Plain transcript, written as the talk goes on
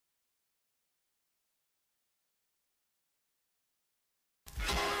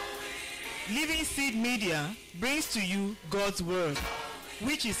Living Seed Media brings to you God's Word,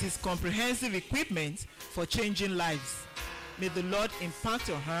 which is His comprehensive equipment for changing lives. May the Lord impact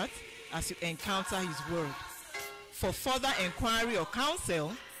your heart as you encounter His Word. For further inquiry or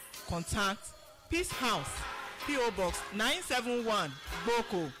counsel, contact Peace House, P.O. Box 971,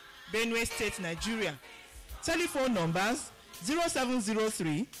 Gboko, Benue State, Nigeria. Telephone numbers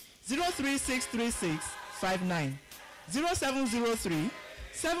 0703 0363659, 0703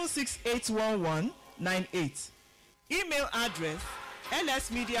 7681198. Email address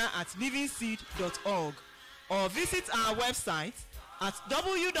lsmedia@livingseed.org, or visit our website at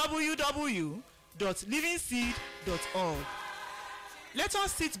www.livingseed.org. Let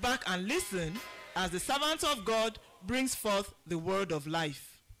us sit back and listen as the servant of God brings forth the word of life.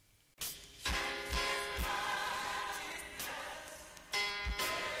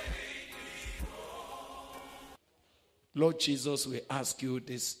 Lord Jesus, we ask you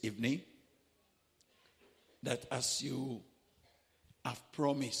this evening that as you have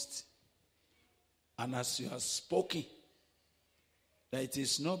promised and as you have spoken, that it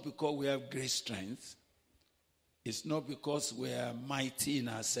is not because we have great strength, it's not because we are mighty in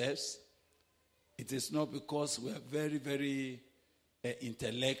ourselves, it is not because we are very, very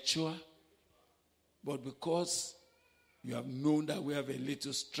intellectual, but because you have known that we have a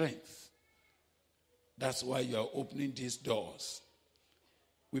little strength. That's why you are opening these doors.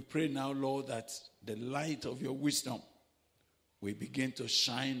 We pray now, Lord, that the light of your wisdom will begin to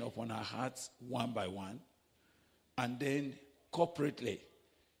shine upon our hearts one by one. And then corporately,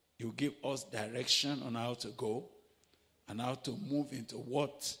 you give us direction on how to go and how to move into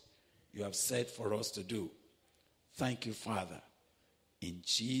what you have said for us to do. Thank you, Father. In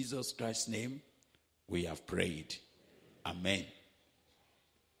Jesus Christ's name, we have prayed. Amen.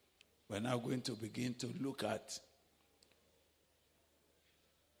 We're now going to begin to look at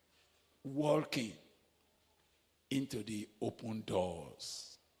walking into the open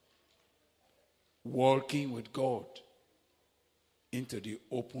doors. Walking with God into the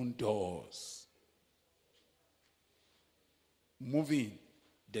open doors. Moving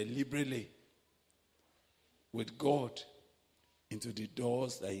deliberately with God into the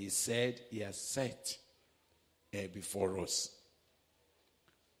doors that He said He has set before us.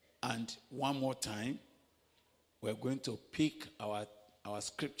 And one more time, we're going to pick our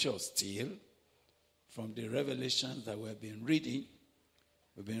scriptures still from the revelations that we've been reading.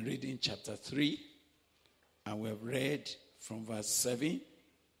 We've been reading chapter 3, and we've read from verse 7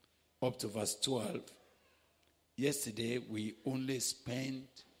 up to verse 12. Yesterday, we only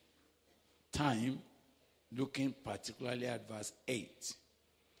spent time looking particularly at verse 8.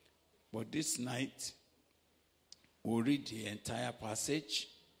 But this night, we'll read the entire passage,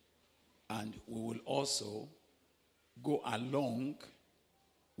 and we will also go along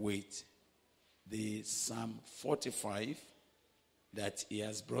with the Psalm 45 that he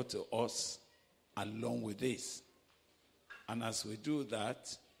has brought to us along with this. And as we do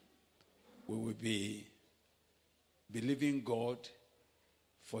that, we will be believing God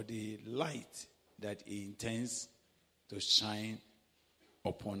for the light that He intends to shine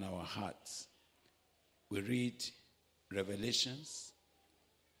upon our hearts. We read Revelations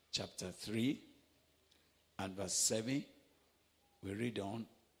chapter 3 and verse 7. We read on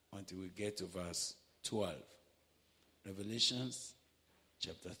until we get to verse 12. Revelations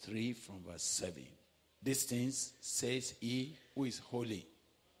chapter 3 from verse 7. These things says He who is holy,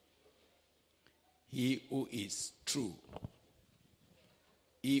 He who is true,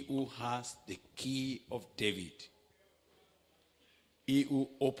 He who has the key of David, He who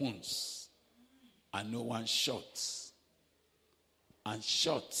opens and no one shuts, and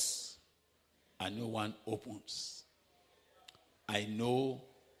shuts and no one opens. I know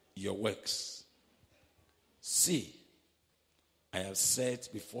your works. See, I have set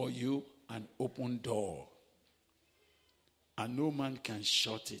before you an open door, and no man can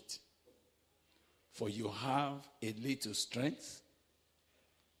shut it. For you have a little strength,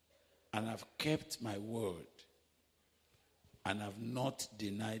 and have kept my word, and have not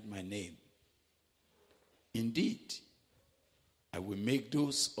denied my name. Indeed, I will make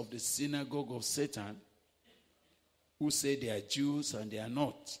those of the synagogue of Satan, who say they are Jews and they are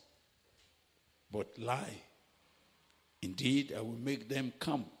not, but lie. Indeed, I will make them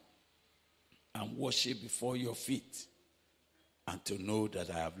come and worship before your feet, and to know that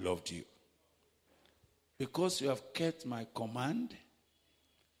I have loved you. Because you have kept my command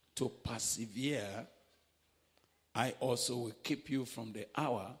to persevere, I also will keep you from the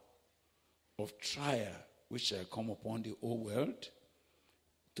hour of trial which shall come upon the whole world,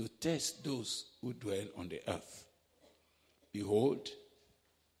 to test those who dwell on the earth. Behold,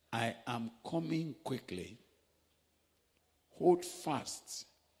 I am coming quickly. Hold fast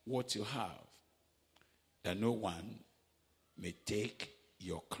what you have, that no one may take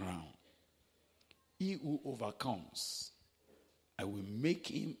your crown. He who overcomes, I will make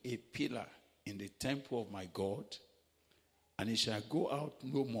him a pillar in the temple of my God, and he shall go out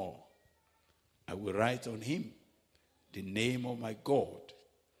no more. I will write on him the name of my God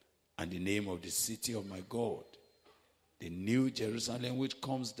and the name of the city of my God, the new Jerusalem which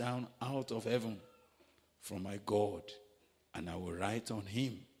comes down out of heaven from my God, and I will write on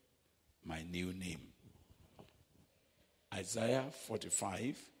him my new name. Isaiah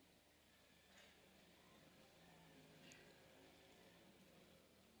 45.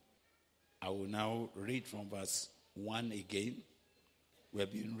 I will now read from verse 1 again. We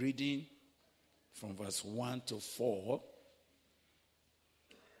have been reading from verse 1 to 4,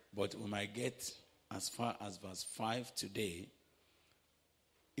 but we might get as far as verse 5 today,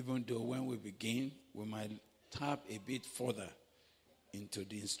 even though when we begin, we might tap a bit further into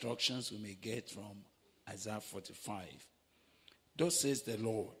the instructions we may get from Isaiah 45. Thus says the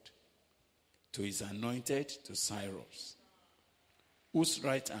Lord to his anointed, to Cyrus, whose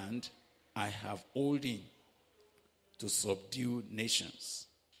right hand I have holding to subdue nations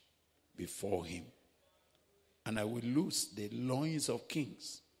before him. And I will loose the loins of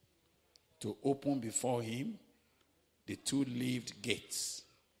kings, to open before him the two-leaved gates,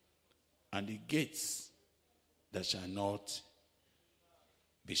 and the gates that shall not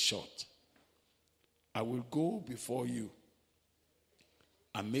be shut. I will go before you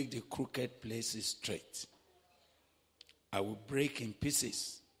and make the crooked places straight. I will break in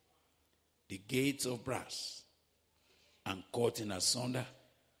pieces the gates of brass and cut in asunder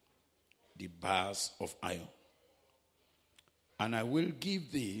the bars of iron. And I will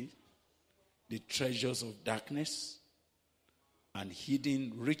give thee the treasures of darkness and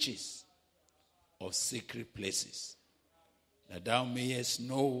hidden riches of secret places, that thou mayest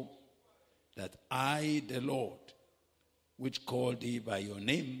know that I, the Lord, which called thee by your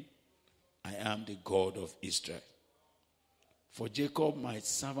name, I am the God of Israel. For Jacob my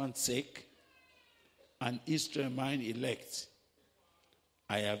servant's sake, and Israel mine elect,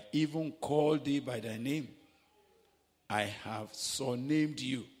 I have even called thee by thy name. I have surnamed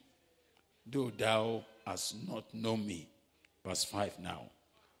you, though thou hast not known me. Verse 5 now.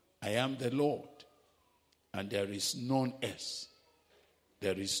 I am the Lord, and there is none else.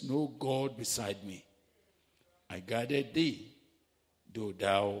 There is no God beside me. I guarded thee, though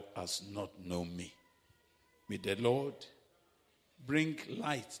thou hast not known me. May the Lord bring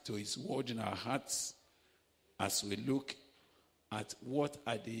light to his word in our hearts as we look at what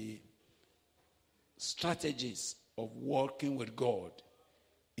are the strategies of working with God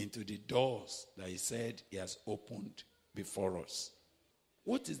into the doors that he said he has opened before us.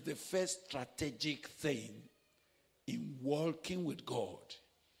 What is the first strategic thing in working with God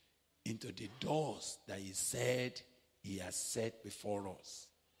into the doors that he said he has set before us?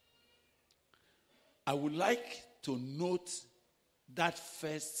 I would like to note that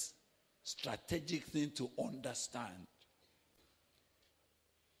first strategic thing to understand.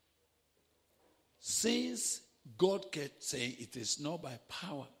 Since God kept saying it is not by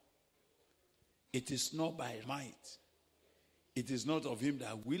power, it is not by might, it is not of him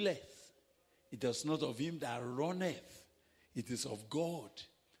that willeth, it is not of him that runneth, it is of God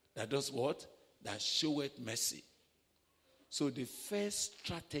that does what? That showeth mercy. So the first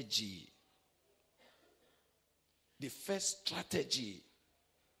strategy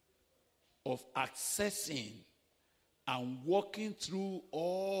of accessing and walking through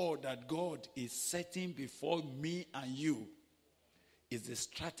all that God is setting before me and you is the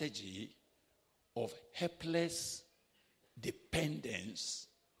strategy of helpless dependence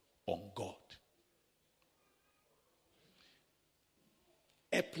on God.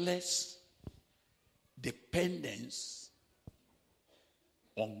 Helpless dependence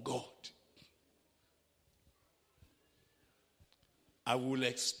on God. I will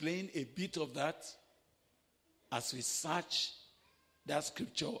explain a bit of that as we search that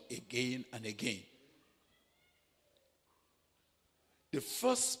scripture again and again. The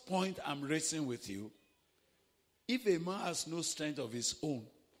first point I'm raising with you, if a man has no strength of his own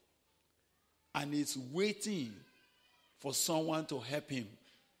and is waiting for someone to help him,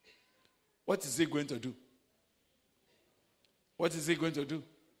 what is he going to do? What is he going to do?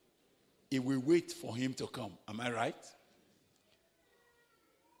 He will wait for him to come. Am I right?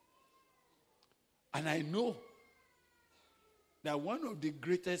 And I know that one of the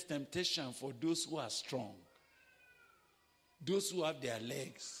greatest temptations for those who are strong, those who have their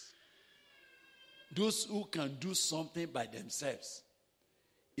legs, those who can do something by themselves,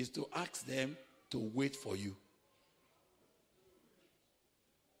 is to ask them to wait for you.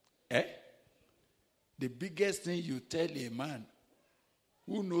 The biggest thing you tell a man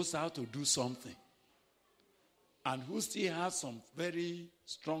who knows how to do something and who still has some very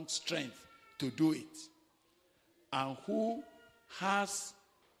strong strength to do it and who has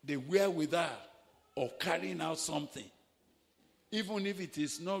the wherewithal of carrying out something, even if it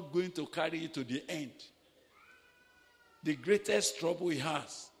is not going to carry it to the end, the greatest trouble he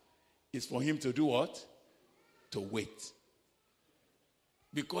has is for him to do what? To wait.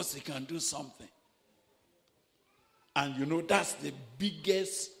 Because he can do something. And that's the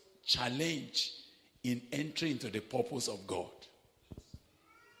biggest challenge in entering into the purpose of God.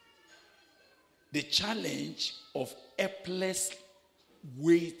 The challenge of helpless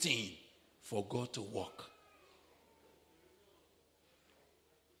waiting for God to work.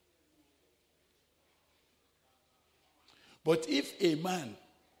 But if a man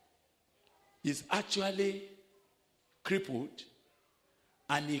is actually crippled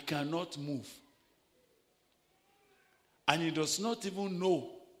and he cannot move, and he does not even know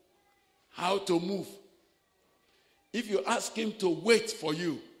how to move, if you ask him to wait for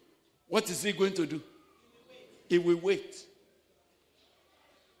you, what is he going to do? He will wait.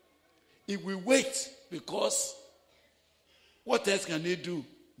 He will wait because what else can he do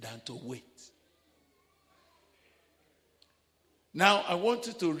than to wait? Now, I want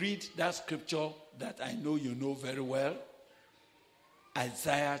you to read that scripture that I know you know very well.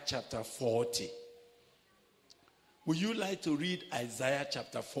 Isaiah chapter 40. Would you like to read Isaiah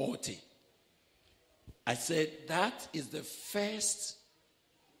chapter 40? I said that is the first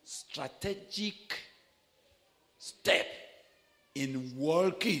strategic step in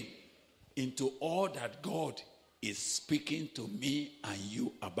working into all that God is speaking to me and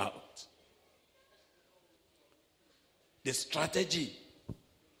you about. The strategy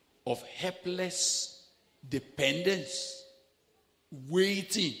of helpless dependence,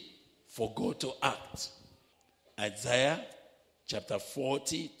 waiting for God to act. Isaiah chapter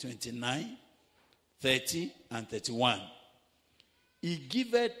 40, 29, 30, and 31. He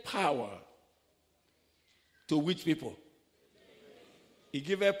giveth power to which people? He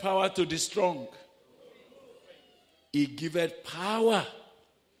giveth power to the strong. He giveth power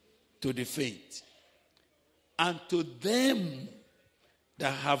to the faint. And to them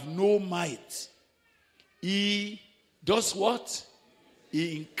that have no might, he does what?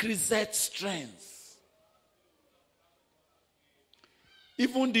 He increaseth strength.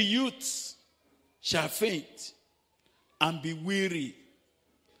 Even the youths shall faint and be weary,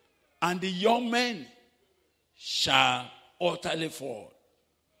 and the young men shall utterly fall.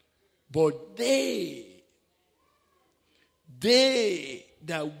 But they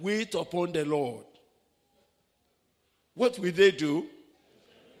that wait upon the Lord, what will they do?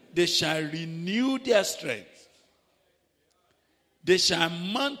 They shall renew their strength. They shall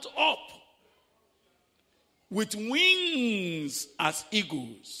mount up with wings as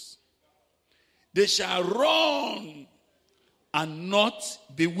eagles. They shall run and not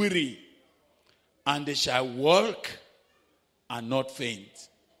be weary, and they shall walk and not faint.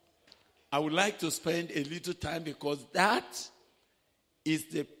 I would like to spend a little time because that is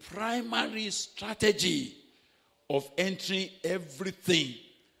the primary strategy of entering everything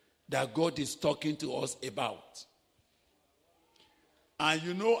that God is talking to us about.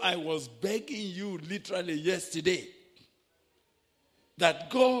 And I was begging you literally yesterday that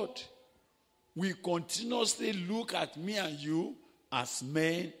God will continuously look at me and you as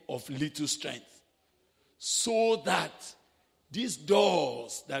men of little strength, so that these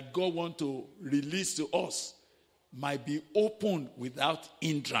doors that God wants to release to us might be opened without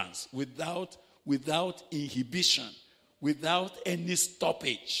hindrance, without inhibition, without any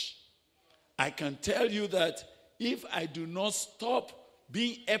stoppage. I can tell you that if I do not stop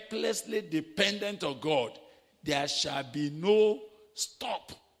being helplessly dependent on God, there shall be no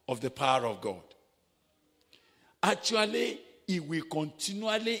stop of the power of God. Actually, it will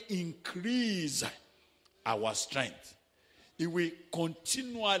continually increase our strength. It will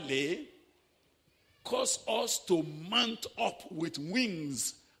continually cause us to mount up with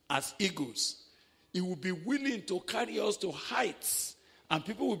wings as eagles. It will be willing to carry us to heights, and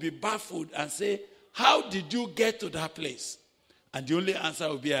people will be baffled and say, how did you get to that place? And the only answer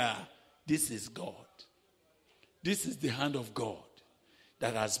will be, this is God. This is the hand of God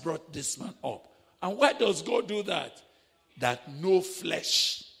that has brought this man up. And why does God do that? That no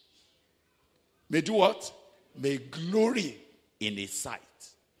flesh may do what? May glory in his sight.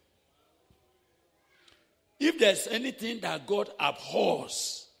 If there's anything that God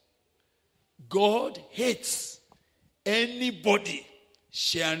abhors, God hates anybody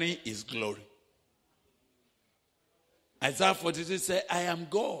sharing his glory. Isaiah 42 says, I am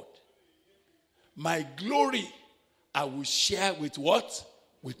God. My glory I will share with what?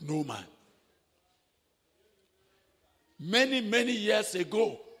 With no man. Many, many years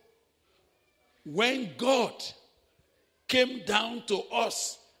ago, when God came down to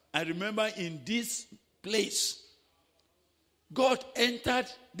us, I remember in this place, God entered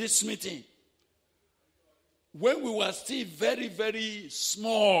this meeting when we were still very, very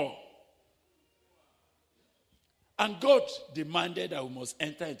small. And God demanded that we must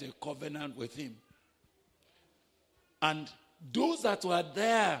enter into a covenant with him. And those that were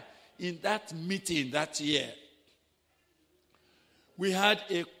there in that meeting that year, we had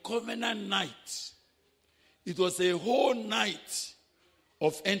a covenant night. It was a whole night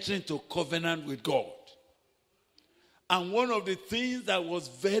of entering into covenant with God. And one of the things that was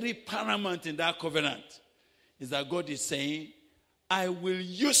very paramount in that covenant is that God is saying, I will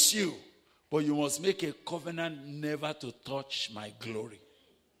use you, but you must make a covenant never to touch my glory.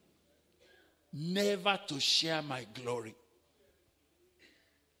 Never to share my glory.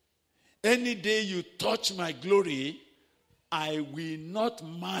 Any day you touch my glory, I will not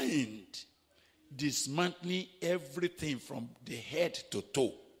mind dismantling everything from the head to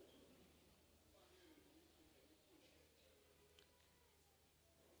toe.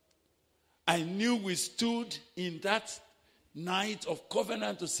 I knew we stood in that night of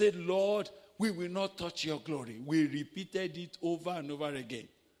covenant to say, Lord, we will not touch your glory. We repeated it over and over again.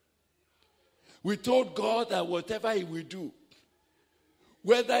 We told God that whatever he will do,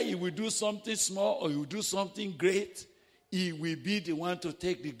 whether he will do something small or he will do something great, he will be the one to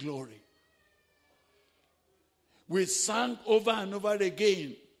take the glory. We sang over and over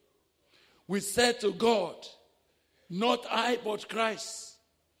again. We said to God, not I but Christ.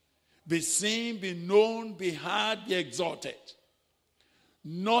 Be seen, be known, be heard, be exalted.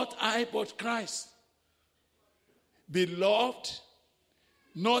 Not I but Christ. Be loved.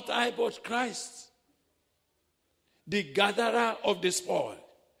 Not I but Christ. The gatherer of the spoil.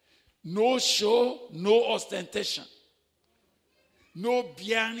 No show, no ostentation. No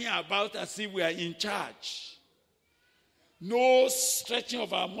bearing about as if we are in charge. No stretching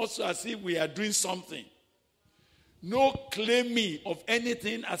of our muscles as if we are doing something. No claiming of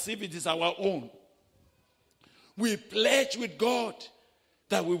anything as if it is our own. We pledge with God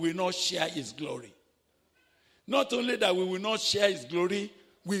that we will not share his glory. Not only that we will not share his glory,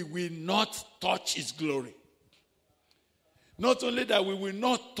 we will not touch his glory. Not only that we will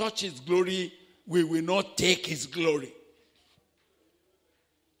not touch his glory, we will not take his glory.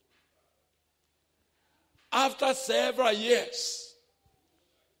 After several years,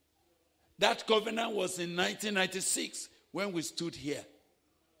 that covenant was in 1996 when we stood here.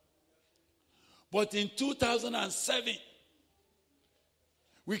 But in 2007,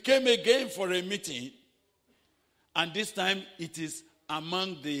 we came again for a meeting, and this time it is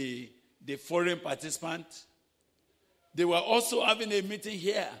among the foreign participants. They were also having a meeting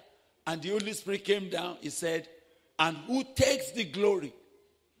here, and the Holy Spirit came down. He said, and who takes the glory?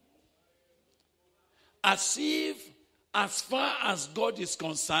 As if, as far as God is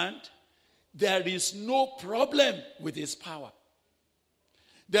concerned, there is no problem with his power.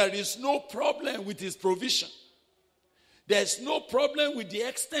 There is no problem with his provision. There's no problem with the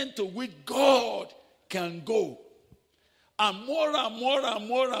extent to which God can go. And more and more and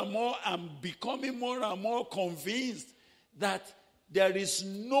more and more, I'm becoming more and more convinced that there is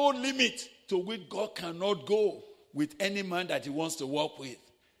no limit to which God cannot go with any man that he wants to work with,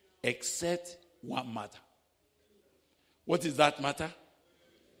 except one matter. What is that matter?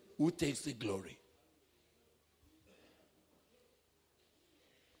 Who takes the glory?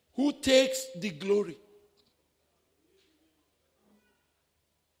 Who takes the glory?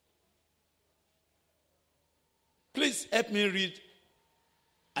 Please help me read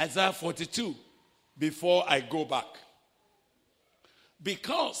Isaiah 42 before I go back.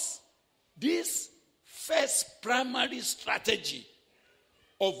 Because this first primary strategy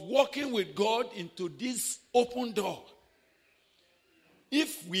of walking with God into this open door,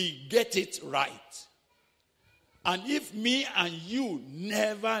 if we get it right, and if me and you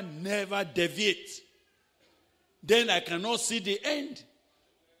never deviate, then I cannot see the end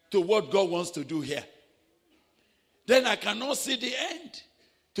to what God wants to do here. Then I cannot see the end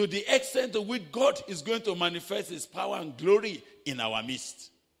to the extent to which God is going to manifest his power and glory in our midst.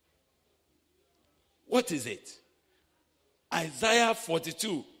 What is it? Isaiah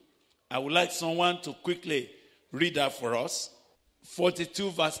 42. I would like someone to quickly read that for us.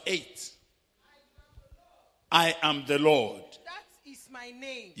 42 verse 8. I am the Lord. That is my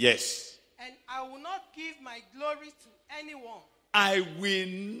name. Yes. And I will not give my glory to anyone. I will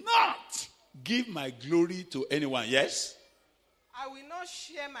not give my glory to anyone. Yes? I will not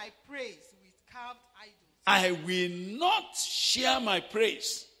share my praise with carved idols. I will not share my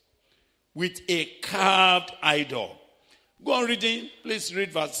praise with a carved idol. Go on reading. Please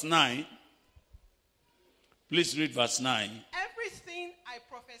read verse 9. Please read verse 9. Everything I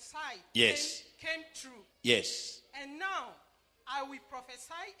prophesied Yes. came true. Yes. And now I will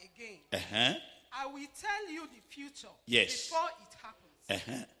prophesy again. Uh-huh. I will tell you the future Yes. before it happens.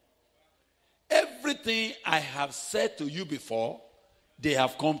 Uh-huh. Everything I have said to you before, they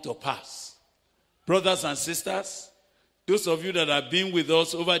have come to pass. Brothers and sisters, those of you that have been with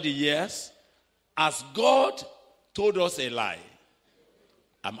us over the years, has God told us a lie?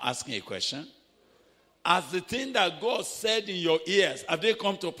 I'm asking a question. Has the thing that God said in your ears, have they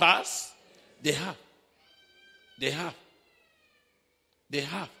come to pass? They have. They have. They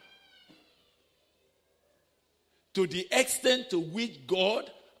have. To the extent to which God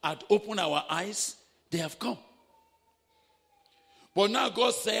had opened our eyes, they have come. But now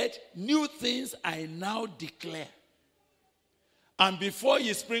God said, new things I now declare. And before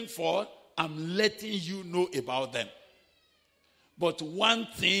you spring forth, I'm letting you know about them. But one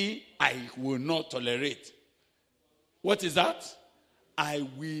thing I will not tolerate. What is that? I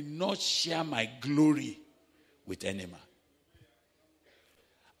will not share my glory with any man.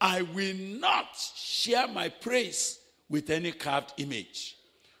 I will not share my praise with any carved image.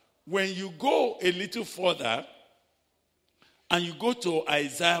 When you go a little further and you go to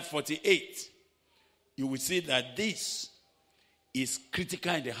Isaiah 48, you will see that this is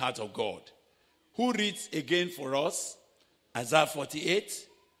critical in the heart of God. Who reads again for us? Isaiah 48,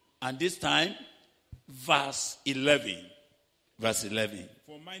 and this time, verse 11. Verse 11.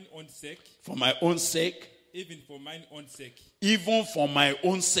 For mine own sake. For my own sake. Even for mine own sake. Even for my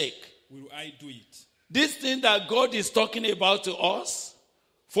own sake. Will I do it? This thing that God is talking about to us,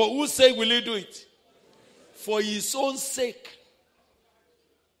 for whose sake will he do it? For his own sake.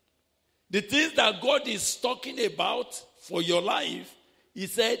 The things that God is talking about for your life, he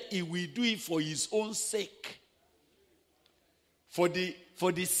said he will do it for his own sake. For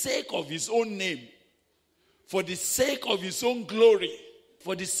the sake of his own name. For the sake of his own glory.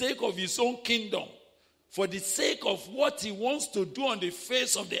 For the sake of his own kingdom. For the sake of what he wants to do on the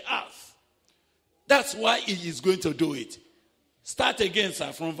face of the earth. That's why he is going to do it. Start again,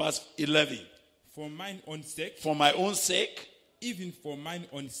 sir, from verse 11. For mine own sake. For my own sake. Even for mine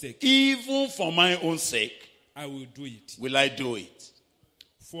own sake. Even for my own sake. I will do it. Will I do it?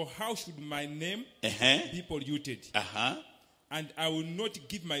 For how should my name be polluted? And I will not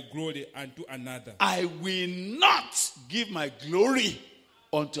give my glory unto another. I will not give my glory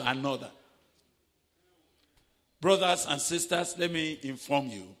unto another. Brothers and sisters, let me inform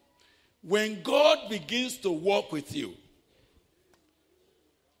you. When God begins to walk with you,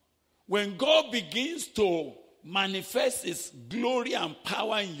 when God begins to manifest his glory and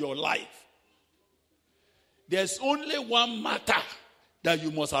power in your life, there's only one matter that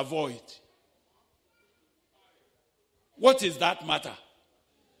you must avoid. What is that matter?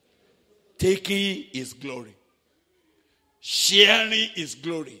 Taking his glory. Sharing his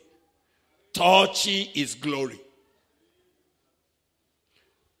glory. Touching his glory.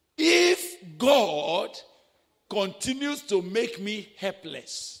 If God continues to make me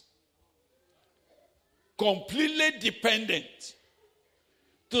helpless, completely dependent,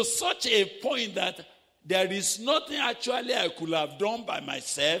 to such a point that there is nothing actually I could have done by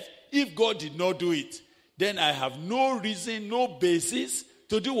myself if God did not do it, then I have no reason, no basis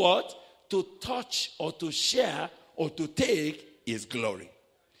to do what? To touch or to share or to take his glory.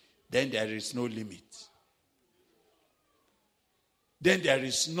 Then there is no limit. Then there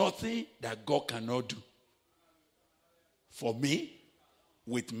is nothing that God cannot do. For me,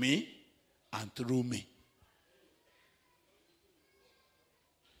 with me, and through me.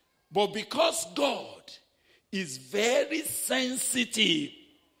 But because God is very sensitive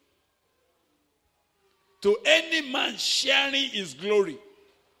to any man sharing his glory,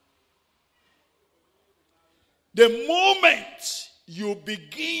 the moment you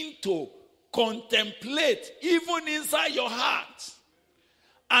begin to contemplate, even inside your heart,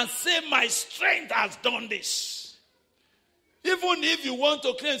 and say, my strength has done this. Even if you want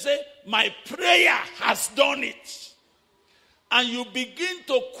to claim, say, my prayer has done it. And you begin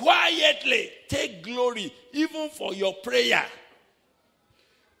to quietly take glory, even for your prayer.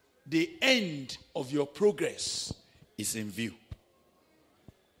 The end of your progress is in view.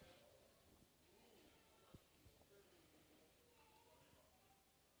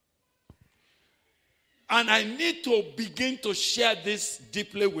 And I need to begin to share this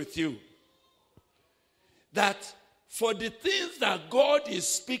deeply with you. That for the things that God is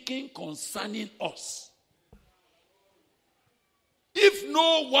speaking concerning us. If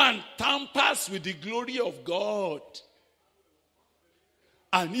no one tampers with the glory of God,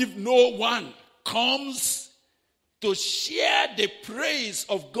 and if no one comes to share the praise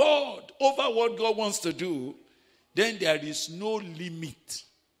of God over what God wants to do, then there is no limit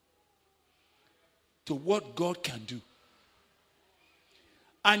to what God can do.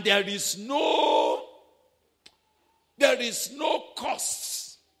 And there is no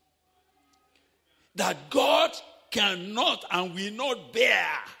cost that God cannot and will not bear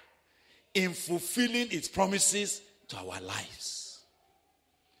in fulfilling its promises to our lives.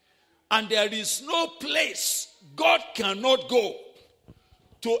 And there is no place God cannot go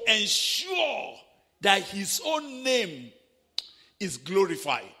to ensure that his own name is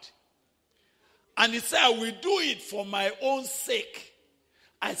glorified. And he said, I will do it for my own sake.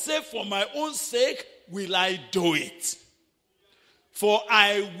 I say, for my own sake will I do it. For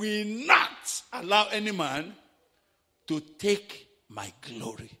I will not allow any man to take my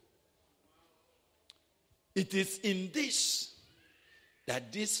glory. It is in this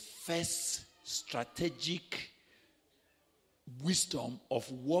that this first strategic wisdom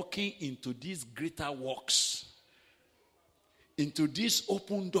of walking into these greater works, into this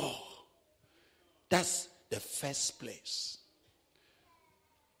open door, that's the first place.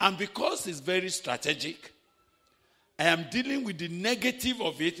 And because it's very strategic, I am dealing with the negative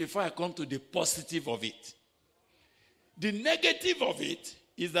of it before I come to the positive of it. The negative of it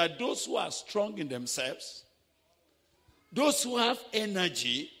is that those who are strong in themselves, those who have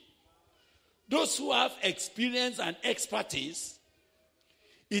energy, those who have experience and expertise,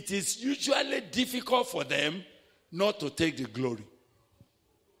 it is usually difficult for them not to take the glory.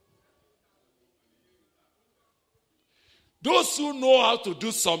 Those who know how to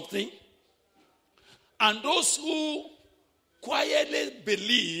do something, and those who quietly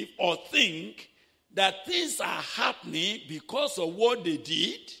believe or think that things are happening because of what they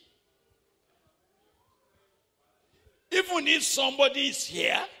did, even if somebody is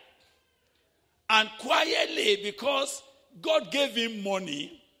here and quietly, because God gave him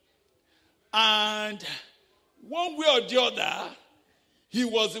money, and one way or the other, he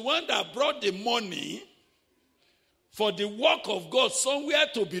was the one that brought the money for the work of God somewhere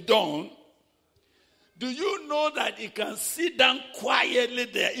to be done. Do you know that he can sit down quietly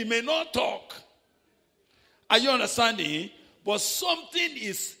there? He may not talk. Are you understanding? But something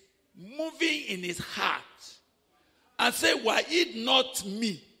is moving in his heart. And say, were it not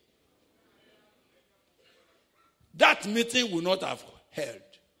me, that meeting would not have held.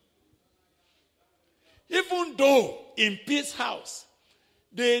 Even though in Peace House,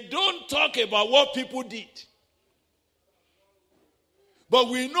 they don't talk about what people did. But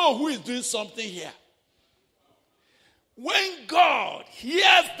we know who is doing something here. When God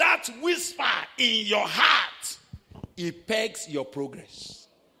hears that whisper in your heart, he pegs your progress.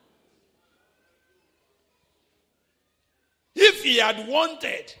 If he had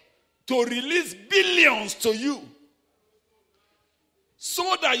wanted to release billions to you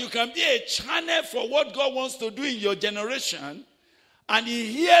so that you can be a channel for what God wants to do in your generation, and he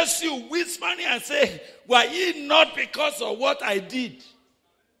hears you whispering and say, were it not because of what I did?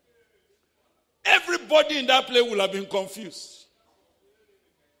 Everybody in that place will have been confused.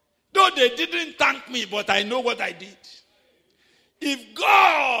 Though they didn't thank me, but I know what I did. If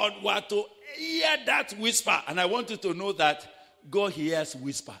God were to hear that whisper, and I want you to know that God hears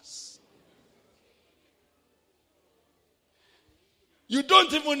whispers. You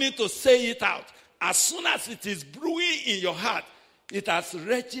don't even need to say it out. As soon as it is brewing in your heart, it has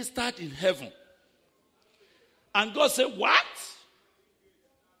registered in heaven. And God said, what?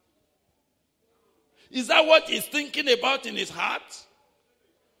 Is that what he's thinking about in his heart?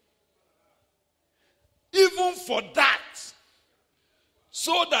 Even for that,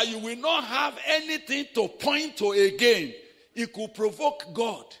 so that you will not have anything to point to again, it could provoke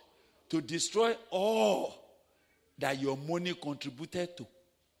God to destroy all that your money contributed to.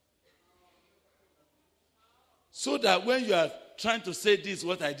 So that when you are trying to say this,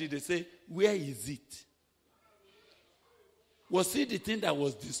 what I did, they say, where is it? Was it the thing that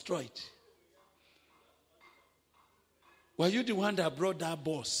was destroyed? Were you the one that brought that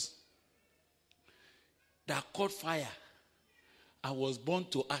bus that caught fire and was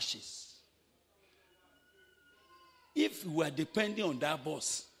burnt to ashes? If we were depending on that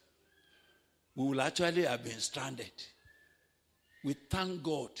bus, we would actually have been stranded. We thank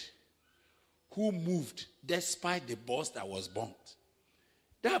God who moved despite the bus that was burnt.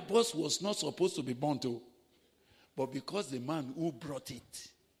 That bus was not supposed to be burnt, but because the man who brought it,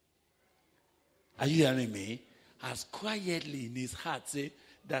 are you hearing me, has quietly in his heart said,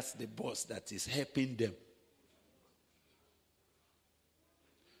 that's the boss that is helping them.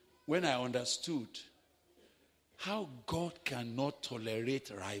 When I understood how God cannot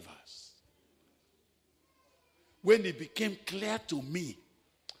tolerate rivals, when it became clear to me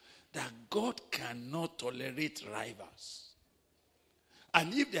that God cannot tolerate rivals,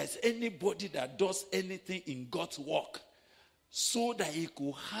 and if there's anybody that does anything in God's work so that he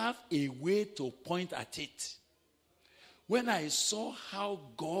could have a way to point at it, when I saw how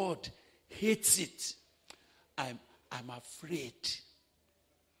God hates it, I'm afraid.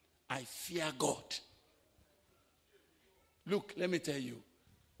 I fear God. Look, let me tell you.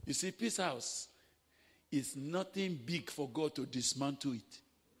 You see, Peace House is nothing big for God to dismantle it.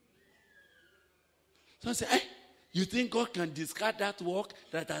 Someone say, hey, you think God can discard that work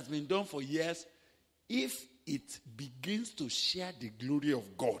that has been done for years? If it begins to share the glory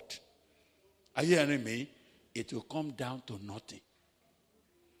of God, are you hearing me? It will come down to nothing.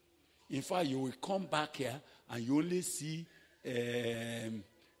 In fact, you will come back here and you only see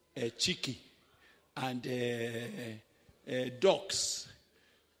a chicken and ducks.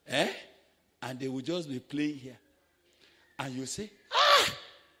 And they will just be playing here. And you say,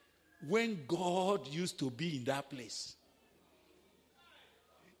 when God used to be in that place,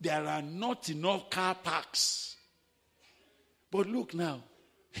 there are not enough car parks. But look now,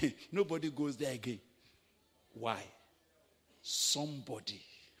 nobody goes there again. Why? Somebody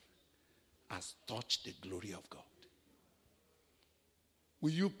has touched the glory of God.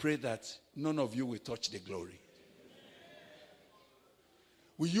 Will you pray that none of you will touch the glory?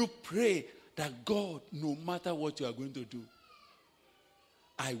 Will you pray that God, no matter what you are going to do,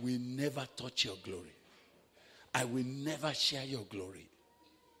 I will never touch your glory. I will never share your glory.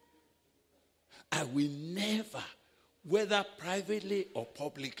 I will never, whether privately or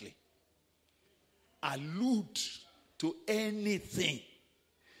publicly, allude to anything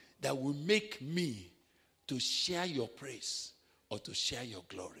that will make me to share your praise or to share your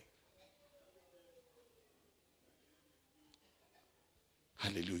glory.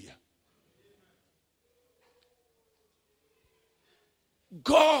 Hallelujah.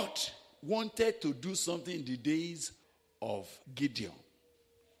 God wanted to do something in the days of Gideon.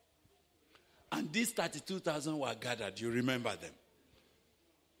 And these 32,000 were gathered. You remember them.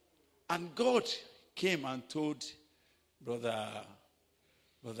 And God came and told Brother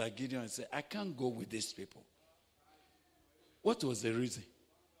Gideon, and said, I can't go with these people. What was the reason?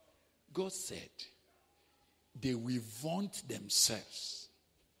 God said, they will vaunt themselves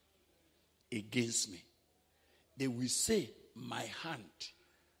against me. They will say, my hand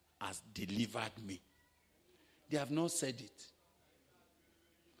has delivered me. They have not said it.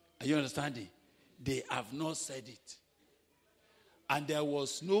 Are you understanding? They have not said it. And there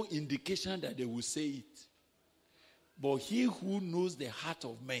was no indication that they would say it. But he who knows the heart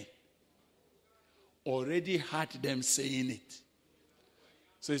of men already heard them saying it.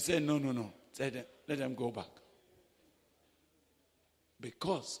 So he said, no. Let them go back.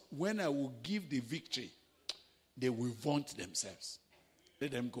 Because when I will give the victory, they will vaunt themselves.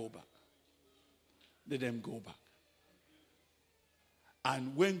 Let them go back. Let them go back.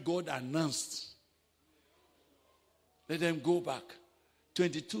 And when God announced, let them go back,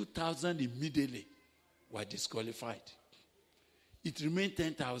 22,000 immediately were disqualified. It remained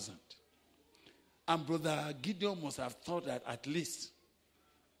 10,000. And Brother Gideon must have thought that at least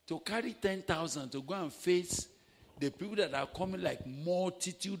to carry 10,000 to go and face the people that are coming like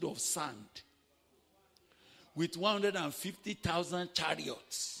multitude of sand with 150,000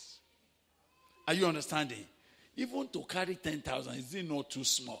 chariots. Are you understanding? Even to carry 10,000, is it not too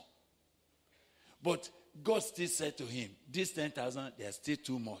small? But God still said to him, these 10,000, they are still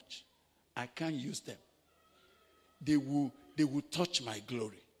too much. I can't use them. They will touch my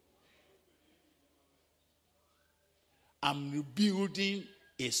glory. I'm building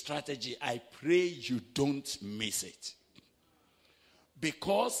a strategy. I pray you don't miss it.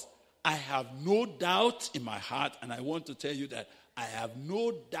 Because I have no doubt in my heart, and I want to tell you that I have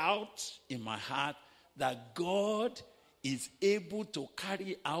no doubt in my heart that God is able to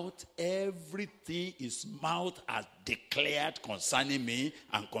carry out everything his mouth has declared concerning me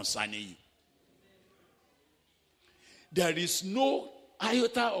and concerning you. There is no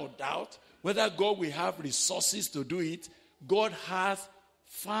iota of doubt whether God will have resources to do it. God has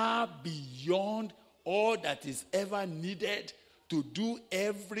far beyond all that is ever needed to do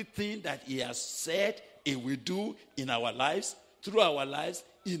everything that he has said he will do in our lives, through our lives,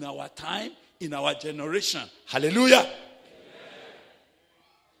 in our time, in our generation. Hallelujah. Amen.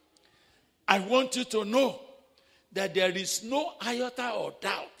 I want you to know that there is no iota of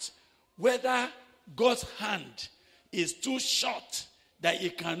doubt whether God's hand is too short that he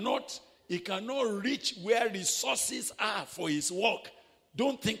cannot reach where resources are for his work.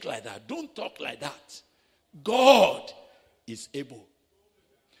 Don't think like that. Don't talk like that. God is able.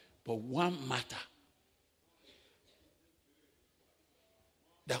 But one matter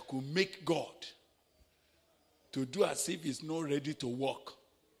that could make God to do as if he's not ready to work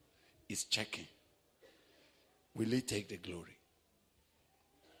is checking. Will he take the glory?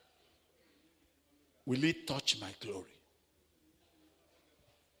 Will he touch my glory?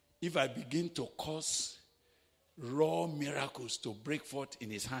 If I begin to cause raw miracles to break forth in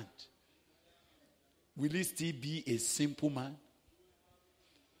his hand, will he still be a simple man?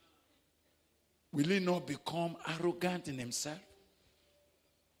 Will he not become arrogant in himself?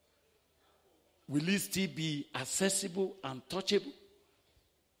 Will he still be accessible and touchable?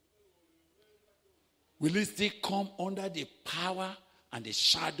 Will he still come under the power and the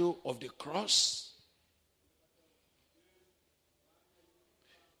shadow of the cross?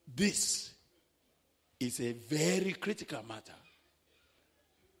 This is a very critical matter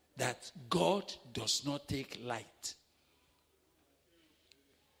that God does not take light.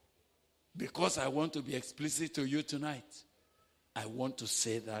 Because I want to be explicit to you tonight, I want to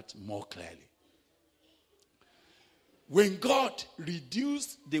say that more clearly. When God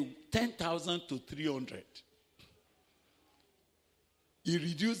reduced the 10,000 to 300, he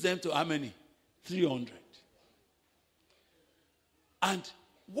reduced them to how many? 300. And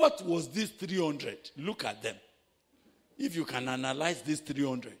what was this 300? Look at them. If you can analyze this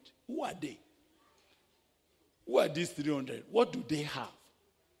 300, who are they? Who are these 300? What do they have?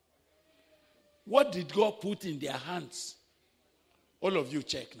 What did God put in their hands? All of you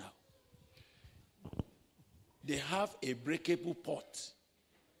check now. They have a breakable pot.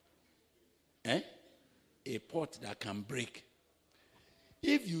 A pot that can break.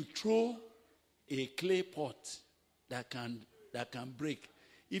 If you throw a clay pot that can break,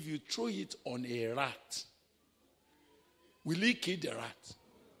 if you throw it on a rat, will it kill the rat?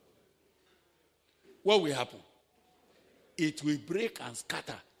 What will happen? It will break and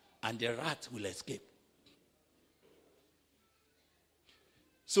scatter, and the rat will escape.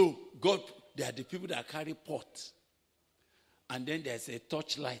 So God, there are the people that carry pots, and then there's a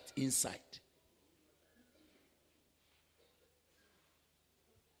torchlight inside.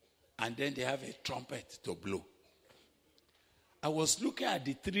 And then they have a trumpet to blow. I was looking at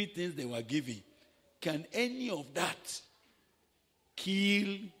the three things they were giving. Can any of that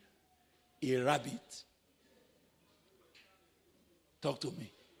kill a rabbit? Talk to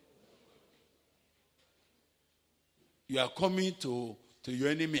me. You are coming to your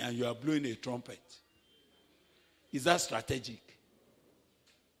enemy and you are blowing a trumpet. Is that strategic?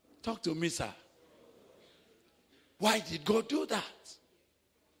 Talk to me, sir. Why did God do that?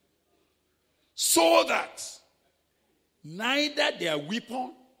 So that neither their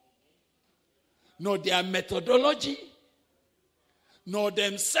weapon, nor their methodology, nor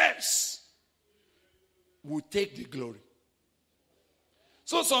themselves will take the glory.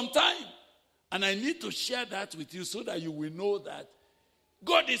 So sometime, and I need to share that with you so that you will know that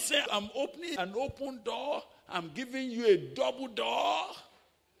God is saying, I'm opening an open door. I'm giving you a double door.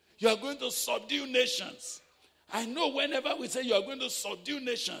 You are going to subdue nations. I know whenever we say you are going to subdue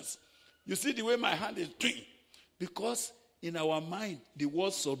nations, you see the way my hand is doing. Because in our mind, the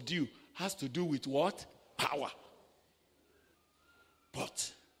word subdue has to do with what? Power.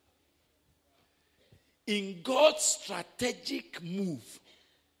 But in God's strategic move,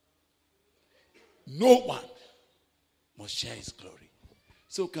 no one must share his glory.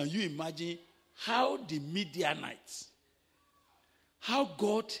 So can you imagine how the Midianites, how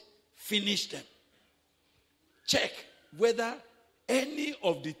God finished them? Check whether any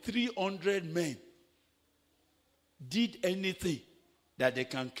of the 300 men did anything that they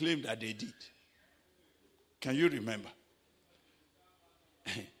can claim that they did. Can you remember?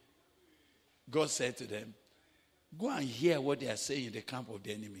 God said to them, go and hear what they are saying in the camp of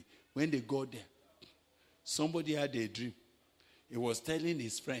the enemy. When they got there, somebody had a dream. He was telling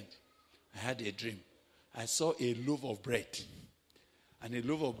his friend, I had a dream. I saw a loaf of bread. And a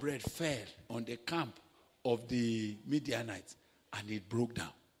loaf of bread fell on the camp of the Midianites. And it broke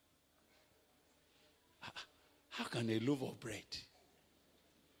down. How can a loaf of bread?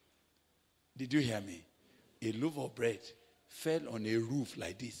 Did you hear me? A loaf of bread fell on a roof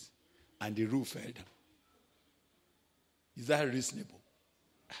like this. And the roof fell down. Is that reasonable?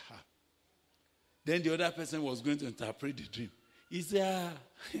 Then the other person was going to interpret the dream. He said,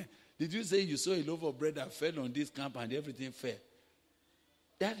 did you say you saw a loaf of bread that fell on this camp and everything fell?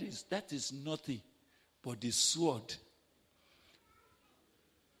 That is nothing but the sword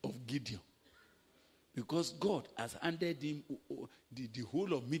of Gideon. Because God has handed him the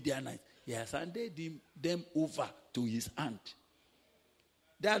whole of Midianite. He has handed them over to his hand.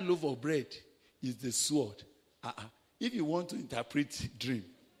 That loaf of bread is the sword. If you want to interpret dream,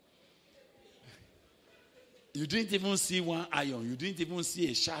 you didn't even see one iron. You didn't even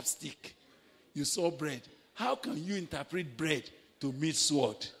see a sharp stick. You saw bread. How can you interpret bread to mean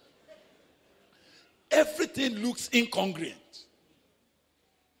sword? Everything looks incongruent.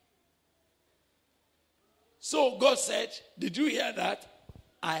 So God said, did you hear that?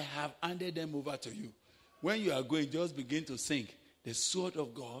 I have handed them over to you. When you are going, just begin to sing the sword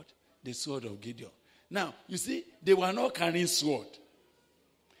of God, the sword of Gideon. Now, you see, they were not carrying sword.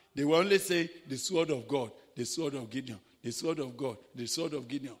 They were only saying the sword of God, the sword of Gideon, the sword of God, the sword of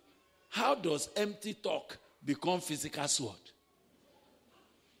Gideon. How does empty talk become physical sword?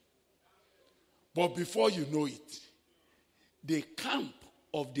 But before you know it, the camp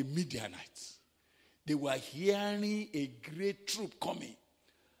of the Midianites, they were hearing a great troop coming.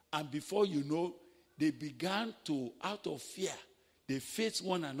 And before you know, they began to, out of fear, they faced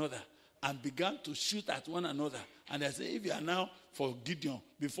one another and began to shoot at one another. And they said, if you are now for Gideon,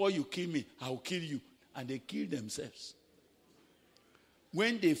 before you kill me, I will kill you. And they killed themselves.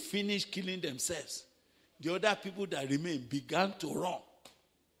 When they finished killing themselves, the other people that remained began to run.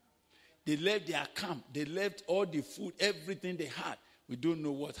 They left their camp. They left all the food, everything they had. We don't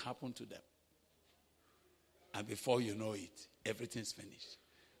know what happened to them. And before you know it, everything's finished.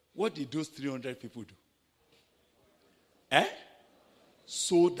 What did those 300 people do?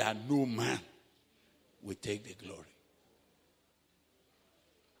 So that no man will take the glory.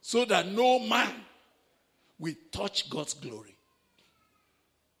 So that no man will touch God's glory.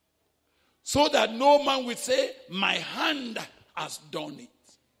 So that no man will say, my hand has done it.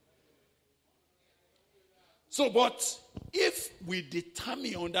 So, but if we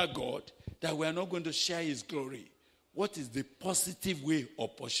determine under God that we are not going to share his glory, what is the positive way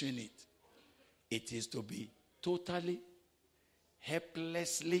of pursuing it? It is to be totally,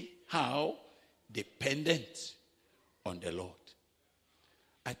 helplessly, how? Dependent on the Lord.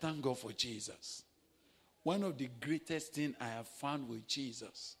 I thank God for Jesus. One of the greatest things I have found with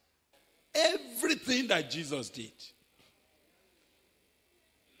Jesus, everything that Jesus did,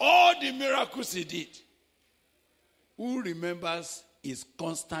 all the miracles he did, who remembers his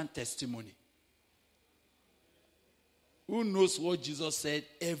constant testimony? Who knows what Jesus said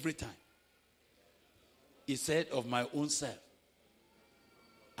every time? He said, of my own self,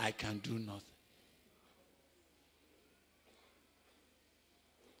 I can do nothing.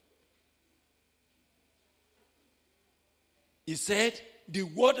 He said, the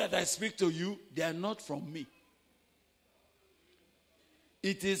word that I speak to you, they are not from me.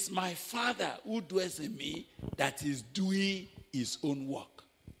 It is my Father who dwells in me that is doing his own work.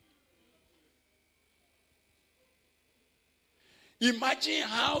 Imagine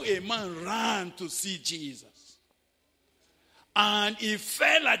how a man ran to see Jesus. And he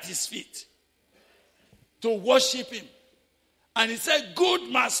fell at his feet to worship him. And he said,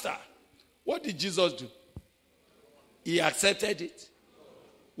 good master. What did Jesus do? He accepted it.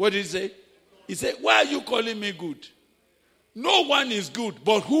 What did he say? He said, why are you calling me good? No one is good,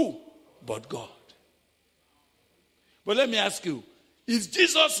 but who? But God. But let me ask you, is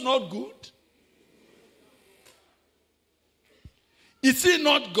Jesus not good? Is he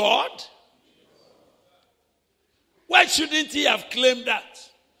not God? Why shouldn't he have claimed that?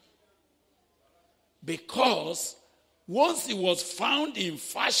 Because once he was found in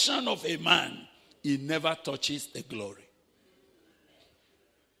fashion of a man, he never touches the glory.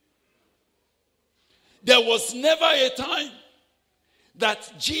 There was never a time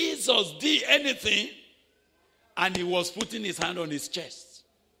that Jesus did anything and he was putting his hand on his chest.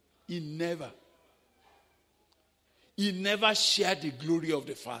 He never shared the glory of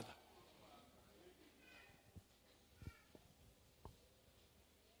the Father.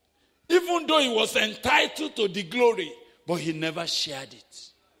 Even though he was entitled to the glory, but he never shared it.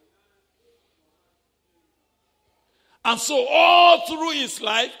 And so all through his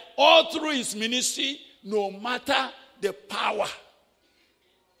life, all through his ministry, no matter the power,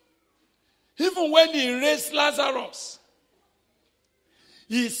 even when he raised Lazarus,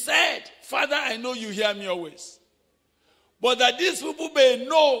 he said, Father, I know you hear me always. But that these people may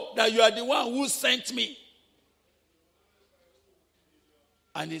know that you are the one who sent me.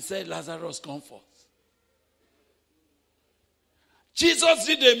 And he said, Lazarus, come forth. Jesus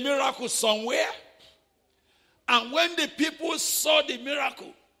did a miracle somewhere. And when the people saw the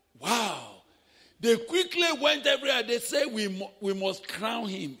miracle, wow, they quickly went everywhere. They said, we must crown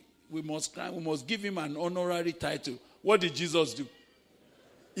him. We must give him an honorary title. What did Jesus do?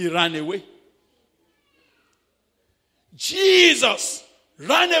 He ran away. Jesus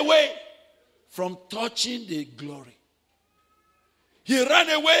ran away from touching the glory. He ran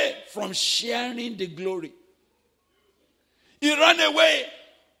away from sharing the glory. He ran away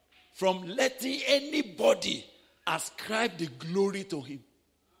from letting anybody ascribe the glory to him.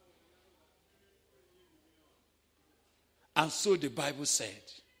 And so the Bible said,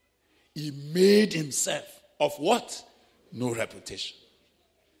 he made himself of what? No reputation.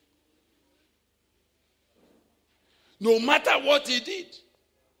 No matter what he did.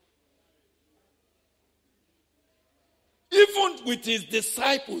 Even with his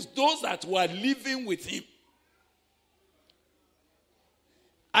disciples, those that were living with him.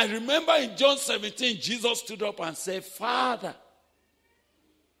 I remember in John 17, Jesus stood up and said, Father,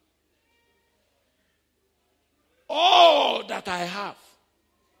 all that I have,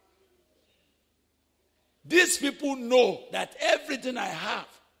 these people know that everything I have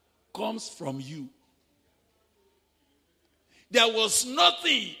comes from you. There was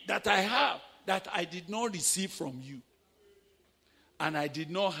nothing that I have that I did not receive from you. And I did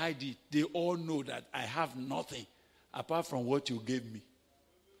not hide it. They all know that I have nothing apart from what you gave me.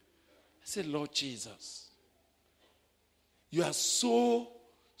 I said, Lord Jesus, you are so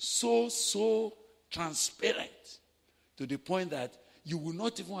transparent to the point that you will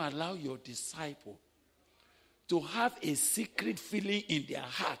not even allow your disciple to have a secret feeling in their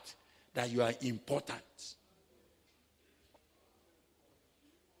heart that you are important.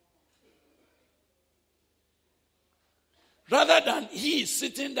 Rather than he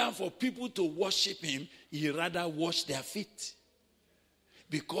sitting down for people to worship him, he rather wash their feet.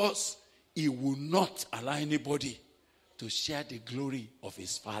 Because he will not allow anybody to share the glory of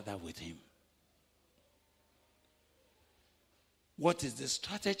his Father with him. What is the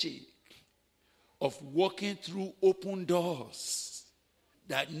strategy of walking through open doors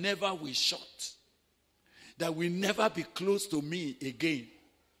that never will shut, that will never be closed to me again?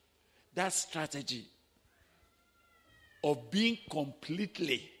 That strategy of being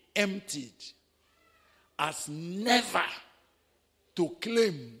completely emptied as never to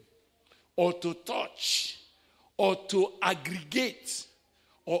claim or to touch or to aggregate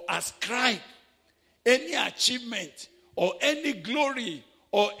or ascribe any achievement or any glory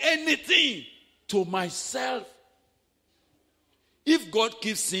or anything to myself. If God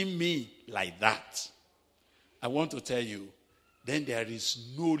keeps seeing me like that, I want to tell you, then there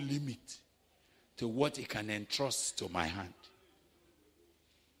is no limit to what he can entrust to my hand.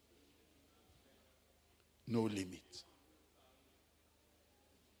 No limit.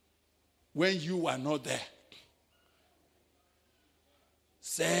 When you were not there,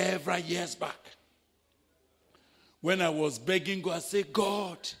 several years back, when I was begging God, I said,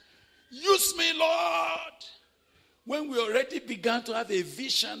 God, use me, Lord. When we already began to have a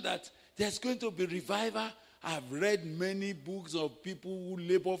vision that there's going to be revival, I've read many books of people who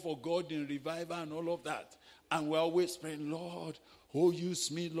labor for God in revival and all of that. And we're always praying, Lord, oh,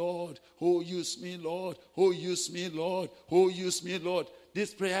 use me, Lord. Oh, use me, Lord. Oh, use me, Lord. Oh, use me, Lord.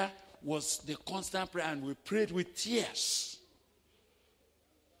 This prayer was the constant prayer, and we prayed with tears.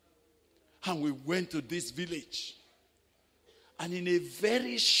 And we went to this village. And in a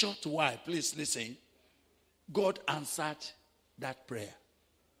very short while, please listen, God answered that prayer.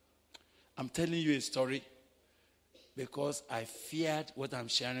 I'm telling you a story because I feared what I'm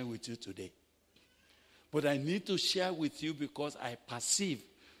sharing with you today. But I need to share with you because I perceive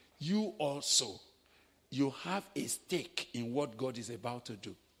you also, you have a stake in what God is about to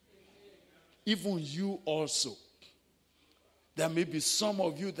do. Even you also. There may be some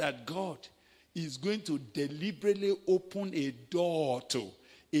of you that God is going to deliberately open a door to,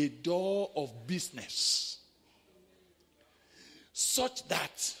 a door of business, such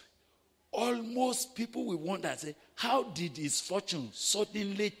that almost people will wonder and say, how did his fortune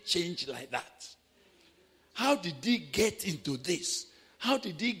suddenly change like that? How did he get into this? How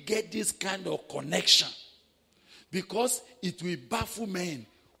did he get this kind of connection? Because it will baffle men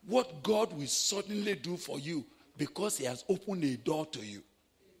what God will suddenly do for you because he has opened a door to you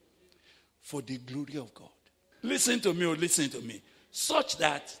for the glory of God. Listen to me. Such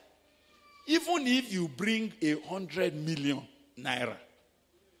that even if you bring 100 million naira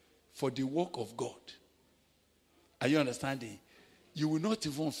for the work of God, are you understanding? You will not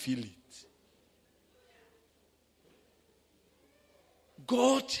even feel it.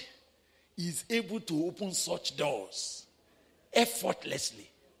 God is able to open such doors effortlessly.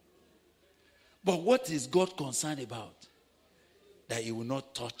 But what is God concerned about? That he will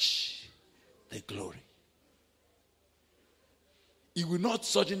not touch the glory. He will not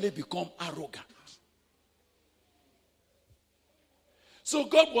suddenly become arrogant. So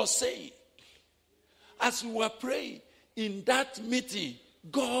God was saying, as we were praying, in that meeting,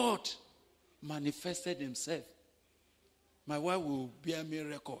 God manifested himself. My wife will bear me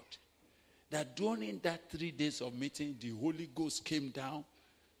record that during that 3 days of meeting, the Holy Ghost came down.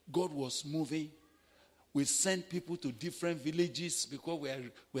 God was moving. We sent people to different villages because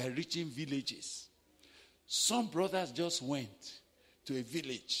we are reaching villages. Some brothers just went to a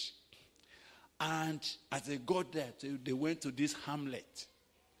village. And as they got there, they went to this hamlet.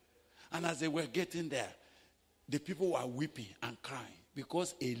 And as they were getting there, the people were weeping and crying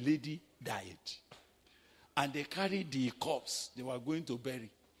because a lady died. And they carried the corpse they were going to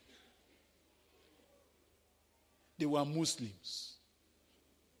bury. They were Muslims.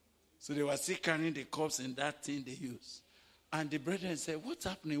 So they were still carrying the corpse in that thing they used. And the brethren said, what's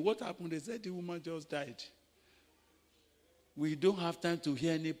happening? What happened? They said, the woman just died. We don't have time to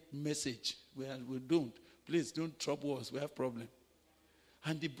hear any message. We don't. Please don't trouble us. We have problem.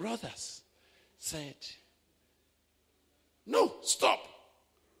 And the brothers said, no, stop.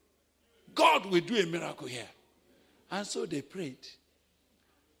 God will do a miracle here. And so they prayed.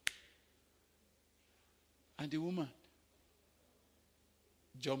 And the woman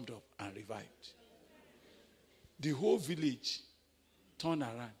jumped up and revived. The whole village turned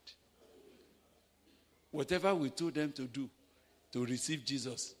around. Whatever we told them to do to receive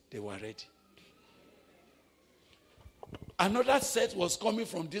Jesus, they were ready. Another set was coming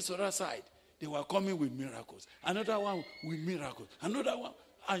from this other side. They were coming with miracles. Another one with miracles. Another one.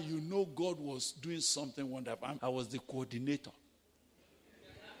 And you know God was doing something wonderful. I was the coordinator.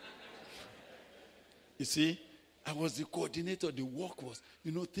 You see, I was the coordinator. The work was,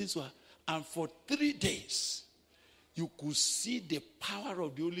 things were. And for 3 days, you could see the power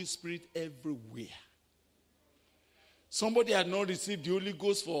of the Holy Spirit everywhere. Somebody had not received the Holy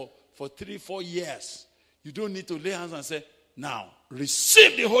Ghost for 3-4 years. You don't need to lay hands and say, now,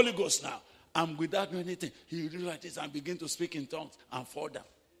 receive the Holy Ghost now. And without doing anything, he will do like this and begin to speak in tongues and fall down.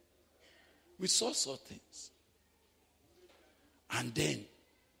 We saw things. And then,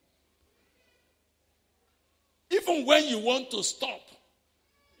 even when you want to stop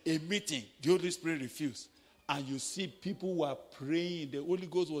a meeting, the Holy Spirit refused. And you see people who are praying. The Holy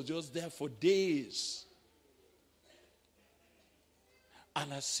Ghost was just there for days.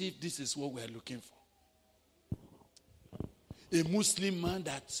 And as if this is what we are looking for. A Muslim man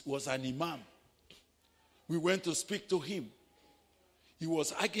that was an imam. We went to speak to him. He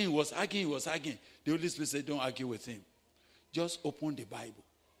was arguing. The Holy Spirit said, don't argue with him. Just open the Bible.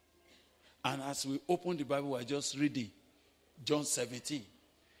 And as we opened the Bible, we were just reading John 17.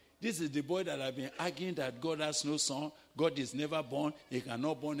 This is the boy that I've been arguing that God has no son. God is never born. He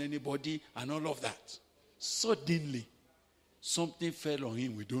cannot born anybody and all of that. Suddenly, something fell on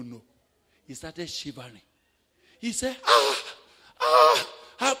him. We don't know. He started shivering. He said,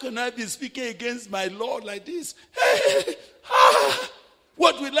 how can I be speaking against my Lord like this?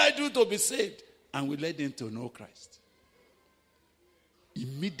 What will I do to be saved? And we led him to know Christ.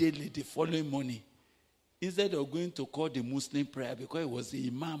 Immediately the following morning, instead of going to call the Muslim prayer because he was the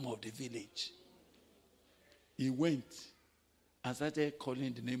imam of the village, he went and started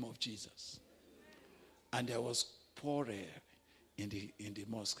calling the name of Jesus. And there was poor air in the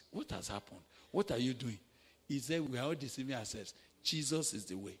mosque. What has happened? What are you doing? He said, we are all deceiving ourselves. Jesus is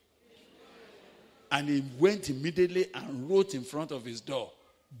the way. And he went immediately and wrote in front of his door,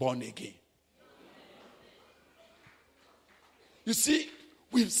 born again. You see,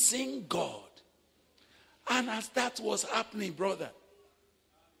 we've seen God. And as that was happening, brother,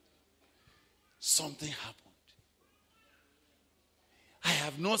 something happened. I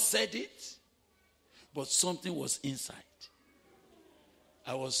have not said it, but something was inside.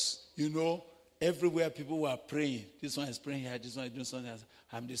 I was, everywhere people were praying. This one is praying here, this one is doing something else.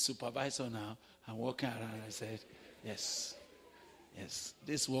 I'm the supervisor now. I'm walking around. I said, yes. This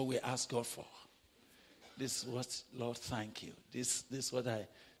is what we ask God for. This is what, Lord, thank you. This is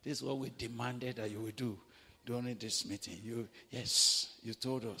what we demanded that you would do during this meeting. You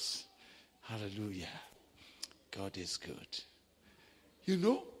told us. Hallelujah. God is good.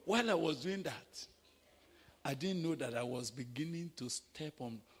 While I was doing that, I didn't know that I was beginning to step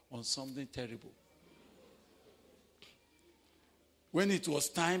on something terrible. When it was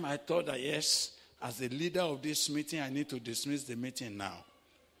time, I thought that yes, as the leader of this meeting, I need to dismiss the meeting now.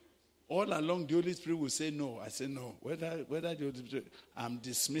 All along, the Holy Spirit will say no. I say no. Whether the Holy Spirit, I'm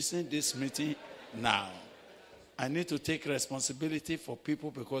dismissing this meeting now. I need to take responsibility for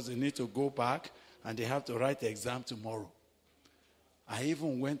people because they need to go back and they have to write the exam tomorrow. I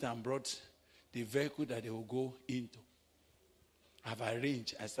even went and brought the vehicle that they will go into. I've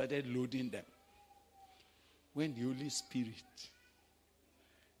arranged. I started loading them. When the Holy Spirit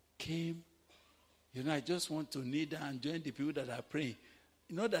came I just want to kneel down and join the people that are praying.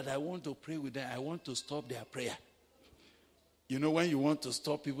 Not that I want to pray with them. I want to stop their prayer. When you want to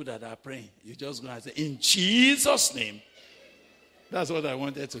stop people that are praying, you just go and say, in Jesus' name. That's what I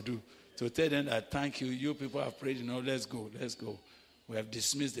wanted to do. To tell them that, thank you. You people have prayed. Let's go. Let's go. We have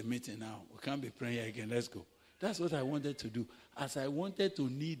dismissed the meeting now. We can't be praying again. Let's go. That's what I wanted to do. As I wanted to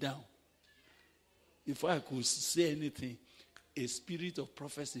kneel down, if I could say anything, a spirit of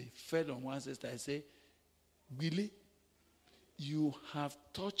prophecy fell on one sister. I say, Billy, you have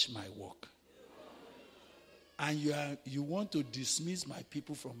touched my work. And you want to dismiss my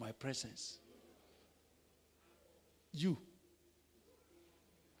people from my presence. You.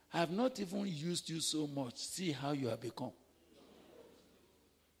 I have not even used you so much. See how you have become.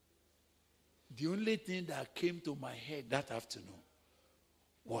 The only thing that came to my head that afternoon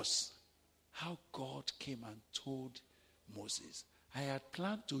was how God came and told Moses, I had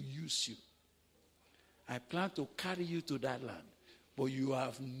planned to use you. I planned to carry you to that land. But you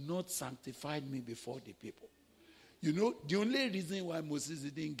have not sanctified me before the people. The only reason why Moses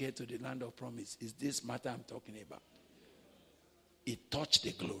didn't get to the land of promise is this matter I'm talking about. It touched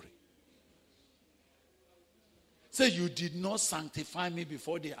the glory. So you did not sanctify me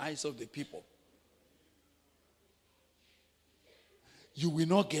before the eyes of the people. You will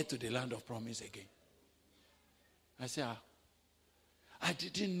not get to the land of promise again. I said, I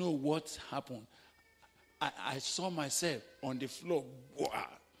didn't know what happened. I saw myself on the floor. Wow.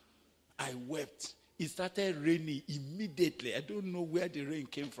 I wept. It started raining immediately. I don't know where the rain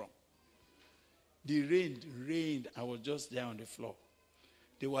came from. The rain rained. I was just there on the floor.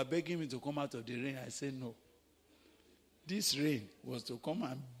 They were begging me to come out of the rain. I said no. This rain was to come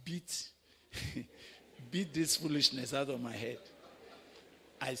and beat this foolishness out of my head.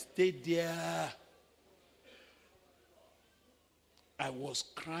 I stayed there. I was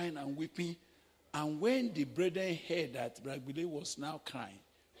crying and weeping. And when the brethren heard that Bragbile was now crying,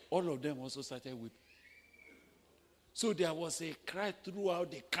 all of them also started weeping. So there was a cry throughout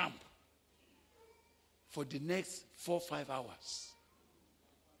the camp for the next 4 or 5 hours.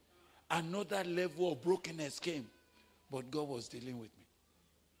 Another level of brokenness came, but God was dealing with me.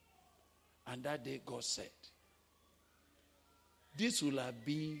 And that day God said, this will have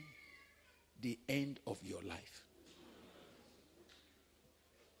been the end of your life.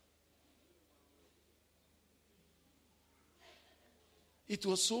 It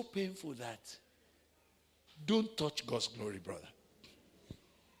was so painful that don't touch God's glory, brother.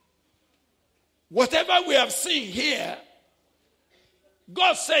 Whatever we have seen here,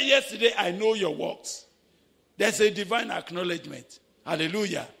 God said yesterday, I know your works. There's a divine acknowledgement.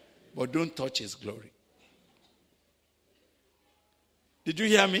 Hallelujah. But don't touch his glory. Did you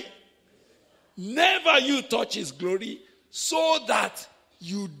hear me? Never you touch his glory so that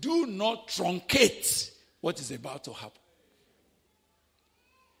you do not truncate what is about to happen.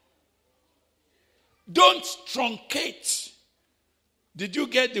 Don't truncate. Did you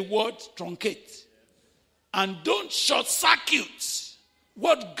get the word truncate? And don't short circuit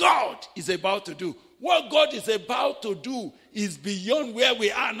what God is about to do. What God is about to do is beyond where we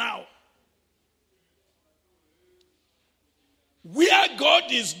are now. Where God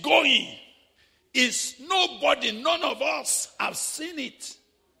is going is nobody, none of us have seen it.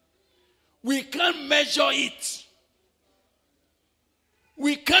 We can't measure it.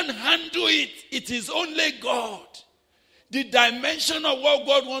 We can't handle it. It is only God. The dimension of what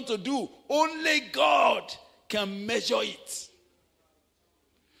God wants to do, only God can measure it.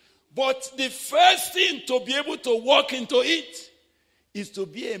 But the first thing to be able to walk into it is to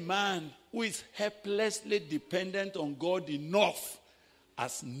be a man who is helplessly dependent on God enough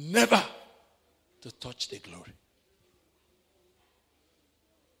as never to touch the glory.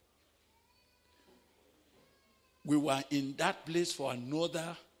 We were in that place for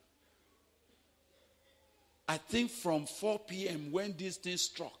another, I think from 4 p.m. when this thing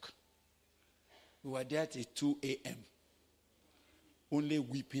struck. We were there till 2 a.m. Only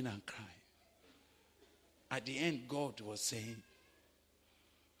weeping and crying. At the end, God was saying,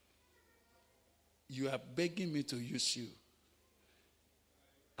 you are begging me to use you.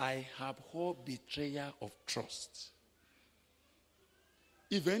 I abhor betrayal of trust.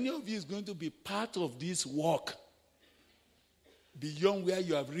 If any of you is going to be part of this work beyond where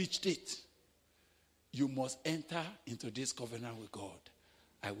you have reached it, you must enter into this covenant with God.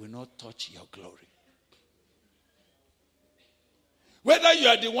 I will not touch your glory. Whether you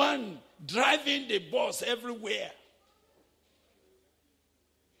are the one driving the bus everywhere,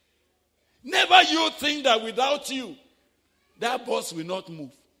 never you think that without you, that bus will not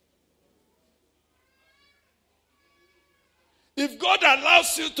move. If God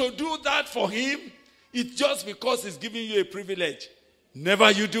allows you to do that for him, It's just because he's giving you a privilege.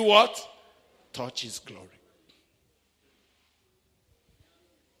 Never you do what? Touch his glory.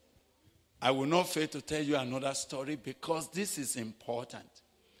 I will not fail to tell you another story because this is important.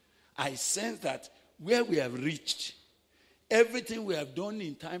 I sense that where we have reached, everything we have done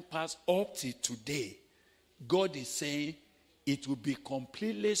in time past up to today, God is saying it will be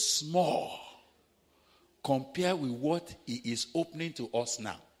completely small compared with what he is opening to us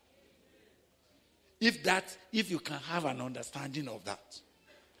now. If you can have an understanding of that.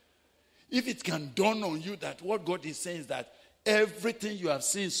 If it can dawn on you that what God is saying is that everything you have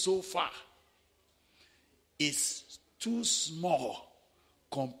seen so far is too small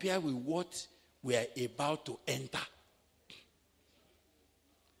compared with what we are about to enter.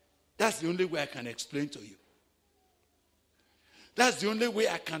 That's the only way I can explain to you. That's the only way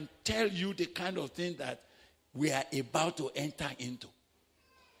I can tell you the kind of thing that we are about to enter into.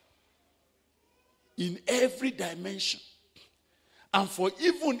 In every dimension. And for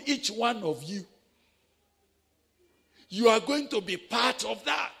even each one of you, you are going to be part of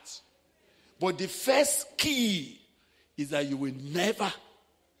that. But the first key is that you will never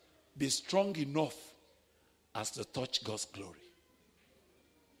be strong enough as to touch God's glory.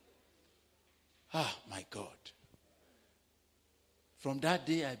 Ah, my God. From that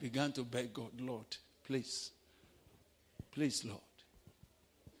day, I began to beg God, Lord, please, Lord.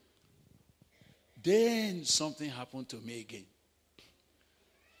 Then something happened to me again.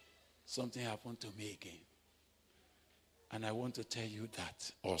 Something happened to me again. And I want to tell you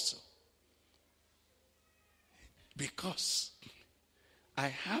that also. Because I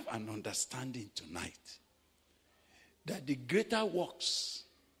have an understanding tonight that the greater works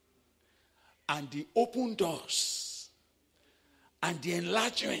and the open doors and the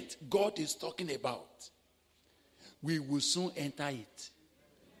enlargement God is talking about, we will soon enter it.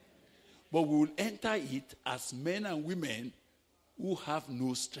 But we will enter it as men and women who have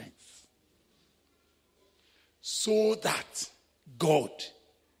no strength. So that God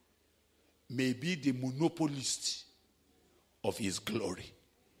may be the monopolist of his glory.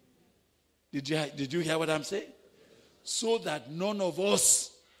 Did you hear what I'm saying? So that none of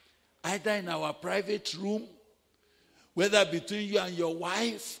us, either in our private room, whether between you and your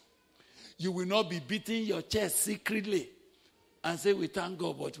wife, you will not be beating your chest secretly and say, we thank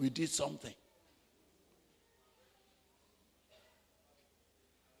God, but we did something.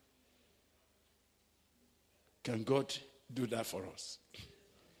 Can God do that for us?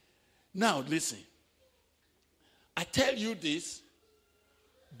 Now, listen. I tell you this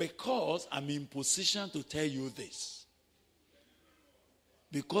because I'm in position to tell you this.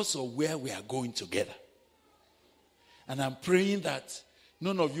 Because of where we are going together. And I'm praying that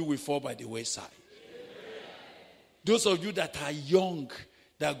none of you will fall by the wayside. Those of you that are young,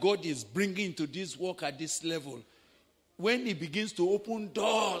 that God is bringing to this work at this level, when he begins to open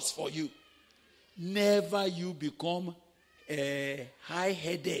doors for you, never you become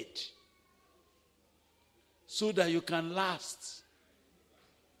high-headed so that you can last,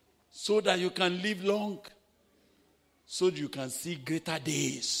 so that you can live long, so that you can see greater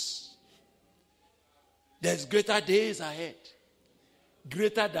days. There's greater days ahead,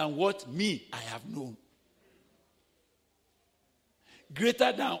 greater than what I have known.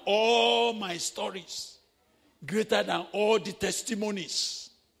 Greater than all my stories. Greater than all the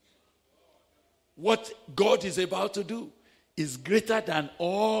testimonies. What God is about to do is greater than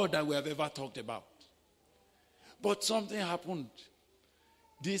all that we have ever talked about. But something happened.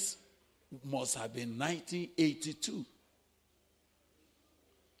 This must have been 1982.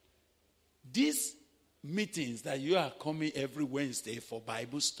 These meetings that you are coming every Wednesday for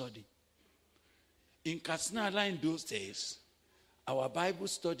Bible study. In Katsina in those days, our Bible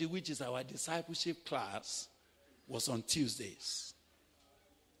study, which is our discipleship class, was on Tuesdays.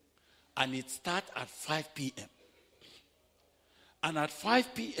 And it starts at 5 p.m. And at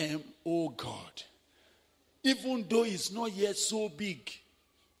 5 p.m., oh God, even though it's not yet so big,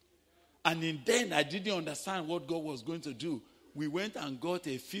 and then I didn't understand what God was going to do, we went and got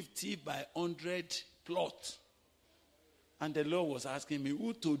a 50 by 100 plot. And the Lord was asking me,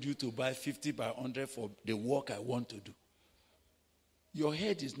 who told you to buy 50 by 100 for the work I want to do? Your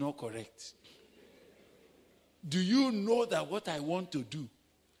head is not correct. Do you know that what I want to do,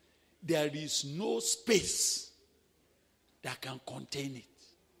 there is no space that can contain it?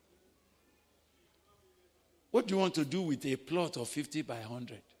 What do you want to do with a plot of 50 by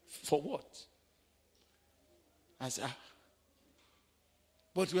 100? For what? I said,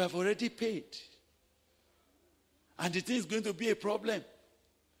 but we have already paid. And the thing is going to be a problem.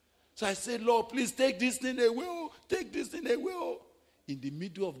 So I said, Lord, please take this thing away. Take this thing away. In the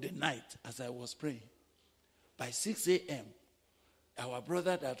middle of the night, as I was praying, By 6 a.m., our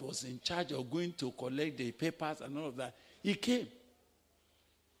brother that was in charge of going to collect the papers and all of that, he came.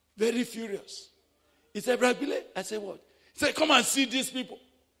 Very furious. He said, Brother Bile, I said, what? He said, come and see these people.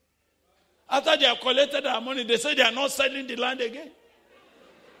 After they have collected our money, they say they are not selling the land again.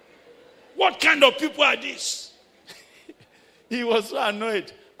 What kind of people are these? He was so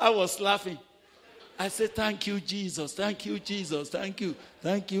annoyed. I was laughing. I said, thank you, Jesus. Thank you, Jesus. Thank you.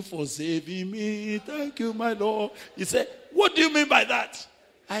 Thank you for saving me. Thank you, my Lord. He said, what do you mean by that?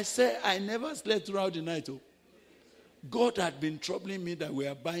 I said, I never slept throughout the night. Oh. God had been troubling me that we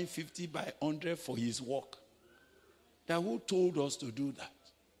are buying 50 by 100 for his work. That who told us to do that?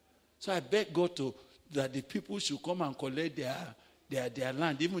 So I begged God that the people should come and collect their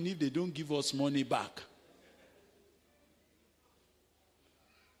land, even if they don't give us money back.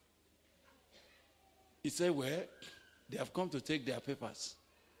 He said, well, they have come to take their papers.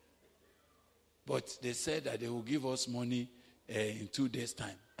 But they said that they will give us money in 2 days'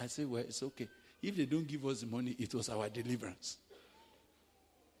 time. I said, well, it's okay. If they don't give us the money, it was our deliverance.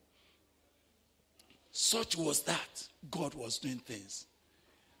 Such was that. God was doing things.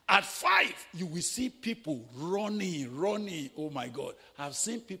 At 5, you will see people running. Oh, my God. I've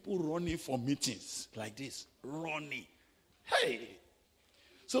seen people running for meetings like this. Running. Hey.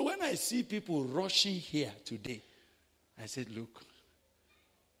 So when I see people rushing here today, I said, look,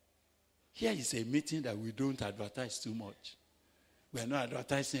 here is a meeting that we don't advertise too much. We are not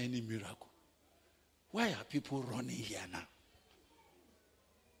advertising any miracle. Why are people running here now?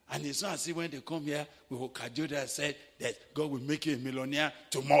 And it's not as if when they come here, we will cajole and say that God will make you a millionaire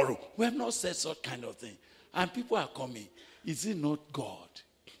tomorrow. We have not said such kind of thing. And people are coming. Is it not God?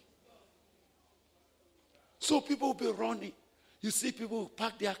 So people will be running. You see people who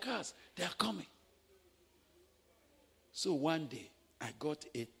park their cars. They are coming. So one day, I got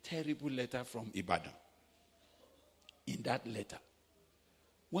a terrible letter from Ibadan. In that letter,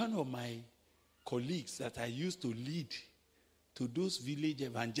 one of my colleagues that I used to lead to those village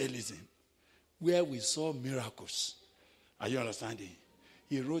evangelism where we saw miracles. Are you understanding?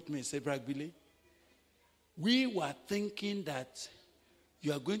 He wrote me and said, Brother Billy, we were thinking that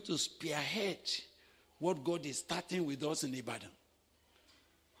you are going to spearhead what God is starting with us in Ibadan.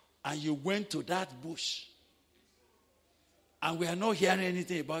 And you went to that bush. And we are not hearing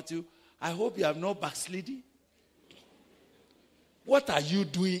anything about you. I hope you have not backslidden. What are you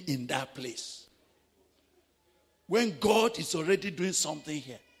doing in that place? When God is already doing something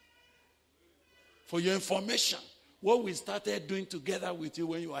here. For your information, what we started doing together with you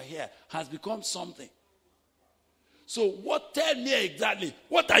when you are here has become something. So tell me exactly,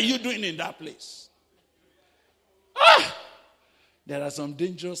 what are you doing in that place? There are some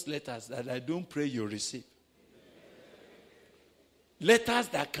dangerous letters that I don't pray you receive. Letters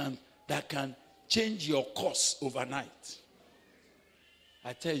that can change your course overnight.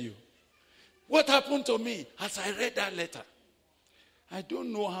 I tell you, what happened to me as I read that letter? I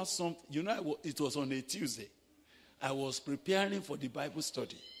don't know how it was on a Tuesday. I was preparing for the Bible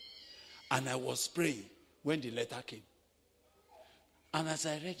study. And I was praying when the letter came. And as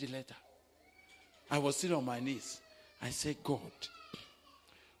I read the letter, I was sitting on my knees. I said, God,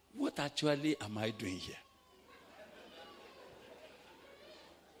 what actually am I doing here?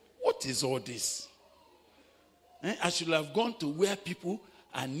 What is all this? I should have gone to where people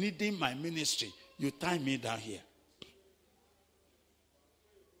are needing my ministry. You tie me down here.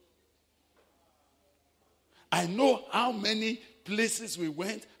 I know how many places we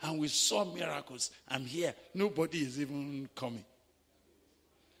went and we saw miracles. I'm here. Nobody is even coming.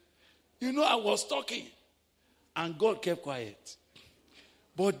 I was talking and God kept quiet.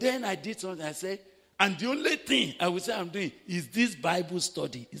 But then I did something. I said, and the only thing I would say I'm doing is this Bible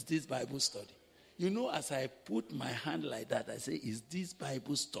study. Is this Bible study. As I put my hand like that, I say, is this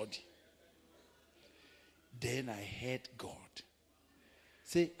Bible study? Then I heard God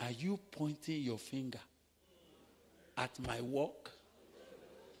say, are you pointing your finger at my work?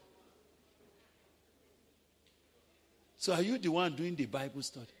 So are you the one doing the Bible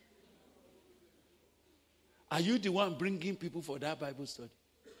study? Are you the one bringing people for that Bible study?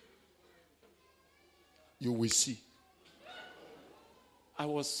 You will see.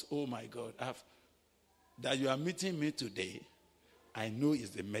 Oh my God, that you are meeting me today, I know is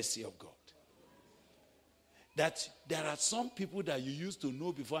the mercy of God. That there are some people that you used to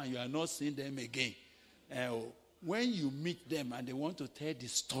know before and you are not seeing them again. When you meet them and they want to tell the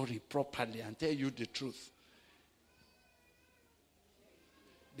story properly and tell you the truth,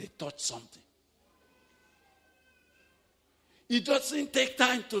 they touch something. It doesn't take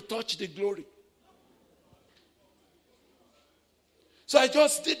time to touch the glory. So I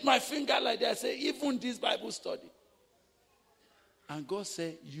just did my finger like that. I said, even this Bible study. And God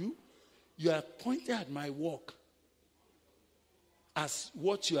said, you are pointing at my work as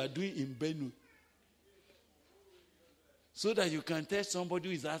what you are doing in Benue. So that you can tell somebody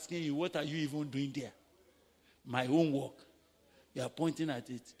who is asking you, what are you even doing there? My own work. You are pointing at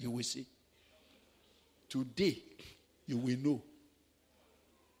it. You will see. Today, you will know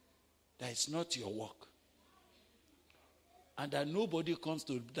that it's not your work. And that nobody comes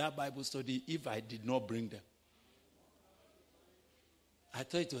to that Bible study if I did not bring them. I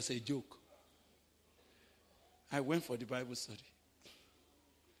thought it was a joke. I went for the Bible study.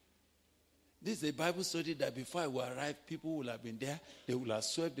 This is a Bible study that before I will arrive, people will have been there. They will have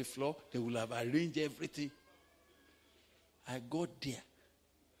swept the floor. They will have arranged everything. I got there.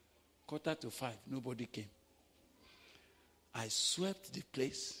 4:45, nobody came. I swept the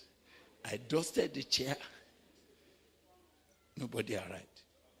place. I dusted the chair. Nobody arrived.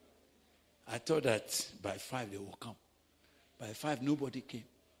 I thought that by 5 they will come. By 5, nobody came.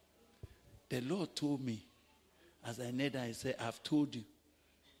 The Lord told me, as I knelt down, He said, I've told you,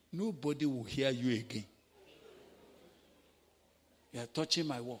 nobody will hear you again. You are touching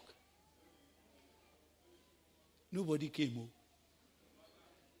my work. Nobody came home.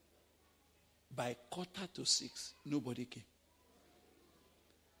 By 5:45, nobody came.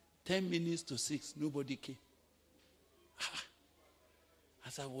 10 minutes to 6, nobody came.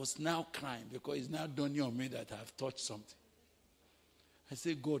 As I was now crying, because it's now dawning on me that I have touched something. I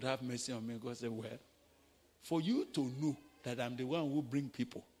said, God, have mercy on me. God said, well, for you to know that I'm the one who bring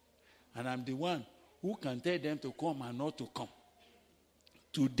people, and I'm the one who can tell them to come and not to come.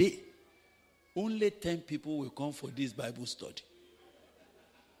 Today, only 10 people will come for this Bible study.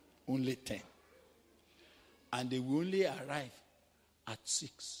 Only 10. And they will only arrive at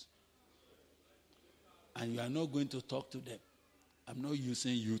 6. And you are not going to talk to them. I'm not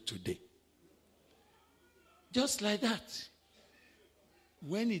using you today. Just like that.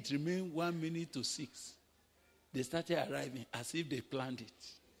 When it remained 1 minute to 6, they started arriving as if they planned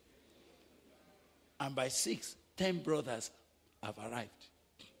it. And by 6, 10 brothers have arrived.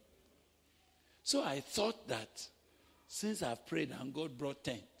 So I thought that since I've prayed and God brought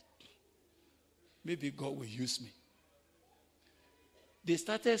 10, maybe God will use me. They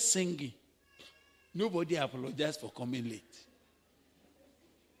started singing. Nobody apologized for coming late.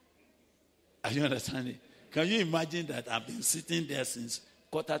 Are you understanding? Can you imagine that I've been sitting there since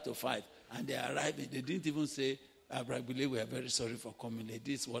 4:45 and they are arriving? They didn't even say, Abrabile, we are very sorry for coming late.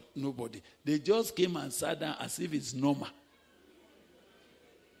 This is what, nobody. They just came and sat down as if it's normal.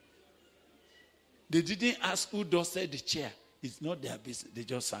 They didn't ask who dusted the chair. It's not their business. They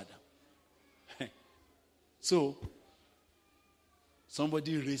just sat down. So,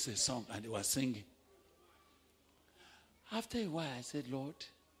 somebody raised a song and they were singing. After a while, I said, Lord,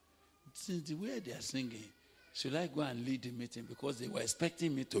 since the way they are singing, should I go and lead the meeting? Because they were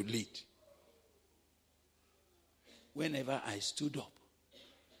expecting me to lead. Whenever I stood up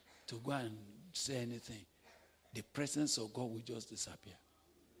to go and say anything, the presence of God will just disappear.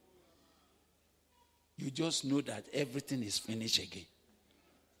 You just know that everything is finished again.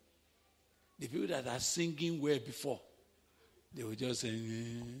 The people that are singing well before, they will just say,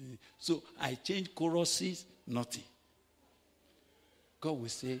 so I changed choruses, nothing. God will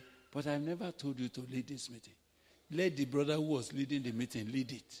say, but I've never told you to lead this meeting. Let the brother who was leading the meeting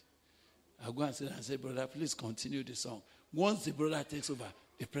lead it. I'll go and say, brother, please continue the song. Once the brother takes over,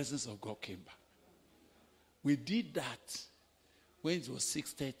 the presence of God came back. We did that when it was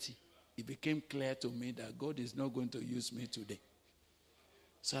 6:30. It became clear to me that God is not going to use me today.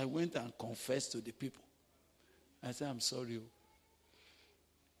 So I went and confessed to the people. I said, I'm sorry.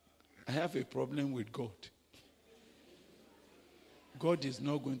 I have a problem with God. God is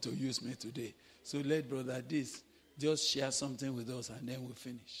not going to use me today. So let Brother this just share something with us and then we'll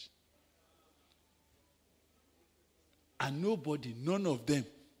finish. And nobody, none of them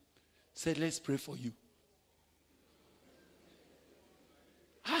said, let's pray for you.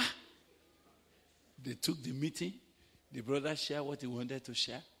 They took the meeting. The brother shared what he wanted to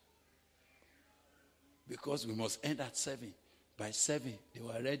share. Because we must end at 7. By 7, they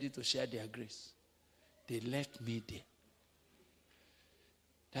were ready to share their grace. They left me there.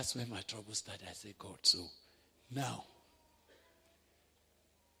 That's when my trouble started. I said, God, so now,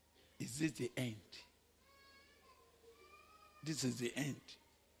 is this the end? This is the end.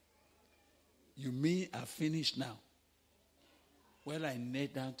 You mean I've finished now? Well, I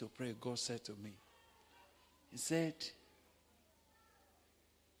knelt down to pray. God said to me, He said,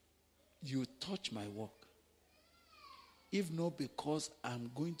 you touch my work. If not because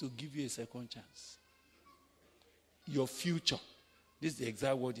I'm going to give you a second chance. Your future This is the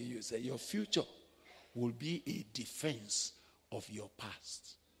exact word he used. Your future will be a defense of your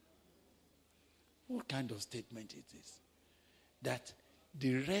past. What kind of statement it is? That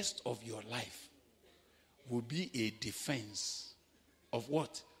the rest of your life will be a defense of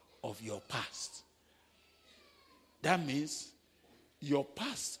what? Of your past. That means your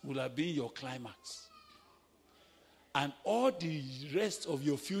past will have been your climax. And all the rest of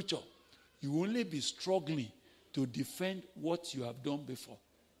your future, you will only be struggling to defend what you have done before.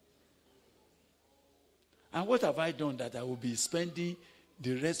 And what have I done that I will be spending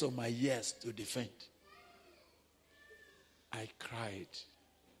the rest of my years to defend? I cried.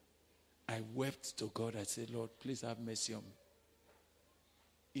 I wept to God. I said, Lord, please have mercy on me.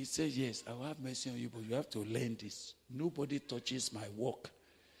 He said, yes, I will have mercy on you, but you have to learn this. Nobody touches my work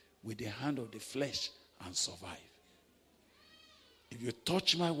with the hand of the flesh and survive. If you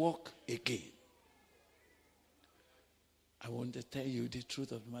touch my work again, I want to tell you the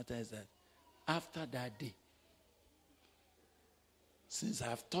truth of the matter is that after that day, since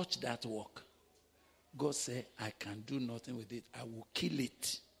I've touched that work, God said, I can do nothing with it. I will kill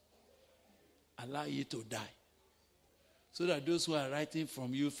it. Allow you to die. So that those who are writing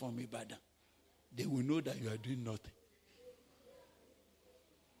from you from Ibadan, they will know that you are doing nothing.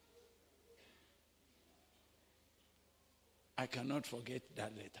 I cannot forget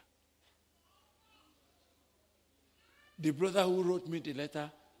that letter. The brother who wrote me the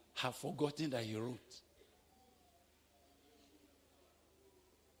letter have forgotten that he wrote.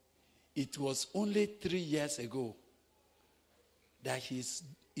 It was only 3 years ago that his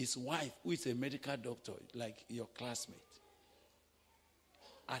wife, who is a medical doctor, like your classmate,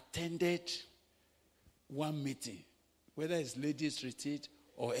 attended one meeting, whether it's ladies' retreat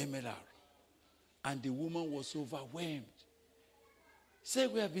or MLR, and the woman was overwhelmed.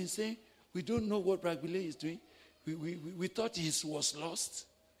 Said, we have been saying, we don't know what Bragbile is doing. We thought he was lost.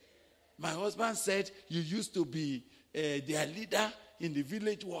 My husband said, you used to be their leader in the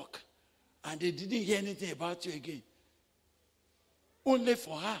village walk, and they didn't hear anything about you again. Only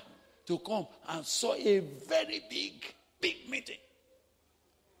for her to come and saw a very big meeting.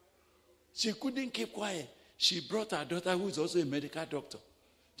 She couldn't keep quiet. She brought her daughter, who is also a medical doctor,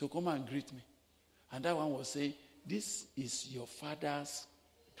 to come and greet me. And that one was saying, this is your father's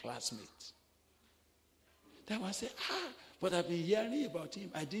classmate. That one said, but I've been hearing about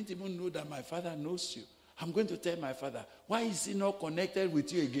him. I didn't even know that my father knows you. I'm going to tell my father. Why is he not connected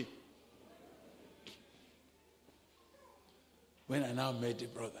with you again? When I now met the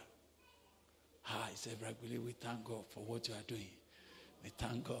brother, he said, Bragbile, we thank God for what you are doing. We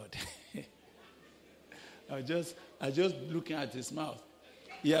thank God. I just looking at his mouth.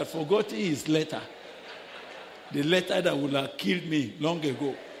 He had forgotten his letter. The letter that would have killed me long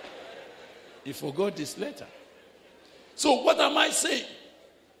ago. He forgot this letter. So what am I saying?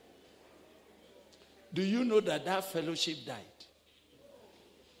 Do you know that fellowship died?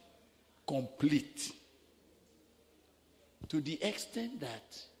 Complete. To the extent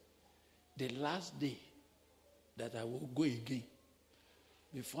that the last day that I will go again,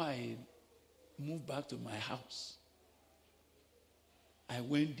 before I move back to my house, I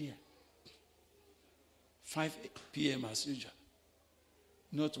went there. 5 p.m. as usual.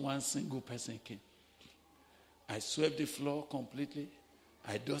 Not one single person came. I swept the floor completely.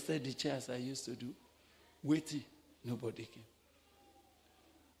 I dusted the chair as I used to do. Waiting. Nobody came.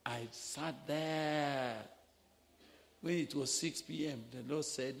 I sat there. When it was 6 p.m., the Lord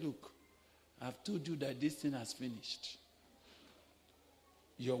said, look, I've told you that this thing has finished.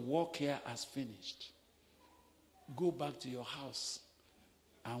 Your work here has finished. Go back to your house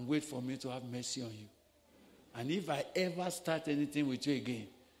and wait for me to have mercy on you. And if I ever start anything with you again,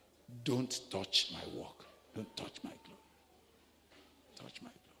 don't touch my work. Don't touch my clothes. Touch my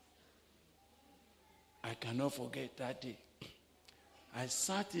clothes. I cannot forget that day. I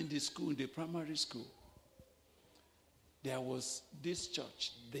sat in the school, in the primary school. There was this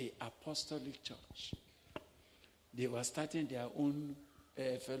church, the Apostolic Church. They were starting their own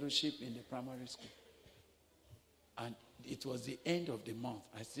fellowship in the primary school. And it was the end of the month.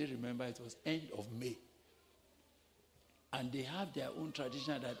 I still remember it was end of May. And they have their own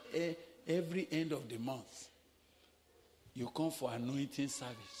tradition that every end of the month, you come for anointing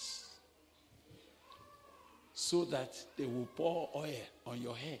service. So that they will pour oil on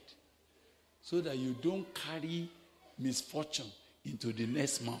your head. So that you don't carry misfortune into the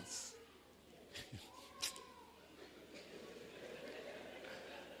next month.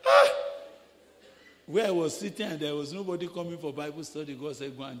 Where I was sitting and there was nobody coming for Bible study, God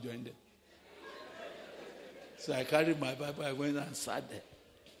said, go and join them. So I carried my Bible, I went and sat there.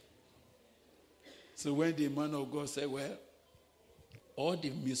 So when the man of God said, well, all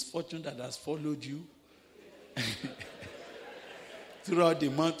the misfortune that has followed you throughout the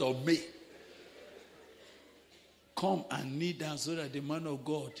month of May. Come and kneel down so that the man of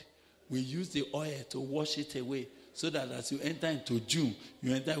God will use the oil to wash it away, so that as you enter into June,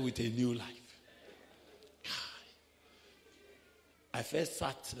 you enter with a new life. I first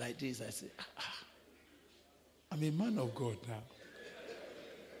sat like this. I said, I'm a man of God now.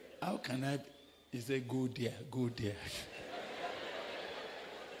 How can I? He said, go there, go there.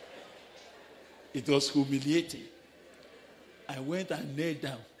 It was humiliating. I went and knelt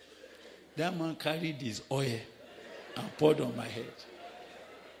down. That man carried his oil and poured on my head.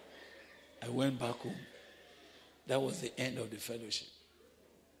 I went back home. That was the end of the fellowship.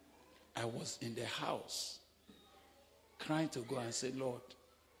 I was in the house crying to God and say, Lord,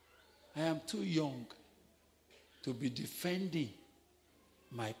 I am too young to be defending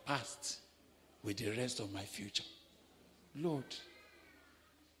my past with the rest of my future. Lord,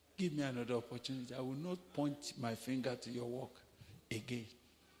 give me another opportunity. I will not point my finger to your work again.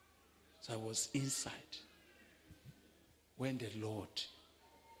 So I was inside when the Lord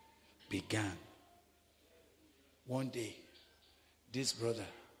began. One day, this brother,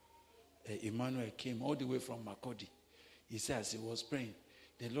 Emmanuel, came all the way from Makodi. He said, as he was praying,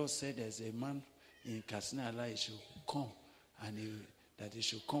 the Lord said there's a man in Katsina, he should come, and that he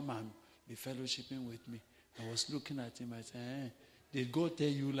should come and be fellowshipping with me. I was looking at him. I said, did God tell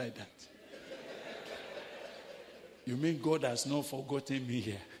you like that? You mean God has not forgotten me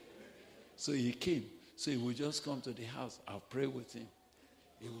here? So he came. So he would just come to the house. I'll pray with him.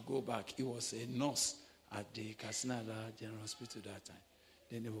 He will go back. He was a nurse at the Katsina General Hospital that time.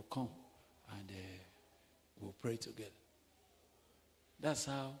 Then he will come and we'll pray together. That's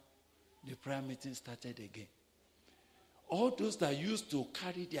how the prayer meeting started again. All those that used to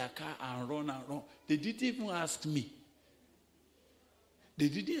carry their car and run, they didn't even ask me. They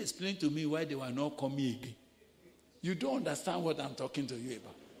didn't explain to me why they were not coming again. You don't understand what I'm talking to you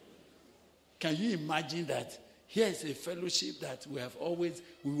about. Can you imagine that here is a fellowship that we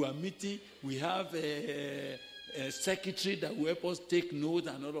were meeting, we have a secretary that will help us take notes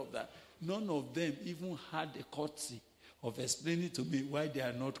and all of that. None of them even had the courtesy of explaining to me why they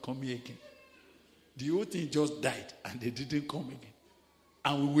are not coming again. The whole thing just died and they didn't come again.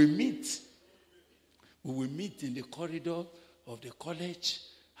 And we will meet. We will meet in the corridor of the college.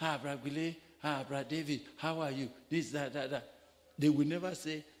 Hi, Bragwile. Hi, Brad David. How are you? This, that. They will never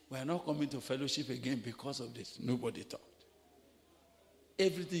say, we are not coming to fellowship again because of this. Nobody thought.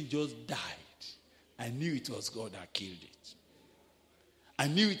 Everything just died. I knew it was God that killed it. I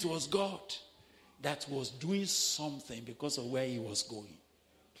knew it was God that was doing something because of where he was going.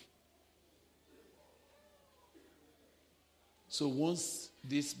 So once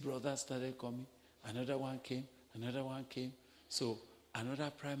this brother started coming, another one came. So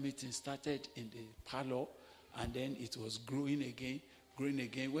another prayer meeting started in the parlor, and then it was growing again.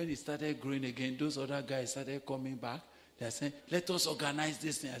 When it started growing again, those other guys started coming back. They said, let us organize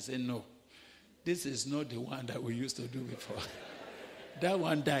this thing. I said, no, this is not the one that we used to do before. That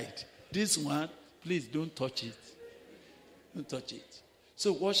one died. This one, please don't touch it. Don't touch it.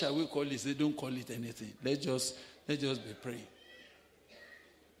 So what shall we call it? Say, don't call it anything. Let's just be praying.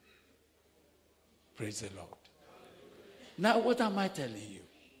 Praise the Lord. Now, what am I telling you?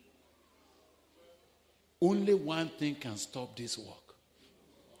 Only one thing can stop this work.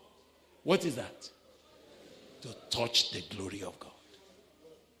 What is that? To touch the glory of God.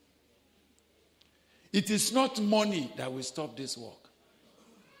 It is not money that will stop this work.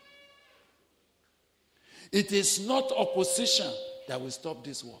 It is not opposition that will stop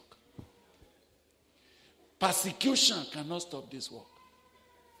this work. Persecution cannot stop this work.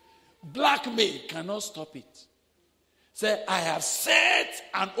 Blackmail cannot stop it. Say, I have set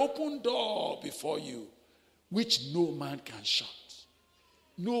an open door before you, which no man can shut.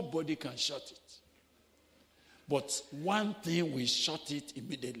 Nobody can shut it. But one thing will shut it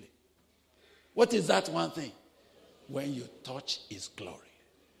immediately. What is that one thing? When you touch his glory.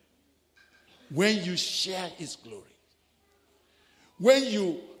 When you share his glory. When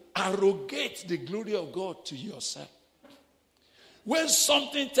you arrogate the glory of God to yourself. When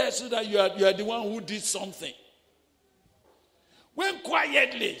something tells you that you are the one who did something. When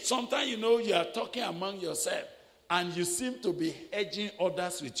quietly, sometimes you are talking among yourself and you seem to be edging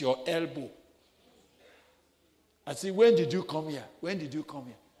others with your elbow. I say, when did you come here? When did you come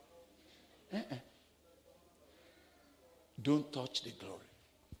here? Don't touch the glory.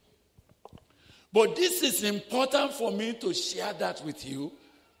 But this is important for me to share that with you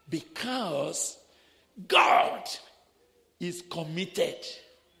because God is committed.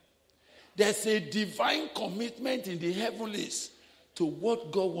 There's a divine commitment in the heavenlies to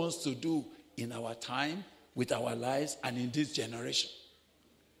what God wants to do in our time, with our lives, and in this generation.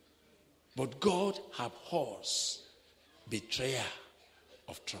 But God abhors betrayal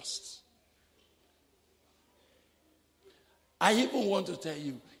of trust. I even want to tell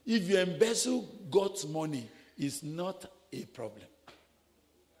you, if you embezzle God's money, it's not a problem.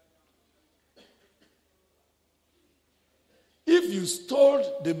 If you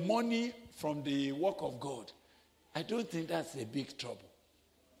stole the money from the work of God, I don't think that's a big trouble.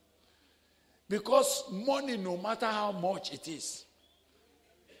 Because money, no matter how much it is,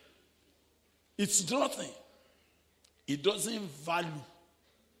 it's nothing. It doesn't value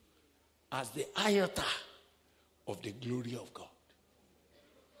as the iota of the glory of God.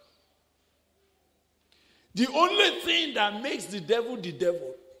 The only thing that makes the devil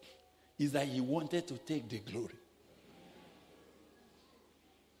is that he wanted to take the glory.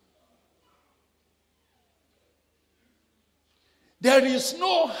 There is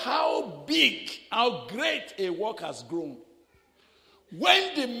no how big, how great a work has grown.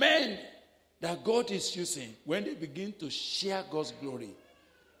 When the men that God is using, when they begin to share God's glory,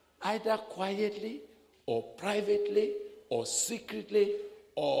 either quietly or privately or secretly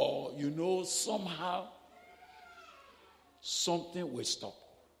or, somehow, something will stop.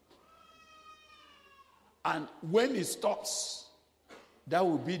 And when it stops, that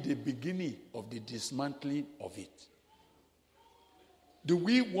will be the beginning of the dismantling of it. Do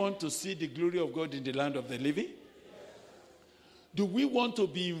we want to see the glory of God in the land of the living? Do we want to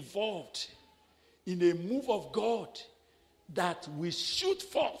be involved in a move of God that we shoot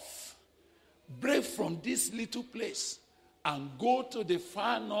forth, break from this little place, and go to the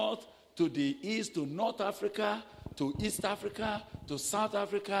far north, to the east, to North Africa, to East Africa, to South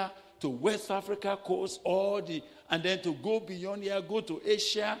Africa, to West Africa coast, and then to go beyond here, go to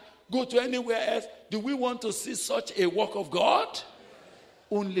Asia, go to anywhere else? Do we want to see such a work of God?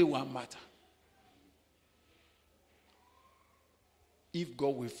 Only one matter. If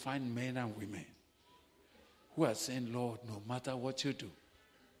God will find men and women who are saying, Lord, no matter what you do,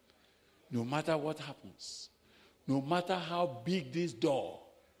 no matter what happens, no matter how big this door,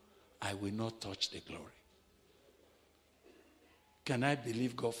 I will not touch the glory. Can I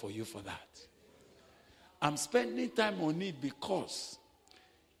believe God for you for that? I'm spending time on it because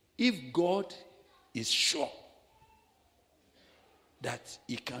if God is sure that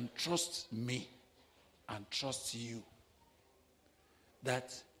he can trust me and trust you,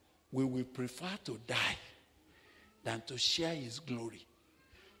 that we will prefer to die than to share his glory,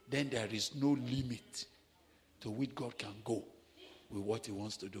 then there is no limit to which God can go with what he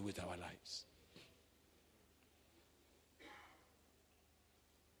wants to do with our lives.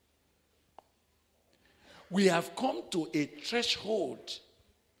 We have come to a threshold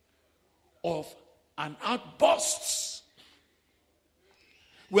of an outburst.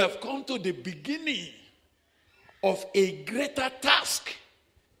 We have come to the beginning of a greater task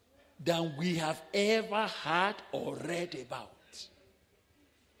than we have ever heard or read about.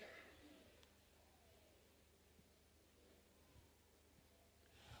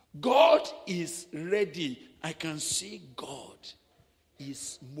 God is ready. I can see God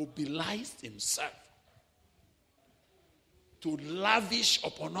is mobilized himself to lavish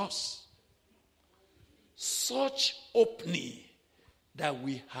upon us such opening that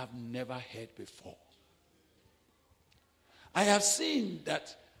we have never heard before. I have seen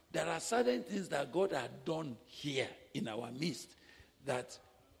that there are certain things that God has done here in our midst, that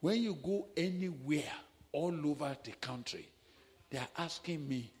when you go anywhere all over the country, they are asking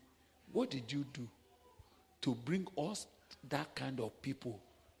me, what did you do to bring us that kind of people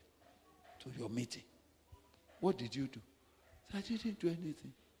to your meeting? What did you do? I didn't do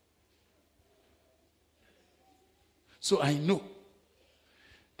anything. So I know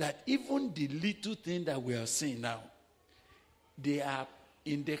that even the little thing that we are seeing now, they are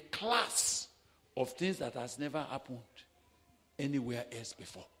in the class of things that has never happened anywhere else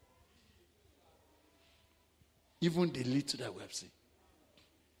before. Even the little that we have seen.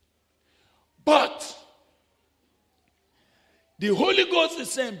 But the Holy Ghost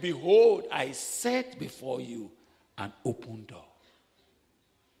is saying, behold, I set before you an open door.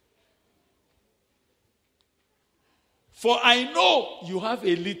 For I know you have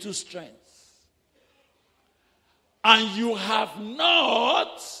a little strength, and you have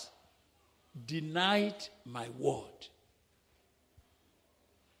not denied my word.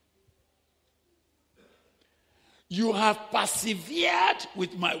 You have persevered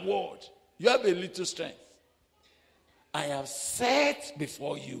with my word. You have a little strength. I have set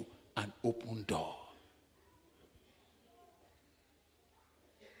before you an open door.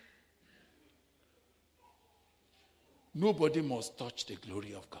 Nobody must touch the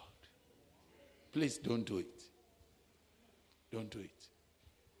glory of God. Please don't do it. Don't do it.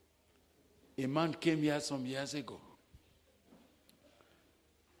 A man came here some years ago.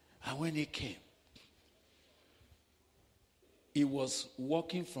 And when he came, he was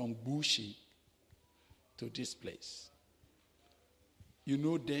walking from Bushi to this place. You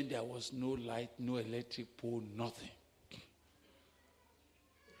know, then there was no light, no electric pole, nothing.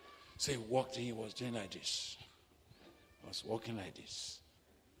 So he walked in, he was doing like this. He was walking like this.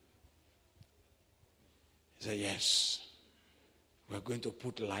 He said, yes, we're going to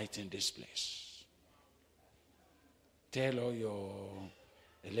put light in this place. Tell all your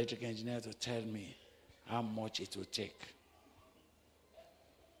electric engineer to tell me how much it will take.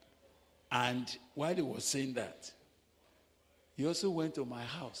 And while he was saying that, he also went to my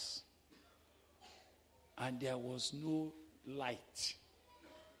house. And there was no light.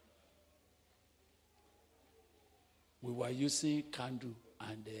 We were using candle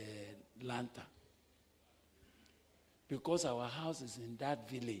and lantern. Because our house is in that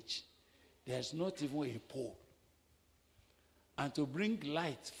village, there's not even a pole. And to bring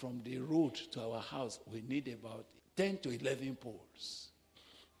light from the road to our house, we need about 10 to 11 poles.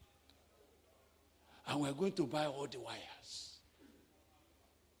 And we're going to buy all the wires.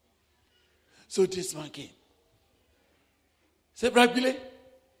 So this man came. Said, Brother Billy,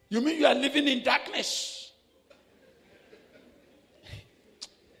 you mean you are living in darkness?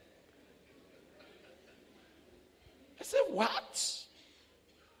 I said, what?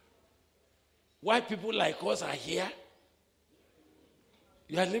 Why people like us are here?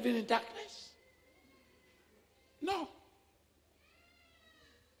 You are living in darkness? No.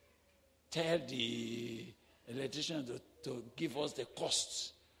 Tell the electrician to give us the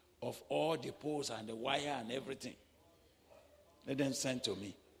costs of all the poles and the wire and everything. Let them send to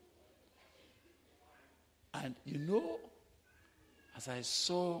me. And you know, as I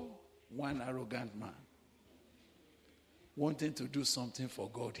saw one arrogant man wanting to do something for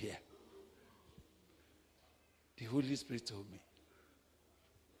God here, the Holy Spirit told me,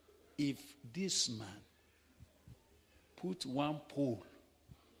 if this man put one pole,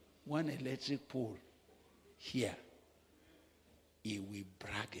 one electric pole here, he will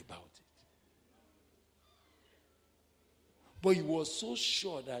brag about it. But he was so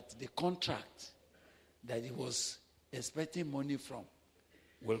sure that the contract that he was expecting money from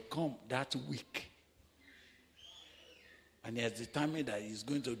will come that week. And he has determined that he's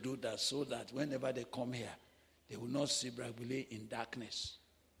going to do that so that whenever they come here, they will not see Bragbile in darkness.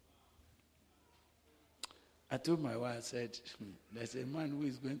 I told my wife, I said, there's a man who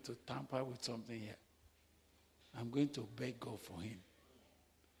is going to tamper with something here. I'm going to beg God for him.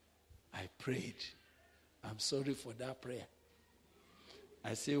 I prayed. I'm sorry for that prayer.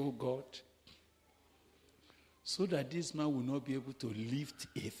 I say, oh God, so that this man will not be able to lift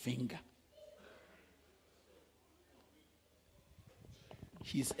a finger.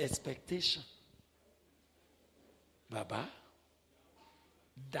 His expectation, Baba,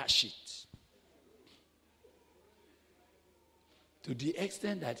 dash it. To the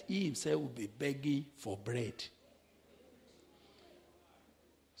extent that he himself will be begging for bread.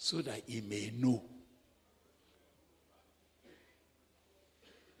 So that he may know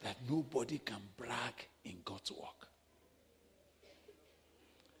that nobody can brag in God's work.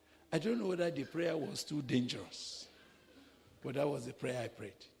 I don't know whether the prayer was too dangerous, but that was the prayer I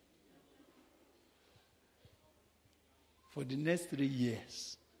prayed. For the next 3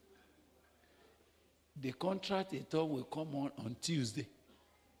 years, the contract he thought will come on Tuesday.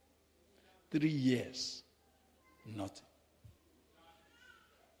 3 years, nothing.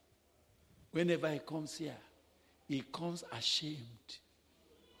 Whenever he comes here, he comes ashamed.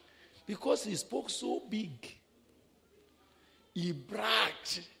 Because he spoke so big. He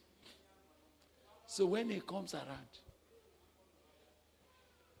bragged. So when he comes around,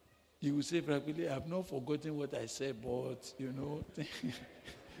 he will say, Brother, I've not forgotten what I said, but, you know.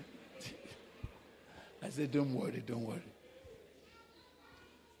 I said, don't worry, don't worry.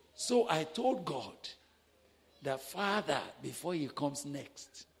 So I told God that, Father, before he comes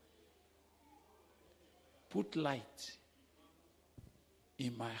next, put light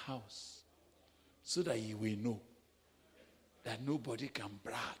in my house so that he will know that nobody can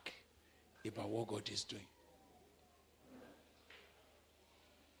brag about what God is doing.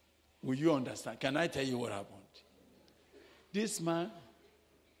 Will you understand? Can I tell you what happened? This man,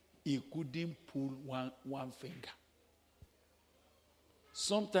 he couldn't pull one finger.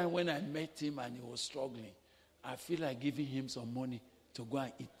 Sometime when I met him and he was struggling, I feel like giving him some money to go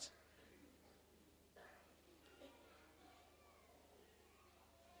and eat.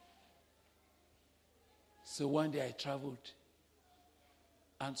 So one day I traveled.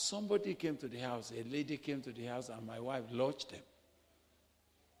 And somebody came to the house. A lady came to the house and my wife lodged them.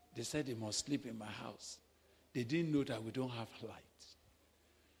 They said they must sleep in my house. They didn't know that we don't have light.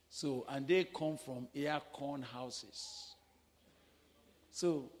 So, and they come from air-con houses.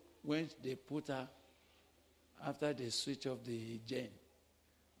 So, when they put her, after they switch off the gen,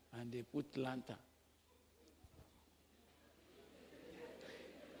 and they put lantern.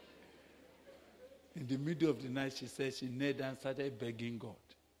 In the middle of the night, she said she knelt and started begging God.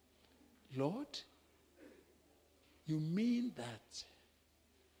 Lord, you mean that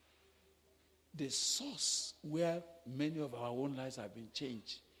the source where many of our own lives have been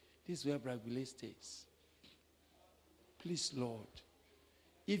changed, this is where Bragbile stays. Please, Lord,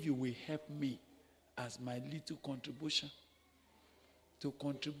 if you will help me as my little contribution to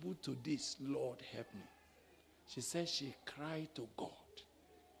contribute to this, Lord, help me. She said she cried to God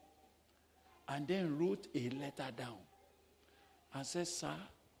and then wrote a letter down and said, sir,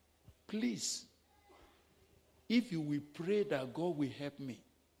 please, if you will pray that God will help me.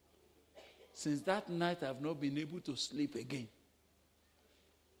 Since that night, I've not been able to sleep again.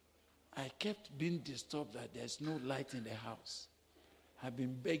 I kept being disturbed that there's no light in the house. I've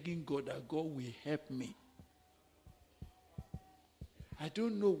been begging God that God will help me. I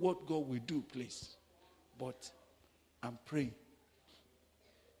don't know what God will do, please, but I'm praying.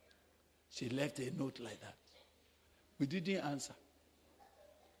 She left a note like that. We didn't answer.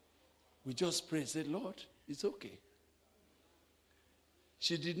 We just prayed, said, Lord, it's okay.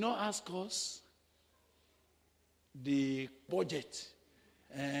 She did not ask us the budget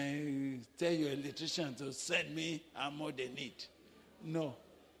and tell your electrician to send me how much they need. No.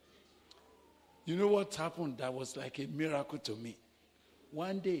 You know what happened that was like a miracle to me?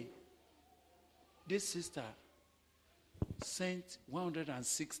 One day, this sister sent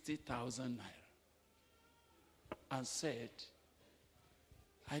 160,000 naira and said,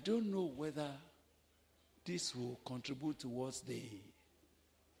 I don't know whether this will contribute towards the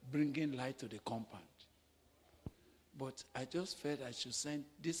bringing light to the compound. But I just felt I should send,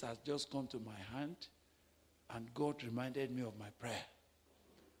 this has just come to my hand, and God reminded me of my prayer.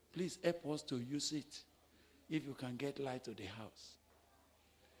 Please help us to use it if you can get light to the house.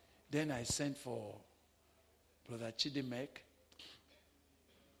 Then I sent for Brother Chidimek,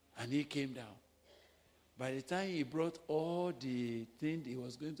 and he came down. By the time he brought all the things he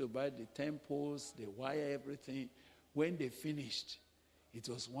was going to buy, the 10 poles, the wire, everything, when they finished, it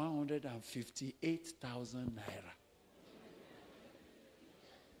was 158,000 naira.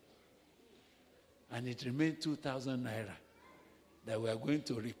 And it remained 2,000 naira that we are going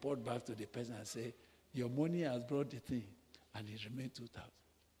to report back to the person and say, your money has brought the thing, and it remained 2,000.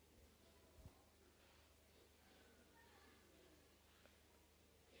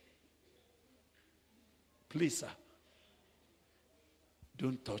 Please, sir,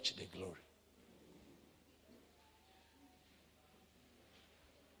 don't touch the glory.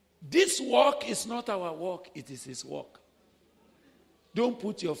 This work is not our work, it is his work. Don't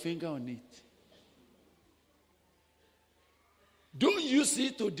put your finger on it. Don't use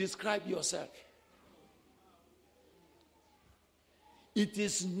it to describe yourself. It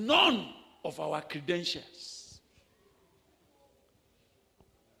is none of our credentials.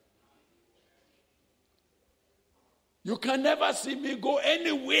 You can never see me go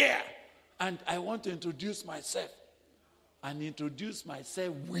anywhere and I want to introduce myself and introduce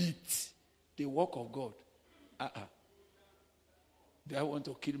myself with the work of God. Do I want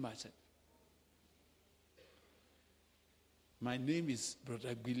to kill myself? My name is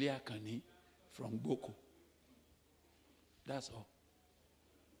Brother Gbile Akani from Gboko. That's all.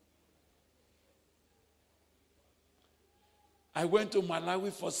 I went to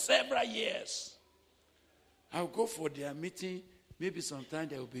Malawi for several years. I'll go for their meeting. Maybe sometimes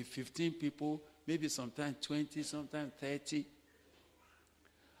there will be 15 people, maybe sometimes 20, sometimes 30.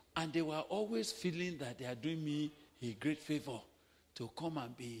 And they were always feeling that they are doing me a great favor to come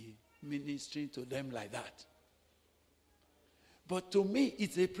and be ministering to them like that. But to me,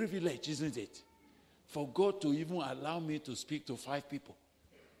 it's a privilege, isn't it? For God to even allow me to speak to 5 people.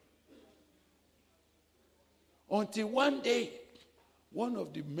 Until one day, one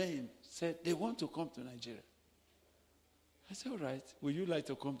of the men said, they want to come to Nigeria. I said, all right, would you like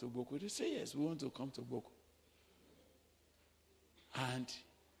to come to Gboko? They said, yes, we want to come to Gboko. And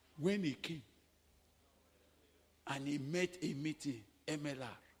when he came, and he met a meeting,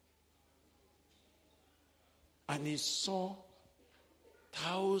 MLR, and he saw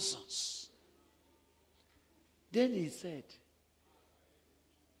thousands. Then he said,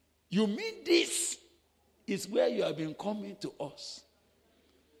 you mean this is where you have been coming to us?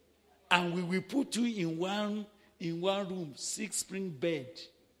 And we will put you in one room, 6 spring bed.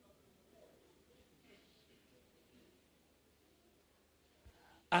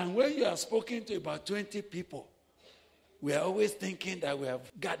 And when you are spoken to about 20 people, we are always thinking that we have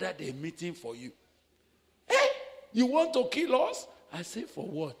gathered a meeting for you. Hey, you want to kill us? I say, for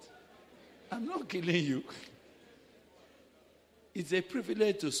what? I'm not killing you. It's a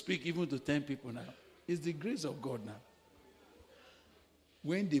privilege to speak even to 10 people now. It's the grace of God now.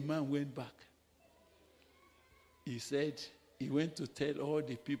 When the man went back, he said, he went to tell all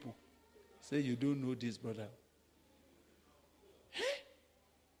the people, say, you don't know this brother. Hey?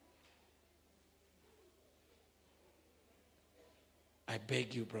 I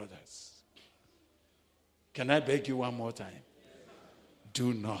beg you, brothers. Can I beg you one more time?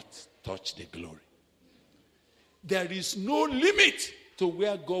 Do not touch the glory. There is no limit to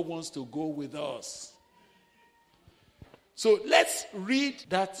where God wants to go with us. So let's read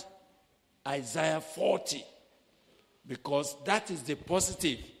that Isaiah 40, because that is the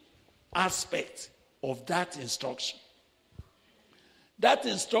positive aspect of that instruction. That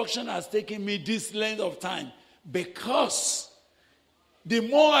instruction has taken me this length of time because the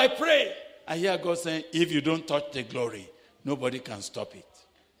more I pray, I hear God saying, if you don't touch the glory, nobody can stop it.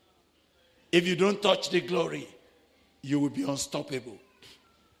 If you don't touch the glory, you will be unstoppable.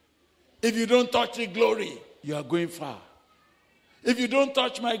 If you don't touch the glory, you are going far. If you don't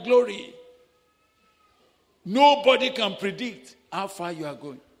touch my glory, nobody can predict how far you are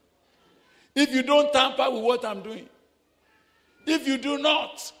going. If you don't tamper with what I'm doing, if you do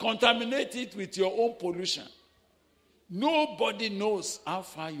not contaminate it with your own pollution, nobody knows how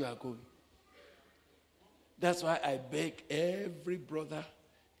far you are going. That's why I beg every brother,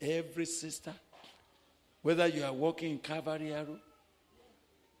 every sister, whether you are working in Calvary Arrow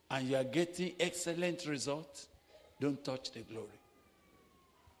and you are getting excellent results, don't touch the glory.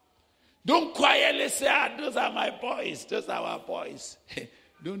 Don't quietly say, those are my boys, those are our boys.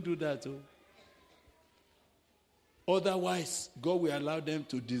 Don't do that. Otherwise, God will allow them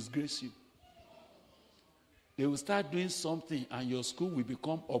to disgrace you. They will start doing something and your school will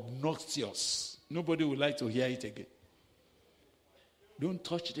become obnoxious. Nobody would like to hear it again. Don't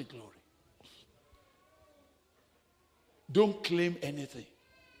touch the glory. Don't claim anything.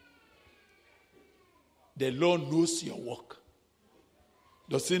 The Lord knows your work.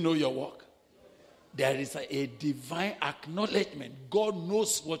 Does he know your work? There is a divine acknowledgement. God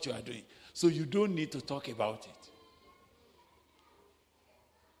knows what you are doing. So you don't need to talk about it.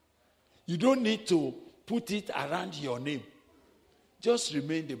 You don't need to put it around your name. Just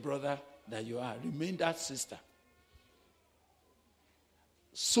remain the brother that you are. Remain that sister.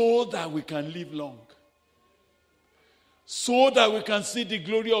 So that we can live long. So that we can see the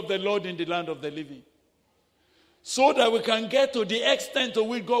glory of the Lord in the land of the living. So that we can get to the extent to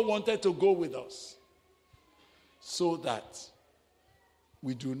which God wanted to go with us. So that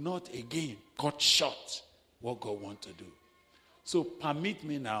we do not again cut short what God wants to do. So permit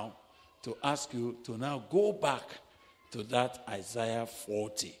me now to ask you to now go back to that Isaiah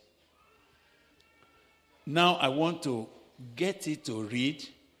 40. Now I want to get it to read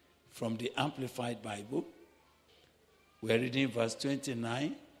from the Amplified Bible. We're reading verse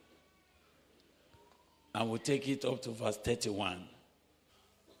 29. And we'll take it up to verse 31.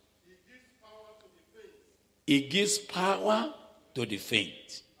 He gives power to the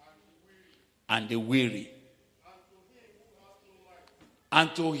faint and the weary.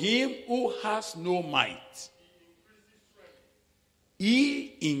 And to him who has no might,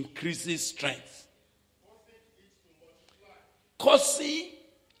 he increases strength. Causing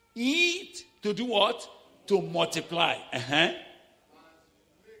it to do what? To multiply.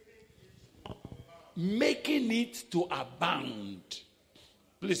 Making it to abound.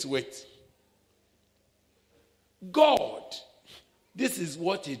 Please wait. God, this is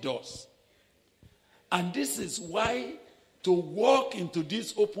what he does. And this is why to walk into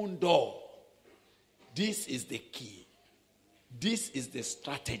this open door, this is the key. This is the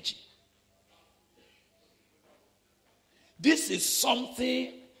strategy. This is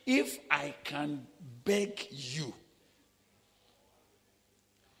something, if I can beg you,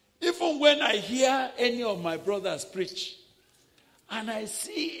 even when I hear any of my brothers preach, and I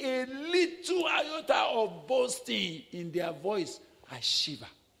see a little iota of boasting in their voice, I shiver.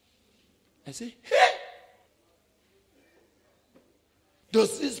 I say, hey!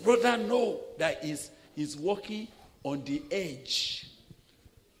 Does this brother know that he's walking on the edge?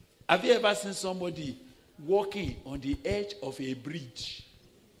 Have you ever seen somebody walking on the edge of a bridge?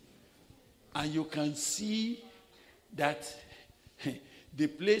 And you can see that the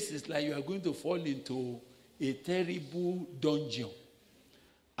place is like you are going to fall into a terrible dungeon.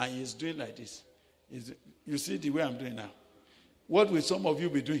 And he's doing like this. You see the way I'm doing now. What will some of you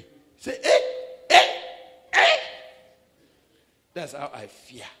be doing? Say, hey. That's how I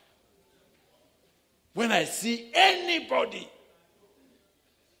fear. When I see anybody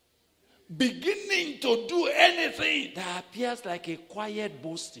beginning to do anything that appears like a quiet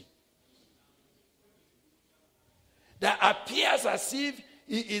boasting, that appears as if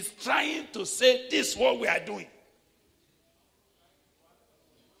he is trying to say, this is what we are doing.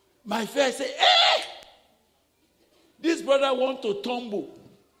 My fear say, hey! This brother wants to tumble.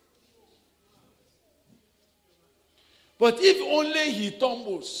 But if only he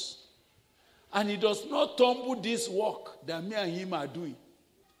tumbles, and he does not tumble this work that me and him are doing,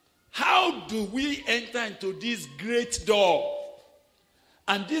 how do we enter into this great door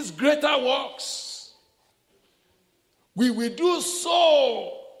and these greater works? We will do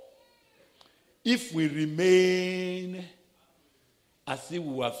so if we remain as if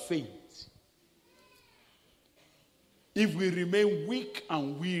we were faint. If we remain weak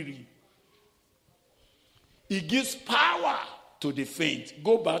and weary. It gives power to the faint.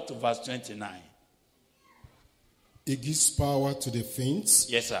 Go back to verse 29. It gives power to the faint.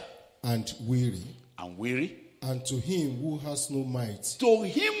 Yes, sir. And weary. And weary. And to him who has no might. To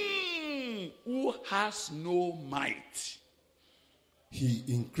him who has no might. He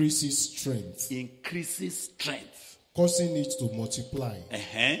increases strength. Increases strength. Causing it to multiply.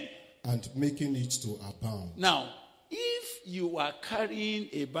 Uh-huh. And making it to abound. Now, if you are carrying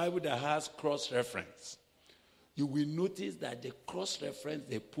a Bible that has cross-reference, you will notice that the cross-reference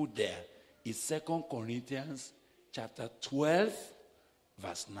they put there is 2 Corinthians chapter 12,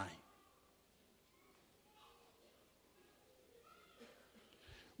 verse 9.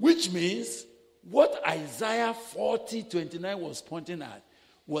 Which means what Isaiah 40:29 was pointing at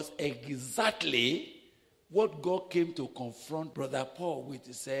was exactly what God came to confront Brother Paul with.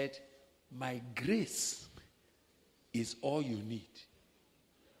 He said, my grace is all you need.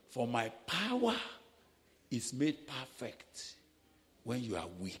 For my power is made perfect when you are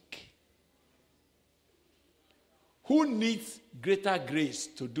weak. Who needs greater grace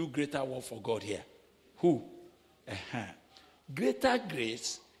to do greater work for God here? Who? Greater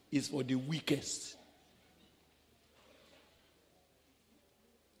grace is for the weakest.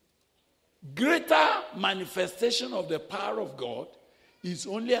 Greater manifestation of the power of God is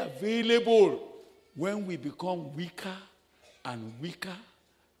only available when we become weaker and weaker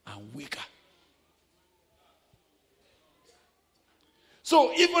and weaker.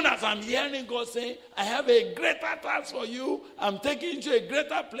 So even as I'm hearing God say, I have a greater task for you, I'm taking you to a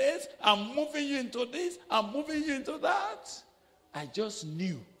greater place, I'm moving you into this, I'm moving you into that, I just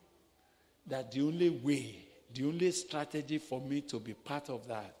knew that the only way, the only strategy for me to be part of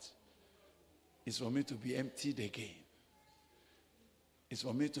that is for me to be emptied again. It's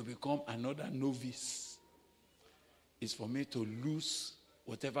for me to become another novice. It's for me to lose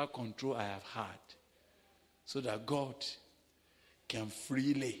whatever control I have had so that God can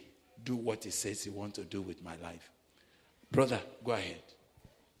freely do what he says he wants to do with my life. Brother, go ahead.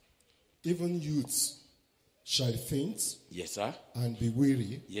 Even youths shall faint. Yes, sir. And be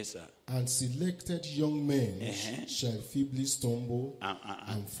weary. Yes, sir. And selected young men shall feebly stumble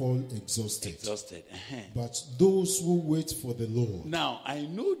and fall exhausted. But those who wait for the Lord. Now, I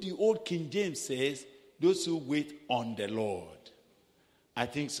know the old King James says, those who wait on the Lord. I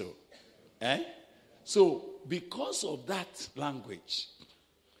think so. So, because of that language,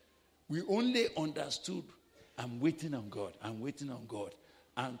 we only understood, I'm waiting on God, I'm waiting on God.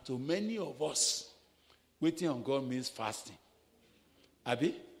 And to many of us, waiting on God means fasting.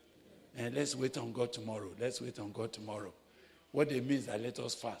 Abi? And let's wait on God tomorrow. Let's wait on God tomorrow. What it means is that let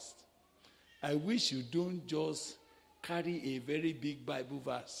us fast. I wish you don't just carry a very big Bible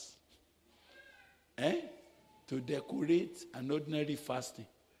verse to decorate an ordinary fasting.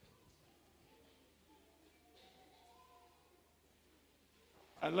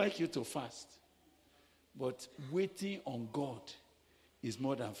 I'd like you to fast. But waiting on God is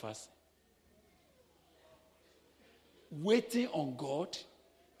more than fasting. Waiting on God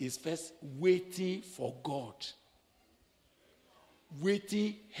is first waiting for God.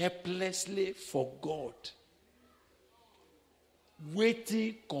 Waiting helplessly for God.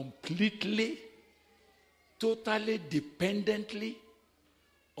 Waiting completely, totally dependently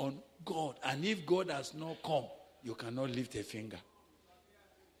on God. And if God has not come, you cannot lift a finger.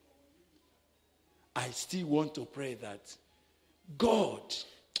 I still want to pray that God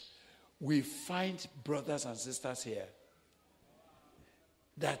will find brothers and sisters here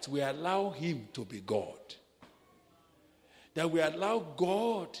that we allow him to be God. That we allow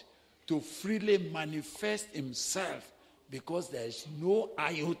God to freely manifest himself Because there is no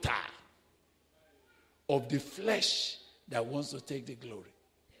iota of the flesh that wants to take the glory.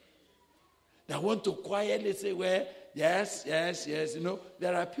 That want to quietly say, well, yes.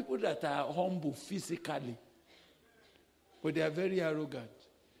 There are people that are humble physically, but they are very arrogant.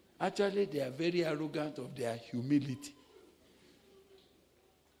 Actually, they are very arrogant of their humility.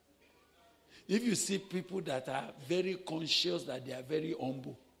 If you see people that are very conscious that they are very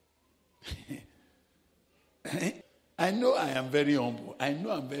humble, I know I am very humble. I know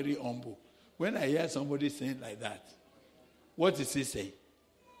I'm very humble. When I hear somebody saying like that, what is he saying?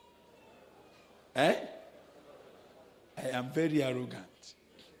 I am very arrogant.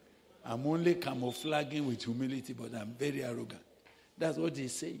 I'm only camouflaging with humility, but I'm very arrogant. That's what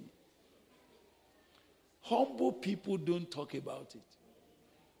he's saying. Humble people don't talk about it.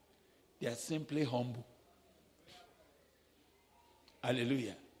 They are simply humble.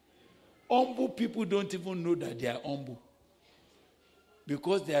 Hallelujah. Humble people don't even know that they are humble.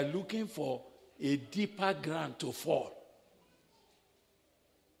 Because they are looking for a deeper ground to fall.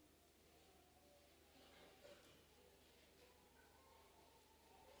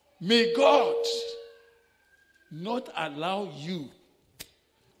 May God not allow you,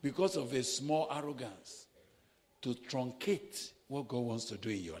 because of a small arrogance, to truncate what God wants to do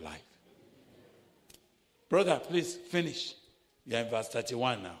in your life. Brother, please finish. You are in verse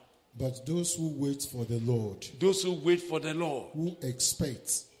 31 now. But those who wait for the Lord. Those who wait for the Lord. Who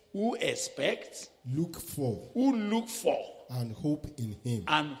expect. Who expect. Look for. Who look for. And hope in him.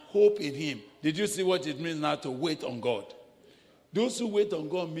 And hope in him. Did you see what it means now to wait on God? Those who wait on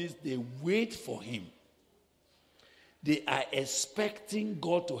God means they wait for him. They are expecting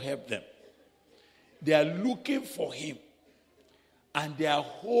God to help them. They are looking for him. And they are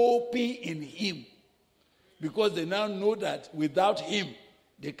hoping in him. Because they now know that without him,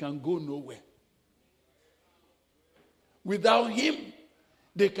 they can go nowhere. Without him,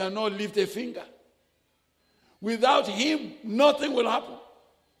 they cannot lift a finger. Without him, nothing will happen.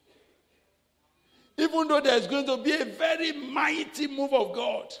 Even though there's going to be a very mighty move of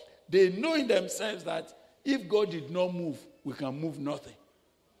God, they know in themselves that if God did not move, we can move nothing.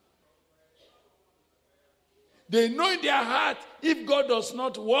 They know in their heart, if God does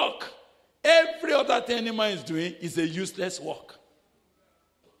not work, every other thing any man is doing is a useless work.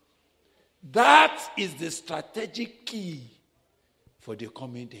 That is the strategic key for the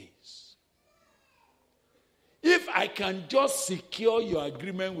coming days. If I can just secure your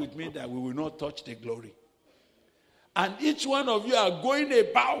agreement with me that we will not touch the glory, and each one of you are going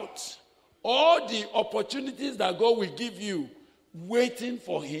about all the opportunities that God will give you, waiting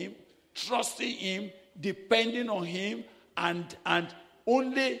for him, trusting him, depending on him, and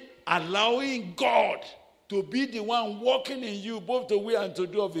only allowing God to be the one working in you, both to will and to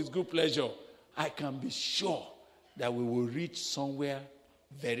do of his good pleasure, I can be sure that we will reach somewhere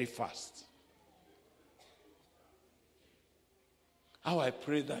very fast. How I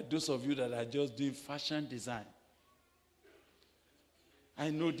pray that those of you that are just doing fashion design,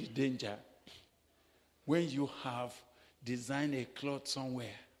 I know the danger when you have designed a cloth somewhere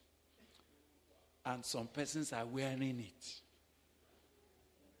and some persons are wearing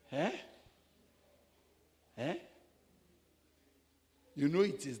it. You know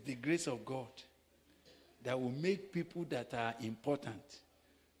it is the grace of God that will make people that are important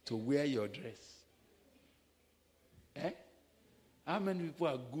to wear your dress. How many people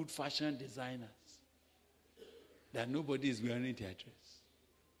are good fashion designers that nobody is wearing their dress?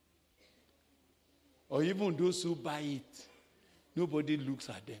 Or even those who buy it, nobody looks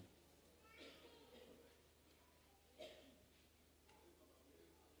at them.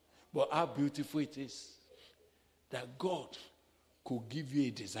 But how beautiful it is that God could give you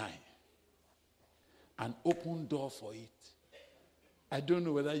a design, an open door for it. I don't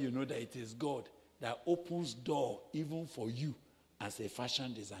know whether you know that it is God that opens door even for you as a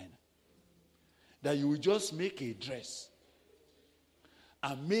fashion designer. That you will just make a dress,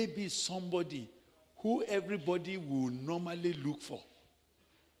 and maybe somebody who everybody will normally look for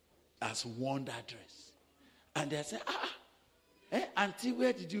has worn that dress. And they say, auntie,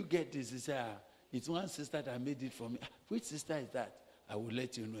 where did you get this? He said, it's one sister that made it for me. Which sister is that? I will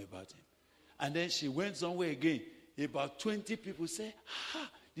let you know about it. And then she went somewhere again. About 20 people say,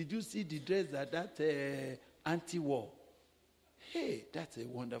 did you see the dress that auntie wore? Hey, that's a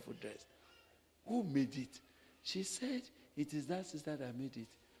wonderful dress. Who made it? She said, it is that sister that made it.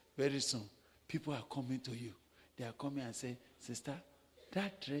 Very soon, people are coming to you. They are coming and say, sister,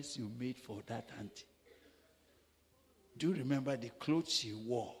 that dress you made for that auntie. Do you remember the clothes she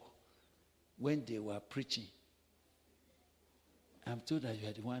wore when they were preaching? I'm told that you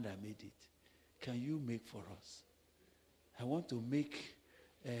are the one that made it. Can you make for us? I want to make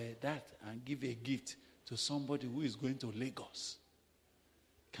that and give a gift to somebody who is going to Lagos.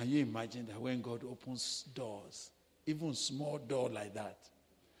 Can you imagine that when God opens doors, even small door like that,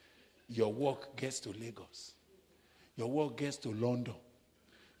 your work gets to Lagos, your work gets to London,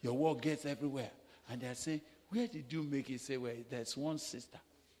 your work gets everywhere. And they say, where did you make it? Say, well, there's one sister.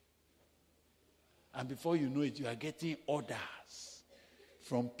 And before you know it, you are getting orders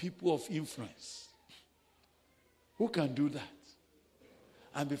from people of influence. Who can do that?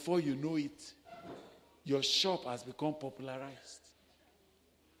 And before you know it, your shop has become popularized.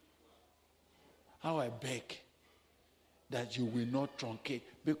 How I beg that you will not truncate.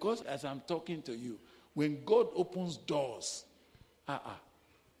 Because as I'm talking to you, when God opens doors,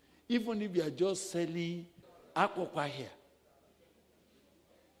 even if you are just selling aqua here,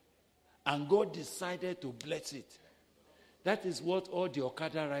 and God decided to bless it, that is what all the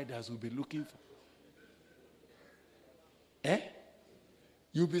Okada riders will be looking for.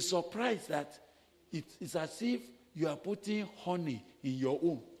 You'll be surprised that it's as if you are putting honey in your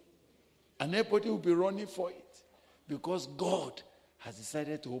own. And everybody will be running for it. Because God has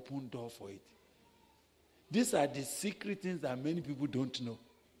decided to open door for it. These are the secret things that many people don't know.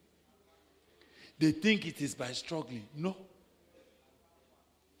 They think it is by struggling. No.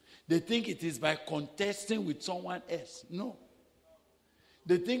 They think it is by contesting with someone else. No.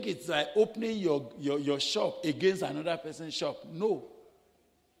 They think it's like opening your shop against another person's shop. No.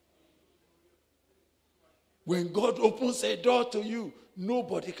 When God opens a door to you,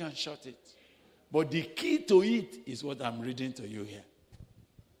 nobody can shut it. But the key to it is what I'm reading to you here.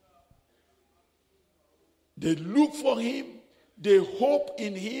 They look for him, they hope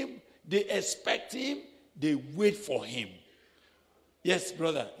in him, they expect him, they wait for him. Yes,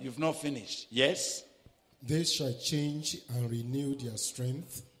 brother, you've not finished. Yes? They shall change and renew their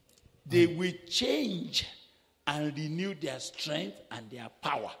strength. They will change and renew their strength and their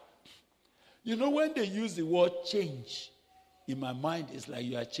power. You know, when they use the word change, in my mind, it's like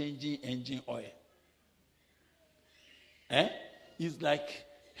you are changing engine oil. It's like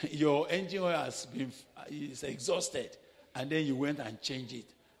your engine oil is exhausted, and then you went and changed it,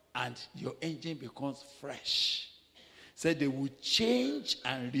 and your engine becomes fresh. So they will change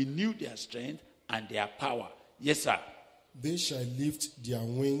and renew their strength and their power. Yes, sir. They shall lift their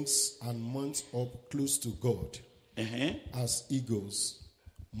wings and mount up close to God, as eagles,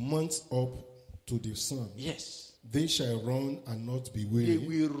 mount up to the sun. Yes. They shall run and not be weary. They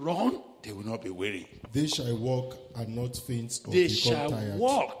will run, they will not be weary. They shall walk and not faint or they become tired. They shall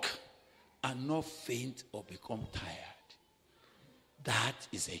walk and not faint or become tired. That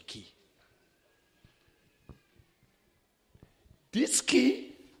is a key. This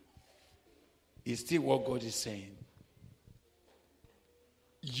key is still what God is saying.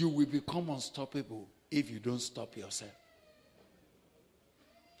 You will become unstoppable if you don't stop yourself.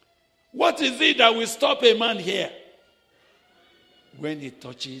 What is it that will stop a man here? When he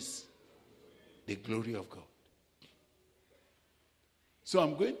touches the glory of God. So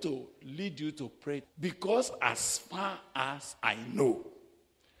I'm going to lead you to pray, because as far as I know,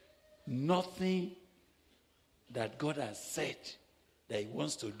 nothing that God has said that he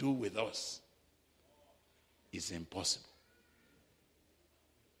wants to do with us is impossible.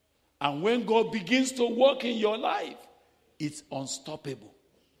 And when God begins to work in your life, it's unstoppable.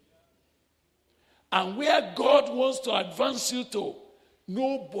 And where God wants to advance you to,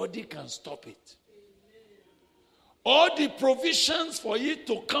 nobody can stop it. All the provisions for it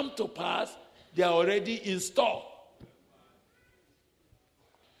to come to pass, they are already in store.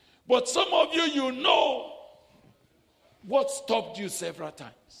 But some of you, you know what stopped you several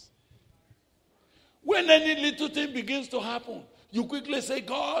times. When any little thing begins to happen, you quickly say,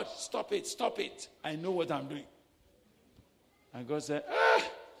 God, stop it, stop it. I know what I'm doing. And God said,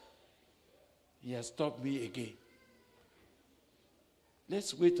 he has stopped me again.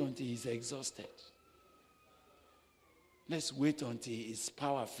 Let's wait until he's exhausted. Let's wait until his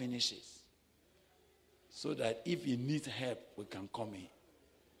power finishes. So that if he needs help, we can come in.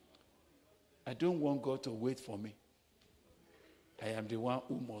 I don't want God to wait for me. I am the one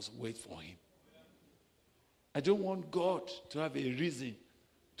who must wait for him. I don't want God to have a reason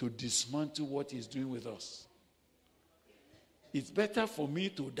to dismantle what he's doing with us. It's better for me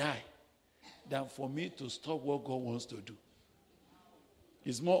to die than for me to stop what God wants to do.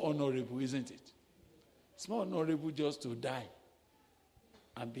 It's more honorable, isn't it? It's more honorable just to die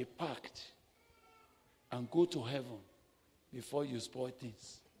and be packed and go to heaven before you spoil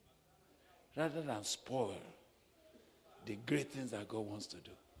things, rather than spoil the great things that God wants to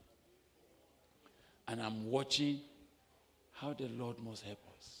do. And I'm watching how the Lord must help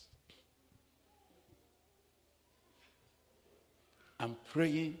us. I'm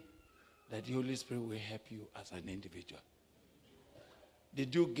praying that the Holy Spirit will help you as an individual.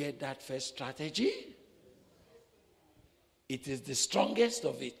 Did you get that first strategy? It is the strongest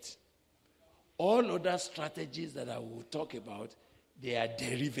of it. All other strategies that I will talk about, they are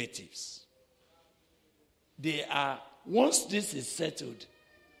derivatives. They are, once this is settled,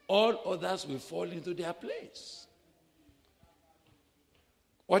 all others will fall into their place.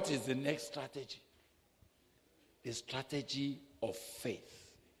 What is the next strategy? The strategy of faith.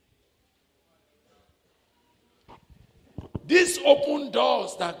 These open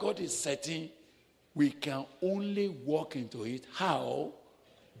doors that God is setting, we can only walk into it. How?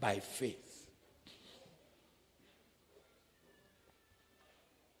 By faith.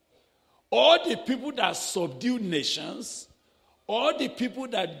 All the people that subdued nations, all the people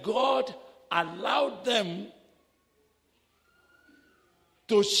that God allowed them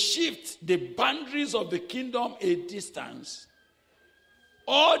to shift the boundaries of the kingdom a distance,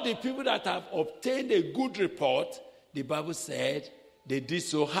 all the people that have obtained a good report, the Bible said they did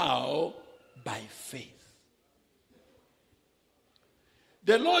so how? By faith.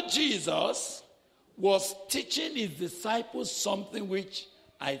 The Lord Jesus was teaching his disciples something which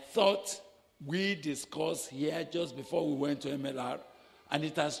I thought we discussed here just before we went to MLR, and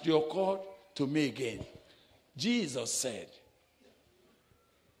it has reoccurred to me again. Jesus said,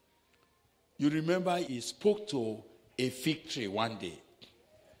 you remember he spoke to a fig tree one day,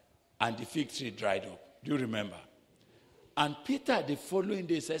 and the fig tree dried up. Do you remember? And Peter the following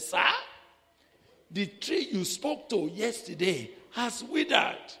day said, sir, the tree you spoke to yesterday has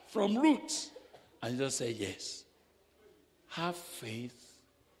withered from roots. And Jesus said, yes. Have faith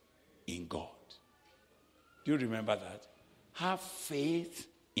in God. Do you remember that? Have faith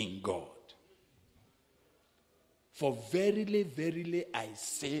in God. For verily, verily, I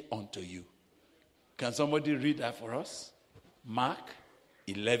say unto you. Can somebody read that for us? Mark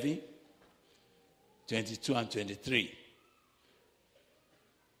 11, 22 and 23.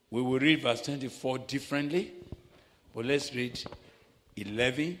 We will read verse 24 differently, but let's read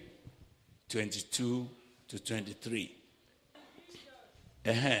 11, 22 to 23.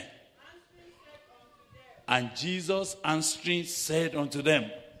 And Jesus answering said unto them,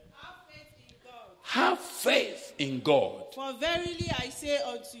 have faith in God. For verily I say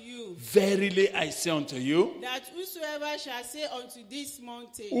unto you, verily I say unto you, that whosoever shall say unto this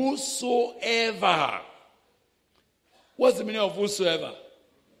mountain, whosoever. What's the meaning of whosoever?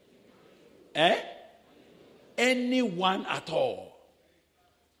 Anyone at all.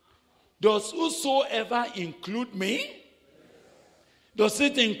 Does whosoever include me? Does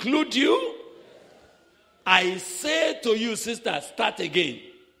it include you? I say to you, sister, start again.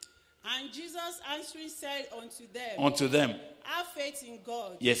 And Jesus answering said unto them, have faith in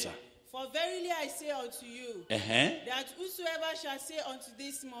God. Yes, sir. For verily I say unto you, that whosoever shall say unto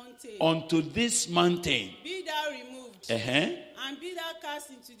this mountain, be thou removed, and be thou cast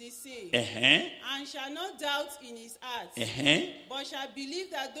into the sea, and shall not doubt in his heart, but shall believe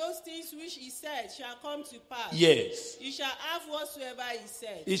that those things which he said shall come to pass. Yes. He shall have whatsoever he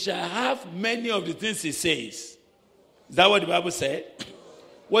said. He shall have many of the things he says. Is that what the Bible said?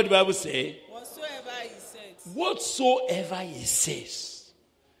 What the Bible say? Whatsoever he says. Whatsoever he says.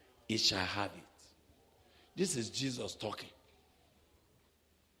 He shall have it. This is Jesus talking.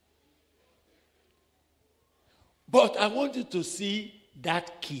 But I want you to see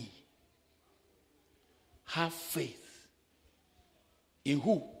that key. Have faith. In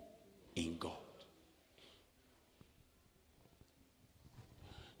who? In God.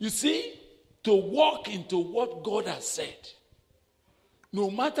 You see, to walk into what God has said,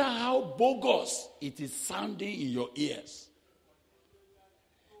 no matter how bogus it is sounding in your ears,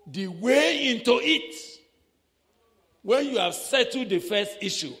 the way into it, when you have settled the first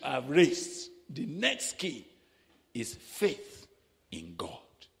issue I've raised, the next key is faith in God.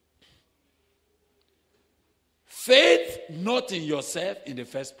 Faith not in yourself in the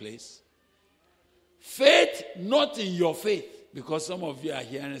first place. Faith not in your faith. Because some of you are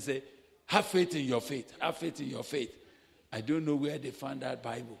here and say, have faith in your faith. Have faith in your faith. I don't know where they found that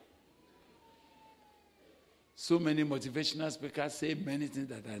Bible. So many motivational speakers say many things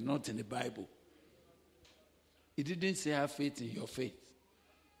that are not in the Bible. It didn't say have faith in your faith.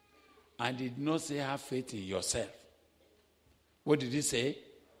 And it did not say have faith in yourself. What did it say?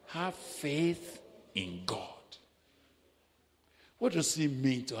 Have faith in God. What does it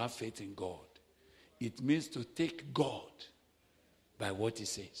mean to have faith in God? It means to take God by what he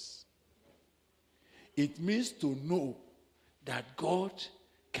says. It means to know that God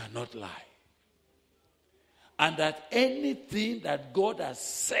cannot lie. And that anything that God has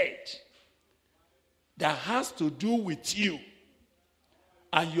said that has to do with you,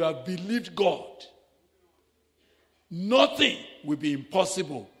 and you have believed God, nothing will be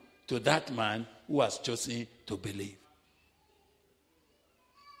impossible to that man who has chosen to believe.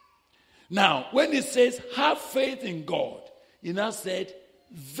 Now, when it says, have faith in God, he now said,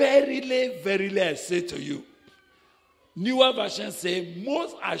 verily, verily, I say to you. Newer version say,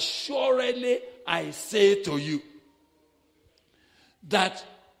 most assuredly, I say to you, that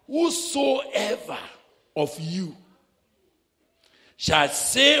whosoever of you shall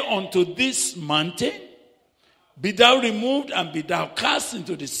say unto this mountain, be thou removed and be thou cast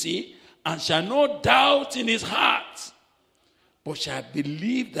into the sea, and shall not doubt in his heart, but shall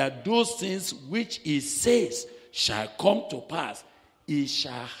believe that those things which he says shall come to pass, he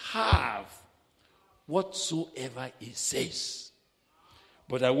shall have whatsoever he says.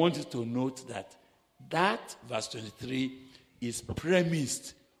 But I want you to note that verse 23 is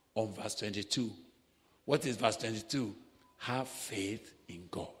premised on verse 22. What is verse 22? Have faith in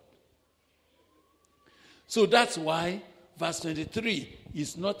God. So that's why verse 23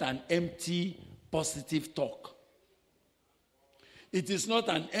 is not an empty positive talk. It is not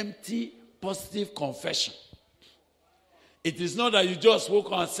an empty positive confession. It is not that you just woke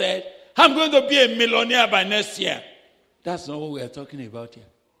up and said, I'm going to be a millionaire by next year. That's not what we are talking about here.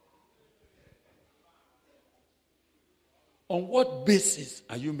 On what basis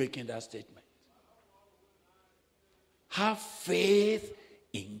are you making that statement? Have faith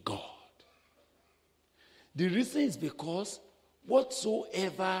in God. The reason is because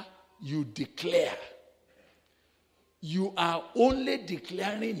whatsoever you declare, you are only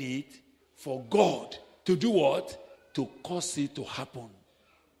declaring it for God to do what? To cause it to happen.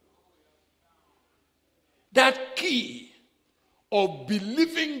 That key of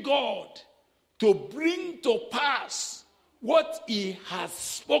believing God to bring to pass what he has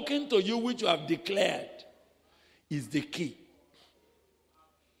spoken to you, which you have declared, is the key.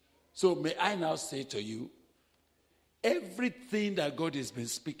 So may I now say to you, everything that God has been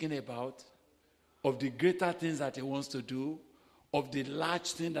speaking about, of the greater things that he wants to do, of the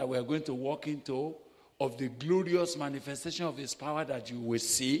large thing that we are going to walk into, of the glorious manifestation of his power that you will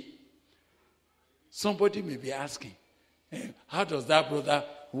see, somebody may be asking, how does that brother,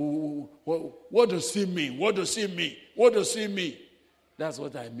 what does he mean? What does he mean? What does he mean? That's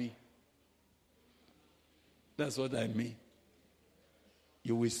what I mean. That's what I mean.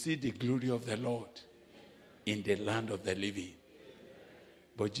 You will see the glory of the Lord in the land of the living.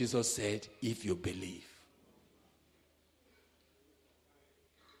 But Jesus said, if you believe.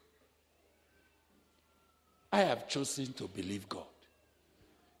 I have chosen to believe God.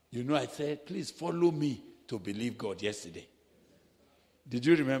 You know, I said, please follow me to believe God yesterday. Did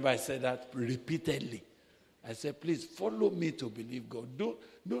you remember I said that repeatedly? I said, please follow me to believe God.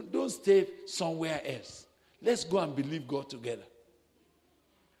 Don't stay somewhere else. Let's go and believe God together.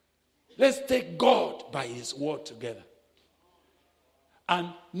 Let's take God by his word together. And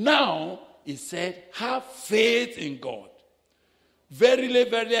now, he said, have faith in God. Verily,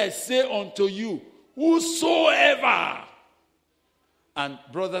 verily, I say unto you, whosoever. And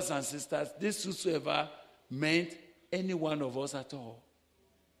brothers and sisters, this whosoever meant any one of us at all.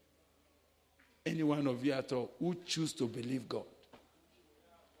 Any one of you at all who choose to believe God.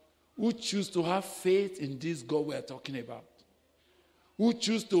 Who choose to have faith in this God we are talking about. Who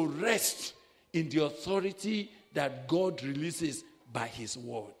choose to rest in the authority that God releases by his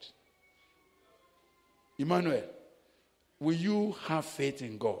word. Emmanuel, will you have faith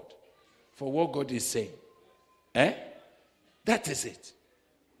in God for what God is saying? That is it.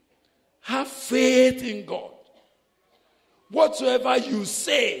 Have faith in God. Whatsoever you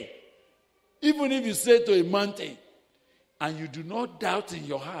say, even if you say to a mountain, and you do not doubt in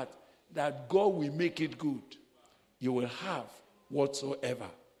your heart that God will make it good, you will have whatsoever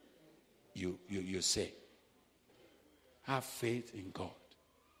you say. Have faith in God.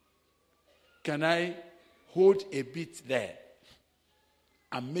 Can I hold a bit there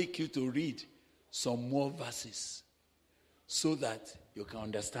and make you to read some more verses so that you can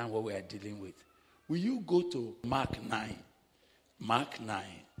understand what we are dealing with? Will you go to Mark 9? Mark 9.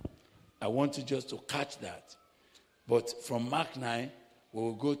 I want you just to catch that. But from Mark 9, we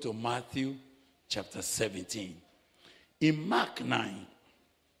will go to Matthew chapter 17. In Mark 9,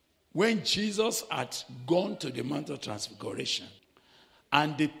 when Jesus had gone to the Mount of Transfiguration,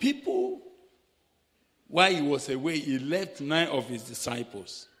 and the people, while he was away, he left 9 of his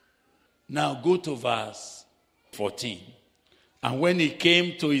disciples. Now go to verse 14. And when he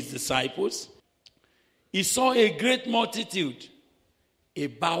came to his disciples, he saw a great multitude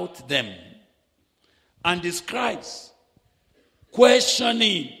about them, and the scribes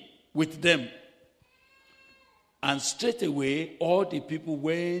questioning with them, And straightway all the people,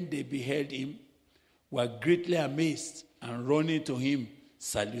 when they beheld him, were greatly amazed, and running to him,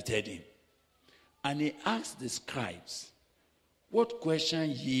 saluted him. And he asked the scribes, what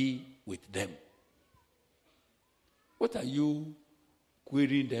question ye with them? What are you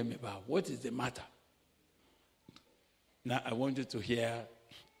querying them about? What is the matter? Now I want you to hear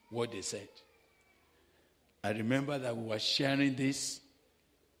what they said. I remember that we were sharing this,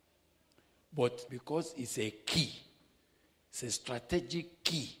 but because it's a key, it's a strategic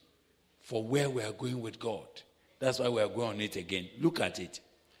key for where we are going with God. That's why we are going on it again. Look at it.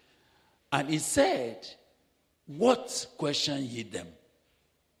 And he said, what question ye them?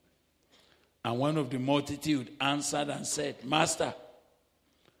 And one of the multitude answered and said, Master,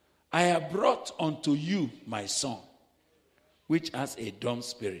 I have brought unto you my son, which has a dumb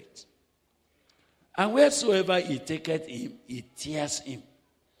spirit. And wheresoever he taketh him, he tears him,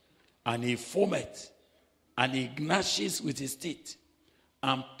 and he foameth, and he gnashes with his teeth,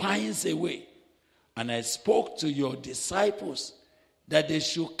 and pines away. And I spoke to your disciples that they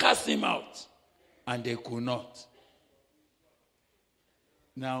should cast him out, and they could not.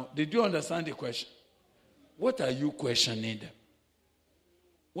 Now, did you understand the question? What are you questioning them?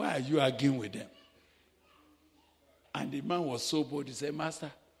 Why are you arguing with them? And the man was so bold, he said,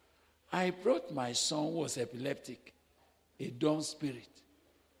 Master, I brought my son who was epileptic, a dumb spirit,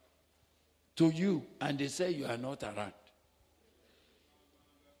 to you, and they say you are not around.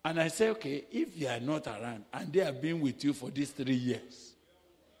 And I say, okay, if you are not around, and they have been with you for these 3 years,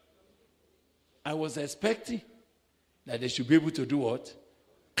 I was expecting that they should be able to do what?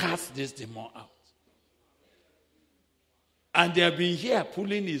 Cast this demon out. And they have been here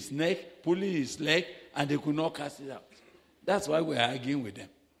pulling his neck, pulling his leg, and they could not cast it out. That's why we're arguing with them.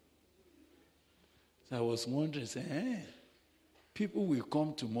 So I was wondering, saying, people will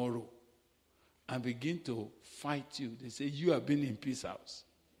come tomorrow and begin to fight you. They say, you have been in peace house.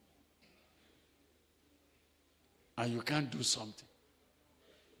 And you can't do something.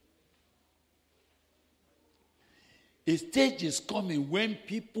 A stage is coming when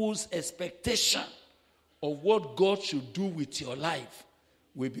people's expectation of what God should do with your life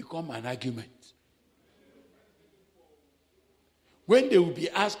will become an argument. When they will be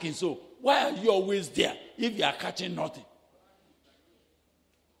asking, so why are you always there if you are catching nothing?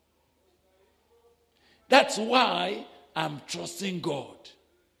 That's why I'm trusting God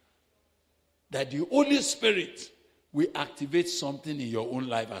that the Holy Spirit will activate something in your own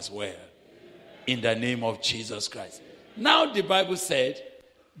life as well. In the name of Jesus Christ. Now the Bible said,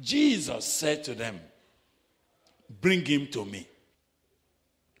 Jesus said to them, bring him to me.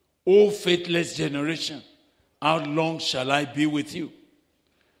 O faithless generation, how long shall I be with you?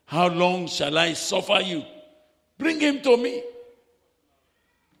 How long shall I suffer you? Bring him to me.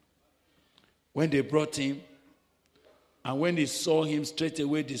 When they brought him, and when he saw him,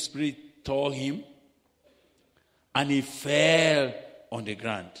 straightway the spirit tore him, and he fell on the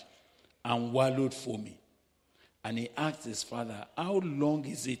ground and wallowed foaming. And he asked his father, how long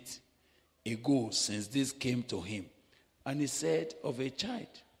is it ago since this came to him? And he said, of a child.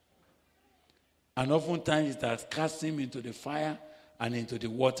 And oftentimes it has cast him into the fire and into the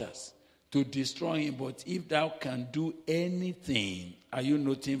waters to destroy him. But if thou canst do anything, are you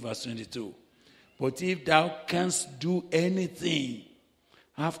noting verse 22? But if thou canst do anything,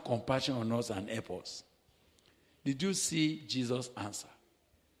 have compassion on us and help us. Did you see Jesus' answer?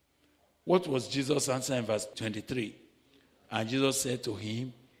 What was Jesus' answer in verse 23? And Jesus said to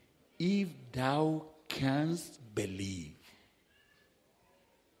him, if thou canst believe.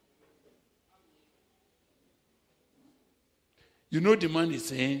 You know the man is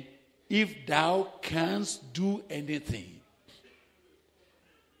saying, if thou canst do anything.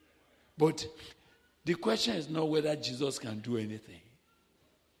 But the question is not whether Jesus can do anything.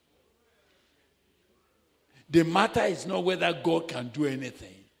 The matter is not whether God can do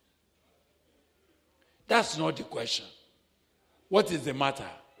anything. That's not the question. What is the matter?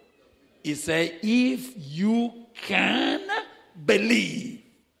 He said, if you can believe.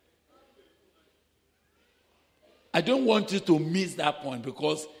 I don't want you to miss that point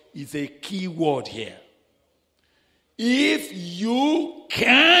because it's a key word here. If you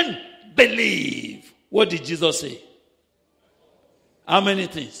can believe. What did Jesus say? How many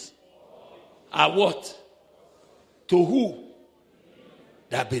things? Are what? To who?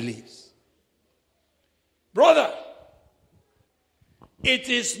 That believes. Brother, it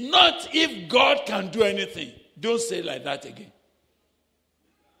is not if God can do anything. Don't say like that again.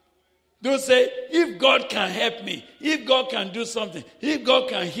 Don't say, if God can help me, if God can do something, if God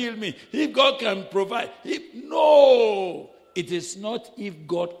can heal me, if God can provide. No, it is not if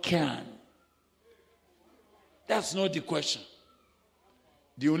God can. That's not the question.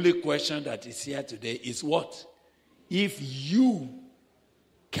 The only question that is here today is what? If you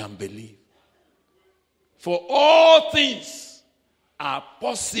can believe. For all things are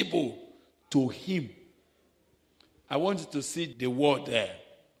possible to him. I want you to see the word there.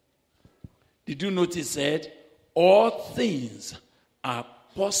 Did you notice it said, all things are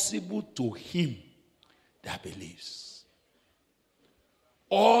possible to him that believes.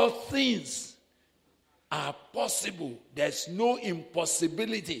 All things are possible. There's no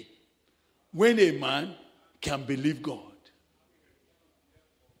impossibility when a man can believe God.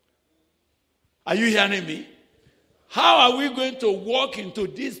 Are you hearing me? How are we going to walk into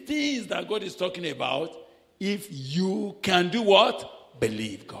these things that God is talking about if you can do what?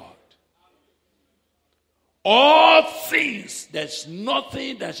 Believe God. All things, there's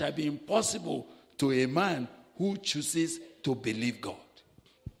nothing that shall be impossible to a man who chooses to believe God.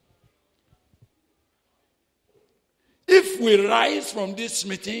 If we rise from this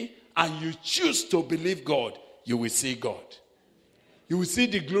meeting and you choose to believe God, you will see God. You will see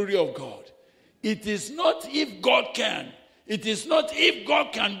the glory of God. It is not if God can. It is not if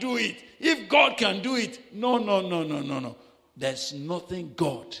God can do it. If God can do it. No. There's nothing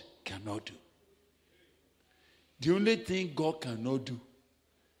God cannot do. The only thing God cannot do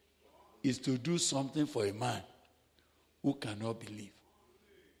is to do something for a man who cannot believe.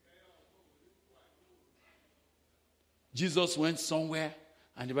 Jesus went somewhere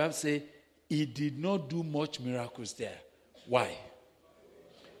and the Bible says he did not do much miracles there. Why?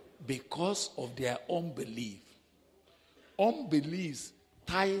 Because of their unbelief. Unbelief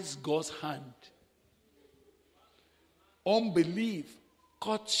ties God's hand. Unbelief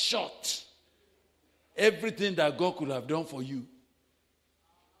cut short everything that God could have done for you.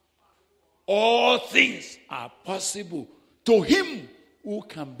 All things are possible to him who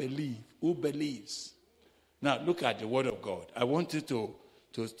can believe, who believes. Now look at the word of God. I want you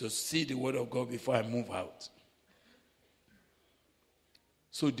to see the word of God before I move out.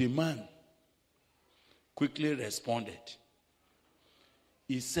 So the man quickly responded.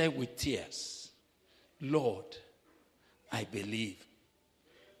 He said with tears, Lord, I believe.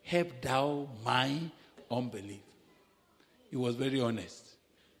 Help thou my unbelief. He was very honest.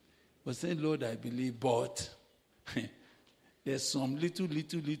 He was saying, Lord, I believe, but there's some little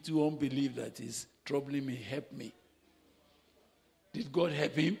unbelief that is troubling me. Help me. Did God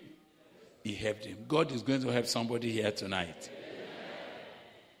help him? He helped him. God is going to help somebody here tonight.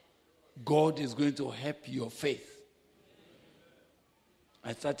 God is going to help your faith.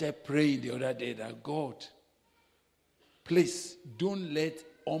 I started praying the other day that God, please don't let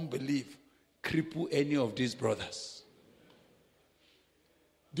unbelief cripple any of these brothers.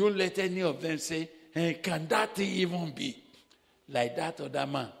 Don't let any of them say, hey, can that thing even be like that other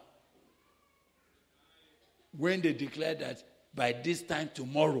man? When they declared that by this time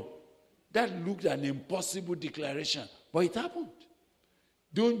tomorrow, that looked an impossible declaration, but it happened.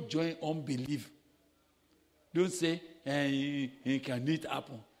 Don't join unbelief. Don't say, can it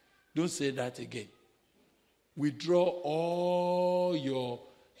happen? Don't say that again. Withdraw all your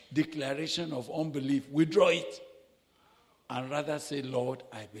declaration of unbelief. Withdraw it. And rather say, Lord,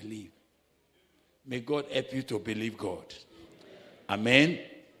 I believe. May God help you to believe God. Amen.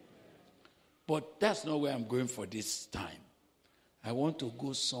 But that's not where I'm going for this time. I want to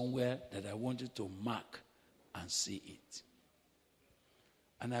go somewhere that I want you to mark and see it.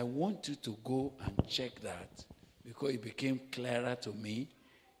 And I want you to go and check that because it became clearer to me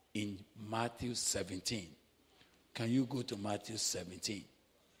in Matthew 17. Can you go to Matthew 17?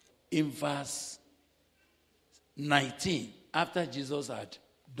 In verse 19, after Jesus had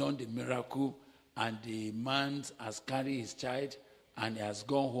done the miracle and the man has carried his child and he has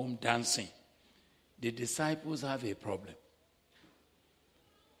gone home dancing, the disciples have a problem.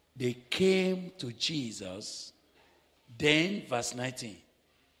 They came to Jesus. Then, verse 19,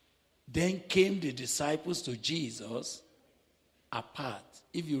 then came the disciples to Jesus apart.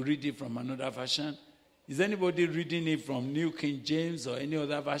 If you read it from another version, is anybody reading it from New King James or any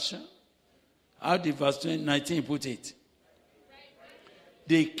other version? How did verse 19 put it?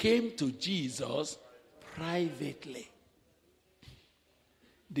 They came to Jesus privately.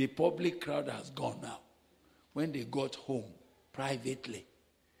 The public crowd has gone now. When they got home privately,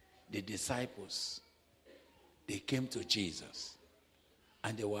 the disciples, they came to Jesus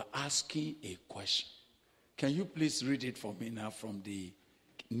and they were asking a question. Can you please read it for me now from the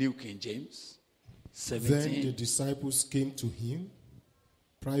New King James? 17. Then the disciples came to him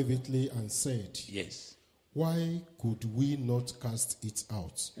privately and said, yes. Why could we not cast it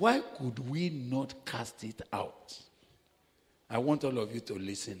out? Why could we not cast it out? I want all of you to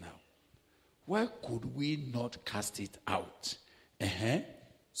listen now. Why could we not cast it out?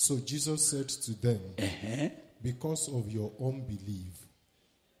 So Jesus said to them, because of your unbelief.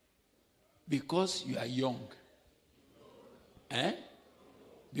 Because you are young.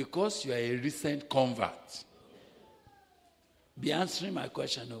 Because you are a recent convert. Be answering my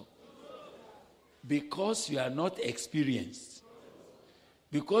question. No. Because you are not experienced.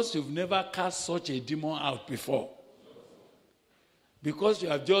 Because you've never cast such a demon out before. Because you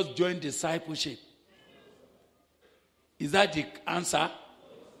have just joined discipleship. Is that the answer?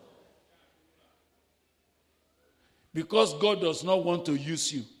 Because God does not want to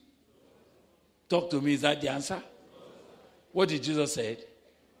use you. Talk to me, is that the answer? What did Jesus say?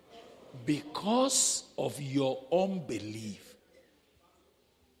 Because of your unbelief.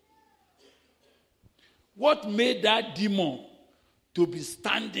 What made that demon to be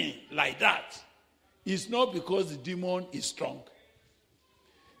standing like that is not because the demon is strong.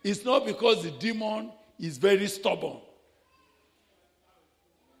 It's not because the demon is very stubborn.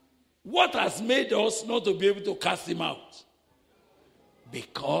 What has made us not to be able to cast him out?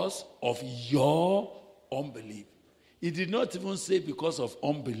 Because of your unbelief. He did not even say because of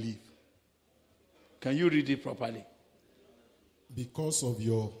unbelief. Can you read it properly? Because of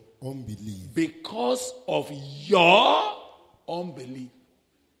your unbelief. Because of your unbelief.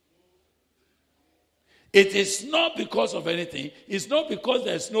 It is not because of anything. It's not because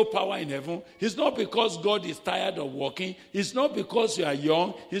there's no power in heaven. It's not because God is tired of working. It's not because you are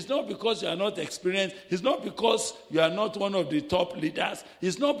young. It's not because you are not experienced. It's not because you are not one of the top leaders.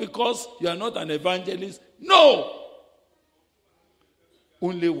 It's not because you are not an evangelist. No!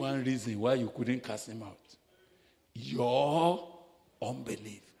 Only one reason why you couldn't cast him out. Your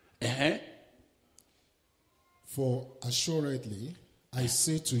unbelief. For assuredly, I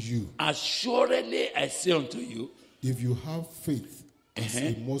say to you. Assuredly, I say unto you. If you have faith as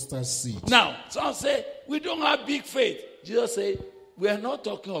a mustard seed. Now, some say, we don't have big faith. Jesus said, we are not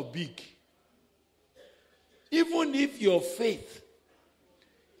talking of big. Even if your faith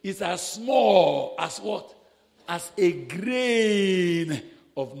is as small as what? As a grain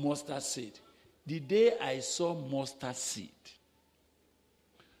of mustard seed. The day I saw mustard seed,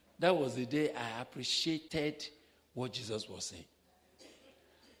 that was the day I appreciated what Jesus was saying.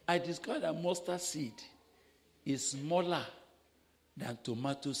 I discovered that mustard seed is smaller than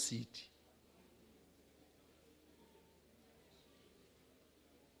tomato seed.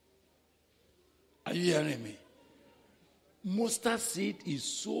 Are you hearing me? Mustard seed is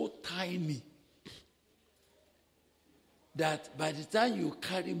so tiny that by the time you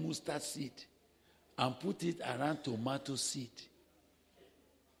carry mustard seed and put it around tomato seed,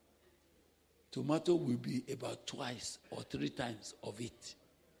 tomato will be about twice or 3 times of it.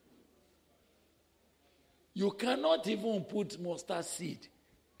 You cannot even put mustard seed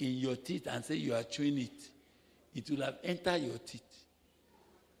in your teeth and say you are chewing it. It will have entered your teeth.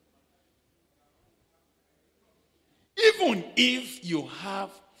 Even if you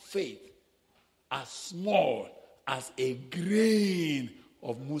have faith as small as a grain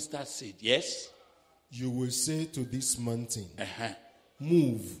of mustard seed, yes? You will say to this mountain,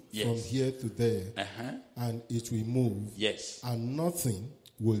 move from here to there, and it will move. Yes. And nothing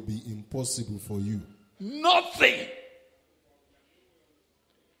will be impossible for you. Nothing.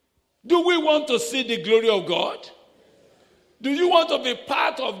 Do we want to see the glory of God? Do you want to be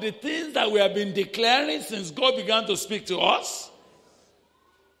part of the things that we have been declaring since God began to speak to us?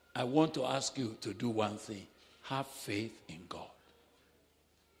 I want to ask you to do one thing. Have faith in God.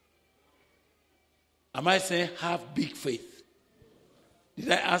 Am I saying have big faith?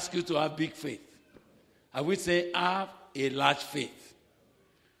 Did I ask you to have big faith? Are we saying have a large faith?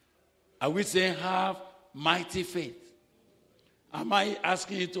 Are we saying have mighty faith? Am I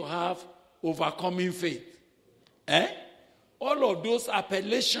asking you to have overcoming faith? All of those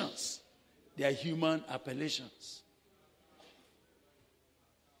appellations, they are human appellations.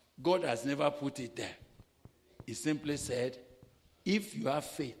 God has never put it there. He simply said, if you have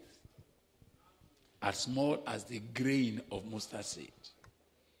faith as small as the grain of mustard seed,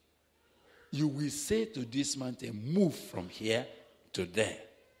 you will say to this mountain, move from here to there.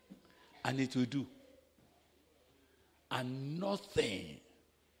 And it will do. And nothing.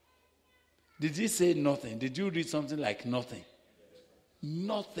 Did he say nothing? Did you read something like nothing?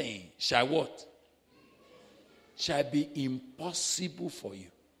 Nothing shall what? Shall be impossible for you.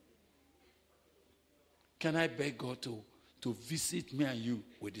 Can I beg God to visit me and you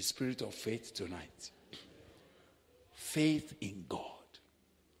with the spirit of faith tonight? Faith in God.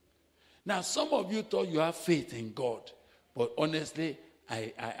 Now, some of you thought you have faith in God, but honestly,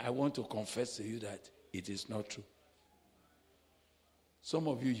 I want to confess to you that it is not true. Some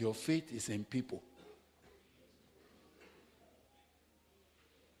of you, your faith is in people.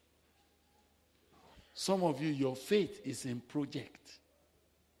 Some of you, your faith is in project.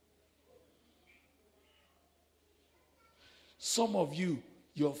 Some of you,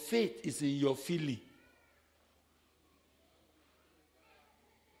 your faith is in your feeling.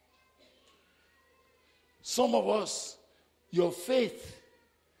 Some of us, your faith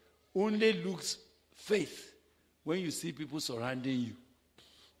only looks faith when you see people surrounding you.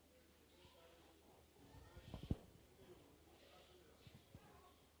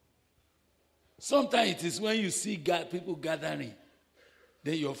 Sometimes it is when you see people gathering,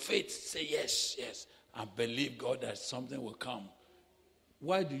 then your faith say yes, yes, and believe God that something will come.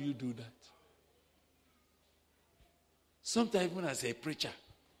 Why do you do that? Sometimes even as a preacher,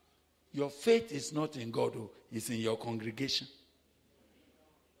 your faith is not in God, it's in your congregation.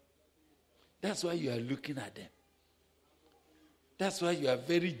 That's why you are looking at them. That's why you are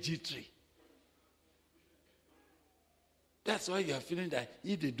very jittery. That's why you are feeling that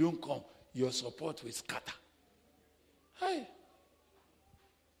if they don't come, your support will scatter. Hey.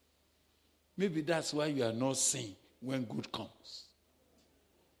 Maybe that's why you are not seeing when good comes.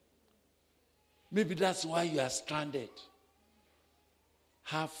 Maybe that's why you are stranded.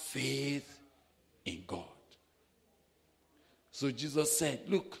 Have faith in God. So Jesus said,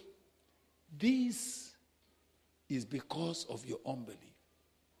 look, this is because of your unbelief.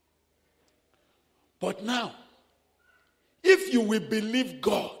 But now, if you will believe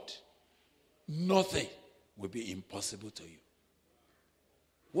God, nothing will be impossible to you.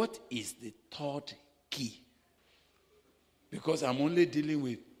 What is the third key? Because I'm only dealing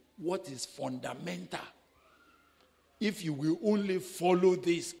with what is fundamental. If you will only follow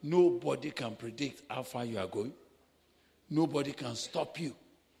this, nobody can predict how far you are going. Nobody can stop you.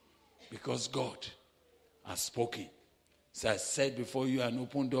 Because God has spoken. So I said before you an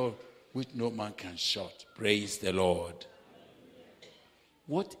open door which no man can shut. Praise the Lord.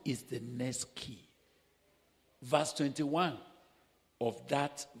 What is the next key? Verse 21 of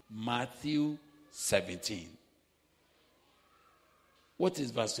that Matthew 17. What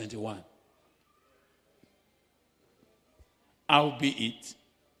is verse 21? Howbeit,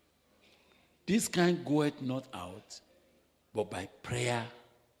 this kind goeth not out, but by prayer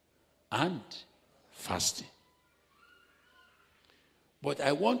and fasting. But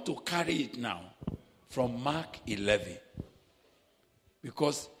I want to carry it now from Mark 11.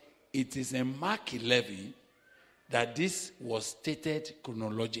 Because it is in Mark 11 that this was stated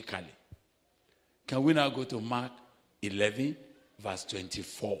chronologically. Can we now go to Mark 11, verse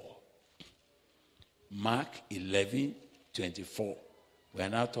 24? Mark 11, 24. We are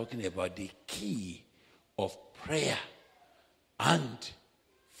now talking about the key of prayer and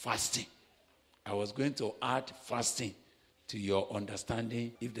fasting. I was going to add fasting to your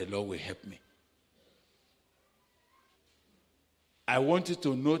understanding if the Lord will help me. I want you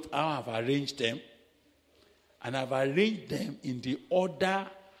to note how I've arranged them. And I've arranged them in the order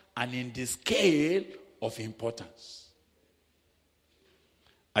and in the scale of importance.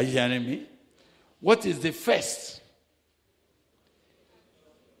 Are you hearing me? What is the first?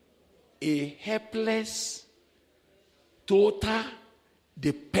 A helpless, total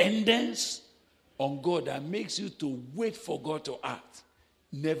dependence on God that makes you to wait for God to act,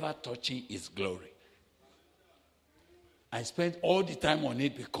 never touching His glory. I spent all the time on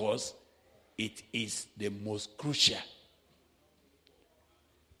it because it is the most crucial.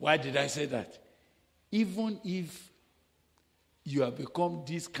 Why did I say that? Even if you have become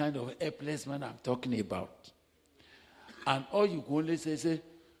this kind of helpless man I'm talking about, and all you can only say,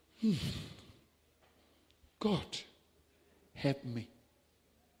 God, help me.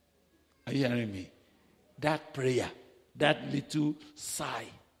 Are you hearing me? That prayer, that little sigh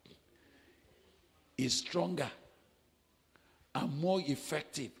is stronger and more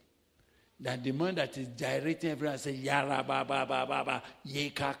effective than the man that is gyrating everyone and say, ya ra ba ba ba ba ba,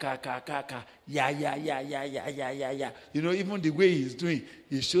 ye ka ka ka ka ka, ya ya ya ya ya ya ya ya. You know, even the way he's doing,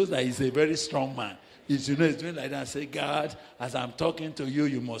 it shows that he's a very strong man. He's doing like that and say, God, as I'm talking to you,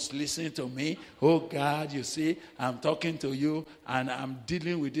 you must listen to me. Oh God, you see, I'm talking to you and I'm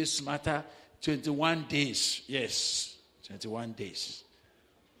dealing with this matter 21 days. Yes, 21 days.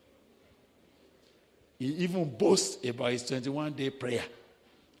 He even boasts about his 21-day prayer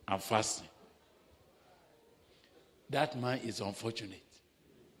and fasting. That man is unfortunate.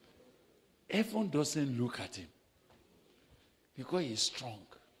 Everyone doesn't look at him because he's strong.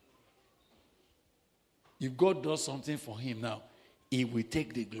 If God does something for him now, he will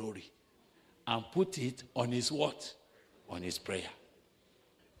take the glory and put it on his what? On his prayer.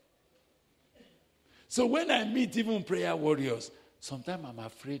 So when I meet even prayer warriors, sometimes I'm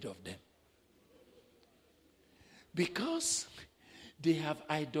afraid of them. Because they have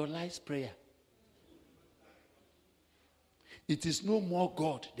idolized prayer. It is no more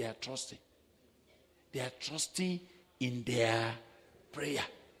God they are trusting. They are trusting in their prayer.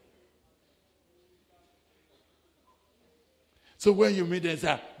 So when you meet them,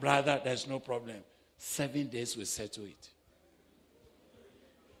 say, brother, there's no problem. 7 days will settle it.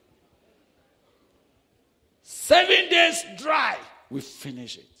 7 days dry, we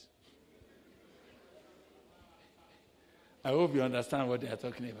finish it. I hope you understand what they are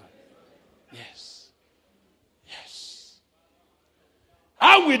talking about. Yes. Yes.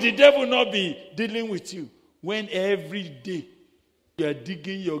 How will the devil not be dealing with you when every day you are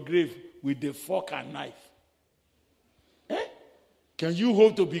digging your grave with the fork and knife? Can you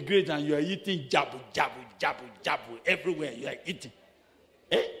hope to be great and you are eating jabu, jabu, jabu, jabu everywhere you are eating?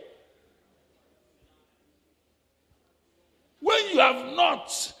 When you have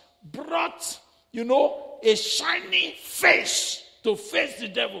not brought, a shiny face to face the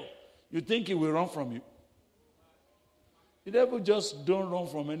devil, you think he will run from you. The devil just don't run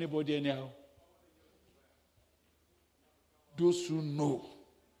from anybody anyhow. Those who know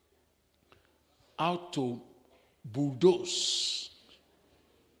how to bulldoze.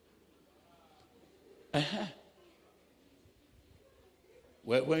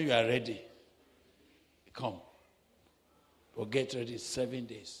 When you are ready, come. Or get ready, 7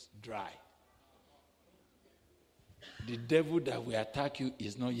 days, dry. The devil that will attack you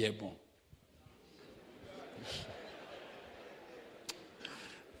is not yet born.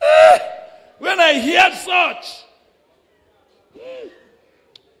 When I hear such,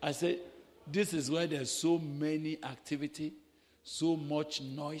 I say, this is why there's so many activity, so much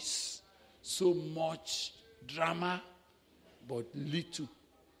noise, so much drama, but little.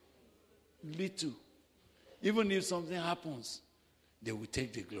 Even if something happens, they will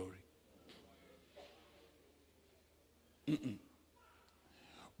take the glory.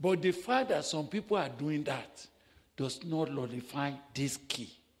 But the fact that some people are doing that does not nullify this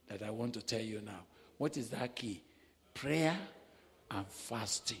key that I want to tell you now. What is that key? Prayer and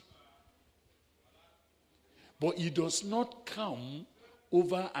fasting. But it does not come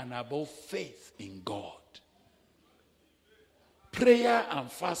over and above faith in God. Prayer and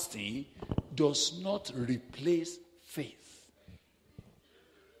fasting does not replace faith.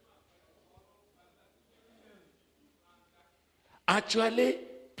 Actually,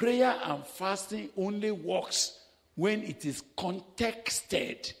 prayer and fasting only works when it is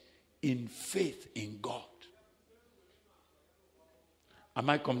contexted in faith in God. Am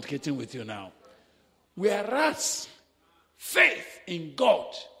I communicating with you now? Whereas faith in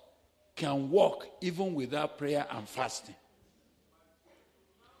God can work even without prayer and fasting.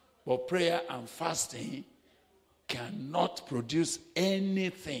 But prayer and fasting cannot produce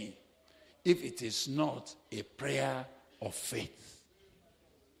anything if it is not a prayer of faith.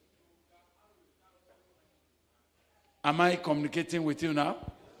 Am I communicating with you now?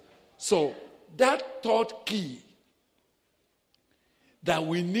 So, that third key that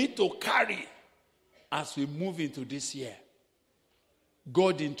we need to carry as we move into this year,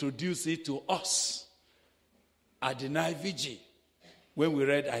 God introduced it to us at the night vigil when we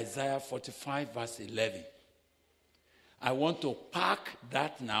read Isaiah 45 verse 11. I want to pack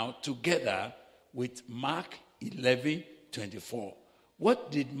that now together with Mark 11:24.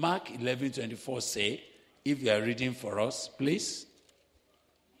 What did Mark 11:24 say? If you are reading for us, please.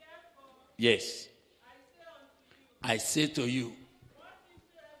 Yes. I say to you,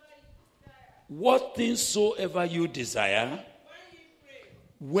 what things soever you desire,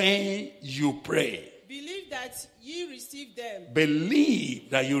 when you pray, believe that ye receive them. Believe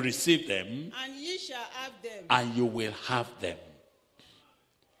that you receive them. And ye shall have them. And you will have them.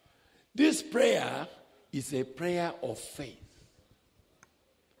 This prayer is a prayer of faith.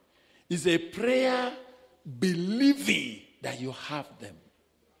 It's a prayer believing that you have them.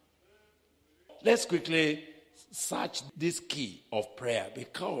 Let's quickly search this key of prayer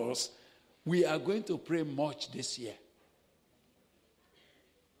because we are going to pray much this year.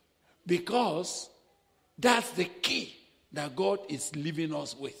 Because that's the key that God is leaving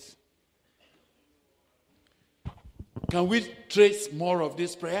us with. Can we trace more of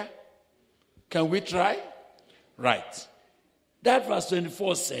this prayer? Can we try? Right. That verse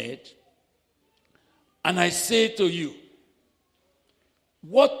 24 said, and I say to you,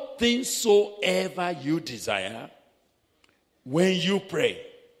 what things soever you desire, when you pray,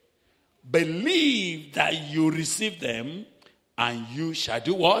 believe that you receive them, and you shall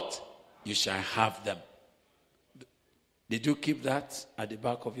do what? You shall have them. Did you keep that at the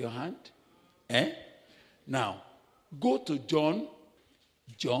back of your hand? Now, Go to John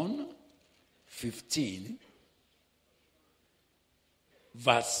 15,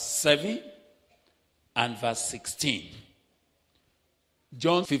 verse 7 and verse 16.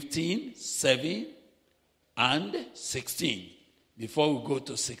 John 15, 7 and 16. Before we go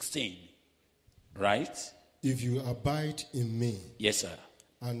to 16. Right? If you abide in me. Yes, sir.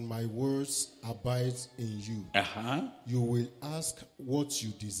 And my words abide in you. You will ask what you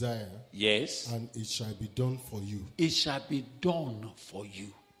desire. Yes. And it shall be done for you. It shall be done for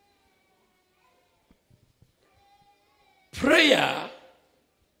you. Prayer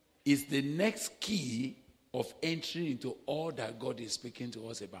is the next key of entering into all that God is speaking to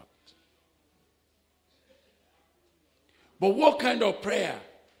us about. But what kind of prayer?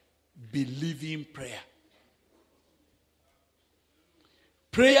 Believing prayer.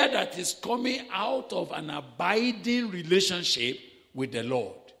 Prayer that is coming out of an abiding relationship with the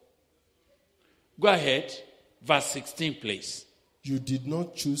Lord. Go ahead. Verse 16, please. You did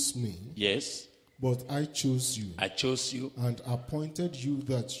not choose me. Yes. But I chose you. I chose you. And appointed you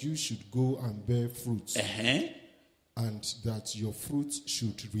that you should go and bear fruits. And that your fruit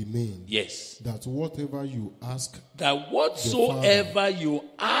should remain. Yes. That whatever you ask. That whatsoever you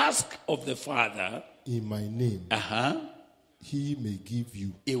ask of the Father. In my name. He may give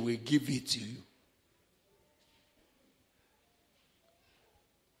you. He will give it to you.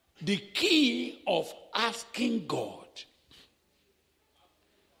 The key of asking God,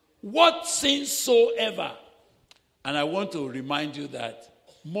 what sin soever, and I want to remind you that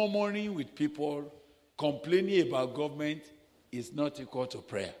murmuring with people, complaining about government is not equal to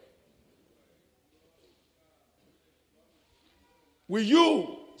prayer. Will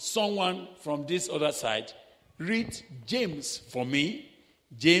you, someone from this other side, read James for me?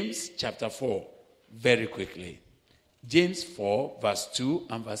 James chapter 4, very quickly. James 4, verse 2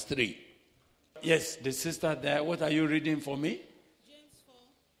 and verse 3. Yes, the sister there, what are you reading for me?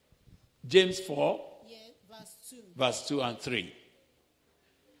 James 4. Yes, verse 2. Verse 2 and 3.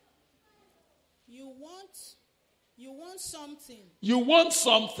 You want something. You want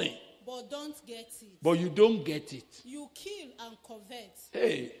something. But don't get it. But you don't get it. You kill and covet.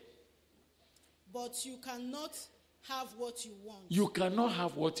 Hey. But you cannot have what you want. You cannot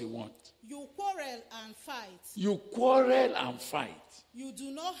have what you want. You quarrel and fight. You quarrel and fight. You do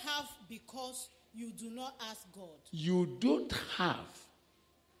not have because you do not ask God. You don't have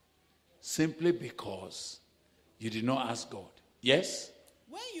simply because you did not ask God. Yes?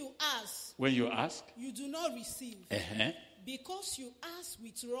 When you ask, you do not receive. Because you ask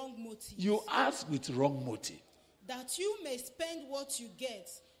with wrong motive. You ask with wrong motive. That you may spend what you get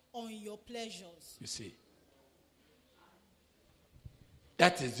on your pleasures. You see.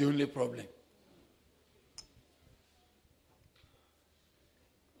 That is the only problem.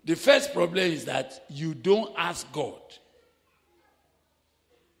 The first problem is that you don't ask God.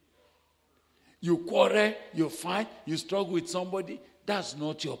 You quarrel, you fight, you struggle with somebody. That's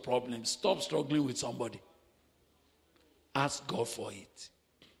not your problem. Stop struggling with somebody. Ask God for it.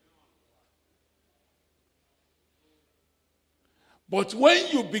 But when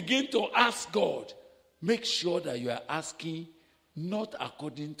you begin to ask God, make sure that you are asking not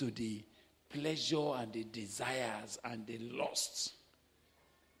according to the pleasure and the desires and the lusts.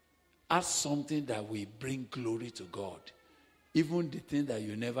 Ask something that will bring glory to God. Even the thing that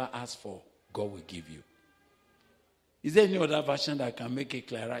you never asked for, God will give you. Is there any other version that can make it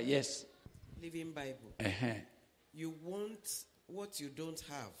clearer? Yes. Living Bible. You want what you don't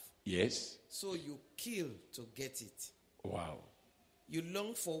have. Yes. So you kill to get it. Wow. You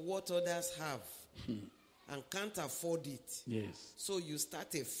long for what others have and can't afford it. Yes. So you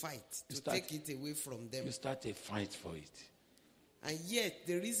start a fight to take it away from them. You start a fight for it. And yet,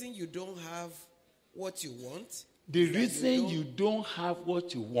 the reason you don't have what you want... The reason you don't have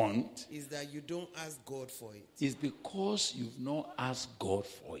what you want... is that you don't ask God for it. Is because you've not asked God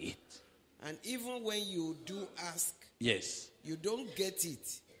for it. And even when you do ask... Yes. You don't get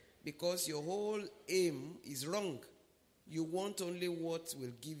it because your whole aim is wrong. You want only what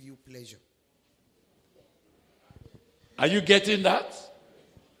will give you pleasure. Are you getting that?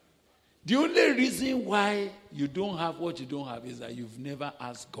 The only reason why you don't have what you don't have is that you've never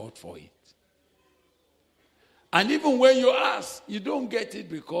asked God for it. And even when you ask, you don't get it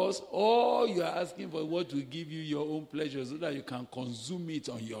because all you are asking for what will give you your own pleasure so that you can consume it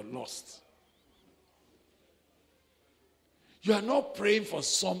on your lust. You are not praying for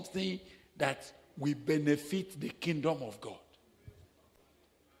something that will benefit the kingdom of God.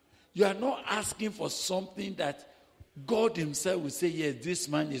 You are not asking for something that God himself will say, yes, this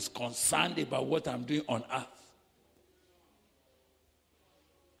man is concerned about what I'm doing on earth.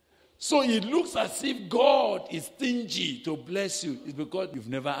 So it looks as if God is stingy to bless you. It's because you've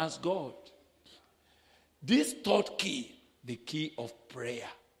never asked God. This third key, the key of prayer.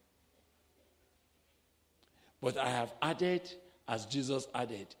 But I have added, as Jesus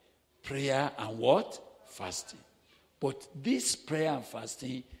added, prayer and what? Fasting. But this prayer and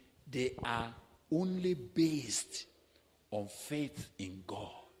fasting, they are only based on faith in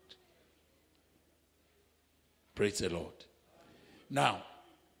God. Praise the Lord. Now,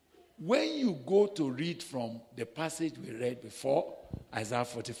 when you go to read from the passage we read before, Isaiah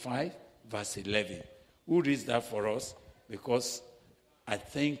 45, verse 11, who reads that for us? Because I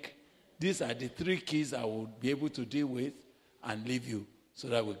think these are the three keys I will be able to deal with and leave you so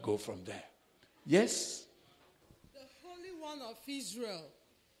that we go from there. Yes? The Holy One of Israel,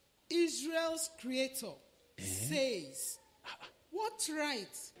 Israel's creator, says, what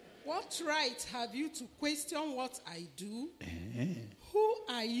right have you to question what I do? Who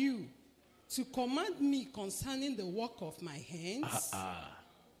are you to command me concerning the work of my hands?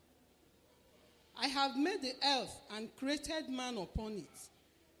 I have made the earth and created man upon it.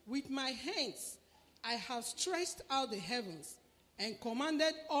 With my hands I have stretched out the heavens and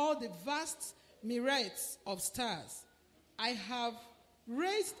commanded all the vast myriads of stars. I have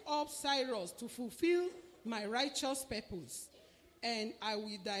raised up Cyrus to fulfill my righteous purpose, and I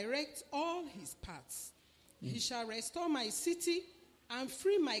will direct all his paths. He shall restore my city and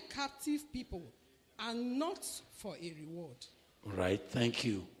free my captive people, and not for a reward. All right, thank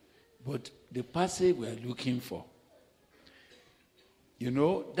you. But the passage we are looking for, you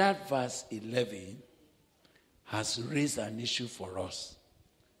know, that verse 11 has raised an issue for us.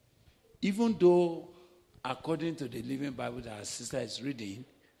 Even though, according to the Living Bible that our sister is reading,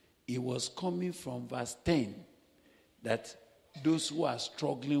 it was coming from verse 10, that those who are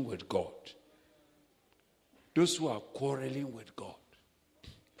struggling with God, those who are quarreling with God,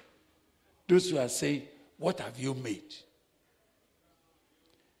 those who are saying, what have you made?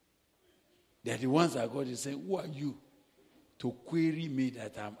 They are the ones that God is saying, who are you to query me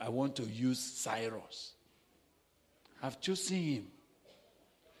that I want to use Cyrus? I've chosen him.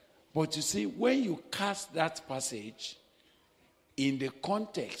 But you see, when you cast that passage in the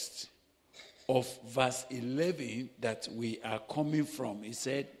context of verse 11 that we are coming from, he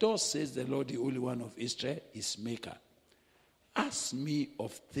said, thus says the Lord, the Holy One of Israel, his maker. Ask me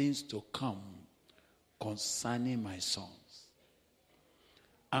of things to come concerning my sons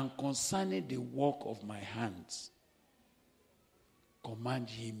and concerning the work of my hands. Command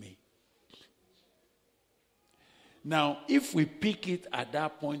ye me. Now, if we pick it at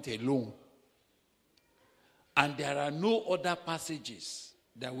that point alone, and there are no other passages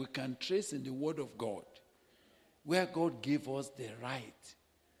that we can trace in the Word of God where God gave us the right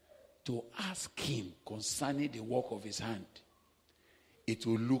to ask him concerning the work of his hand, it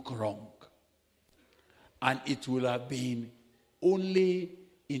will look wrong. And it will have been only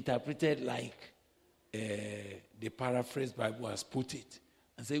interpreted like the paraphrase Bible has put it.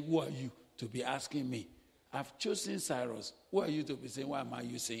 And say, who are you to be asking me? I've chosen Cyrus. Who are you to be saying, why am I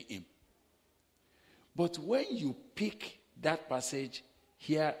using him? But when you pick that passage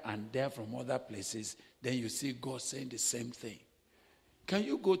here and there from other places, then you see God saying the same thing. Can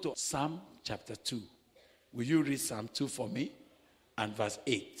you go to Psalm chapter 2? Will you read Psalm 2 for me? And verse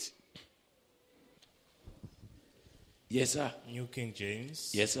 8. Yes, sir. New King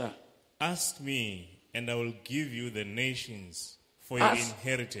James. Yes, sir. Ask me, and I will give you the nations for your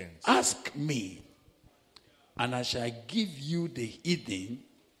inheritance. Ask me, and I shall give you the hidden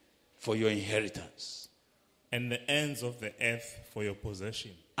for your inheritance. And the ends of the earth for your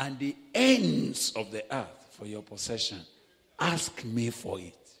possession. And the ends of the earth for your possession. Ask me for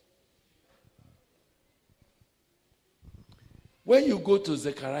it. When you go to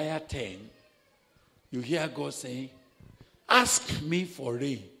Zechariah 10, you hear God saying, ask me for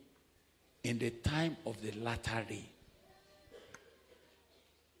rain in the time of the latter rain.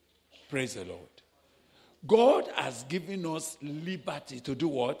 Praise the Lord. God has given us liberty to do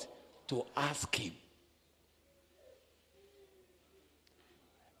what? To ask him.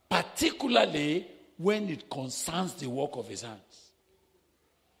 Particularly when it concerns the work of his hands.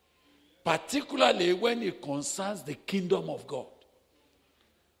 Particularly when it concerns the kingdom of God.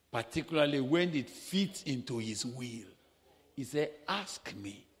 Particularly when it fits into his will. He said, ask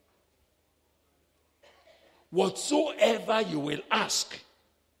me. Whatsoever you will ask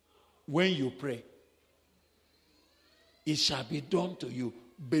when you pray, it shall be done to you.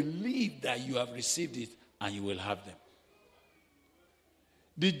 Believe that you have received it and you will have them.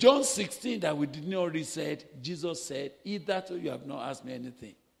 The John 16 that we did not read said, Jesus said, hitherto you have not asked me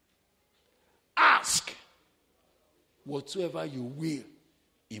anything. Ask whatsoever you will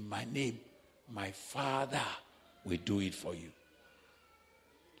in my name, my Father will do it for you.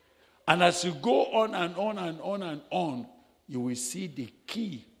 And as you go on and on and on and on, you will see the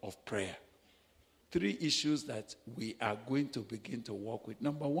key of prayer. 3 issues that we are going to begin to work with.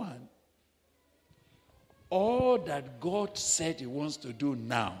 Number 1, all that God said he wants to do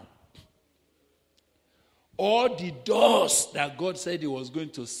now, all the doors that God said he was going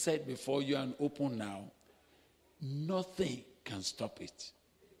to set before you and open now, nothing can stop it.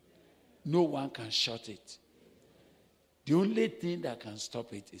 No one can shut it. The only thing that can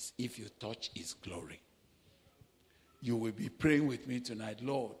stop it is if you touch his glory. You will be praying with me tonight,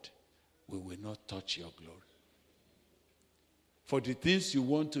 Lord, we will not touch your glory. For the things you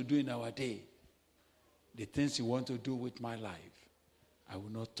want to do in our day, the things you want to do with my life, I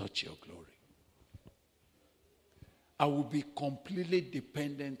will not touch your glory. I will be completely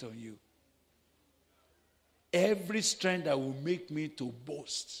dependent on you. Every strength that will make me to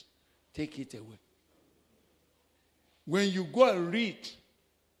boast, take it away. When you go and read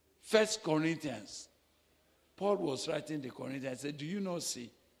 1 Corinthians, Paul was writing the Corinthians, said, do you not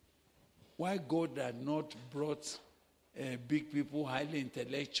see why God had not brought big people, highly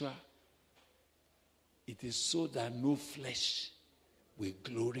intellectual? It is so that no flesh will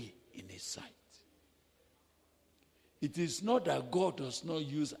glory in his sight. It is not that God does not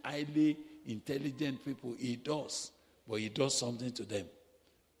use highly intelligent people. He does, but he does something to them.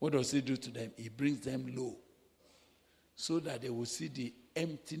 What does he do to them? He brings them low so that they will see the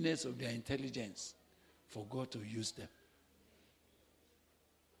emptiness of their intelligence for God to use them.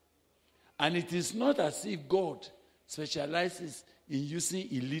 And it is not as if God specializes in using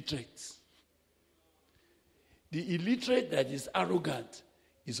illiterates. The illiterate that is arrogant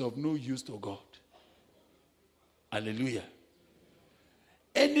is of no use to God. Hallelujah.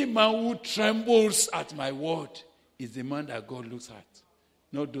 Any man who trembles at my word is the man that God looks at,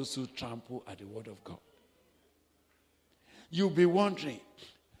 not those who trample at the word of God. You'll be wondering,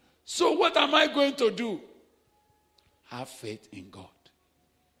 so what am I going to do? Have faith in God.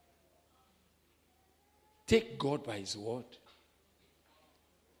 Take God by his word.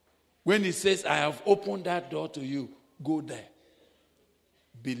 When he says, I have opened that door to you, go there.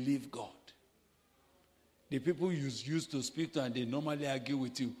 Believe God. The people you used to speak to and they normally argue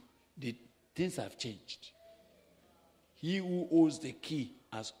with you, the things have changed. He who holds the key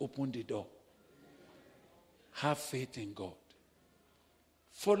has opened the door. Have faith in God.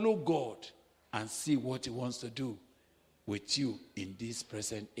 Follow God and see what he wants to do with you in this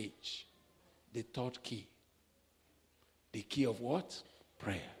present age. The 3rd key. The key of what?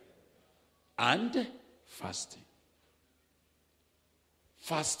 Prayer. And fasting.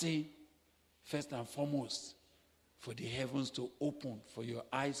 Fasting, first and foremost, for the heavens to open, for your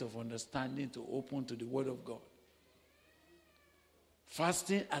eyes of understanding to open to the word of God.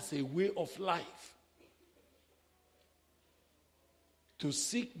 Fasting as a way of life. To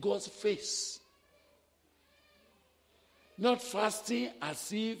seek God's face. Not fasting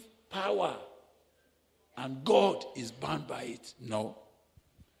as if power and God is bound by it. No.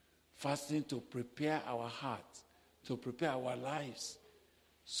 Fasting to prepare our hearts, to prepare our lives,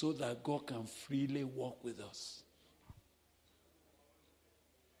 so that God can freely walk with us.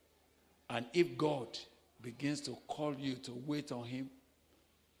 And if God begins to call you to wait on him,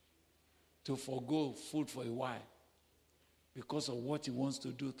 to forgo food for a while, because of what he wants to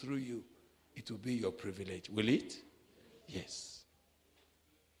do through you, it will be your privilege. Will it? Yes.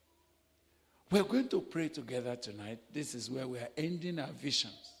 We're going to pray together tonight. This is where we are ending our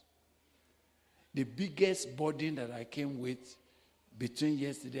visions. The biggest burden that I came with between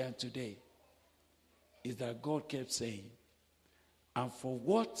yesterday and today is that God kept saying, and for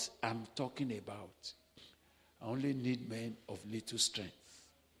what I'm talking about, I only need men of little strength.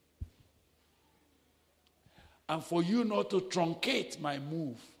 And for you not to truncate my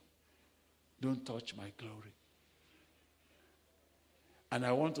move, don't touch my glory. And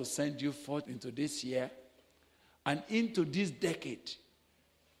I want to send you forth into this year and into this decade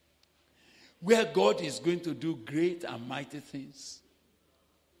where God is going to do great and mighty things.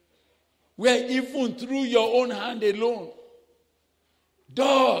 Where even through your own hand alone,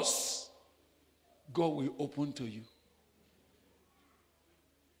 doors God will open to you.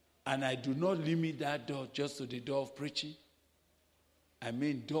 And I do not limit that door just to the door of preaching. I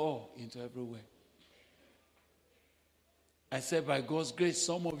mean door into everywhere. I said by God's grace,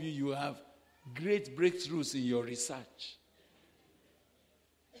 some of you have great breakthroughs in your research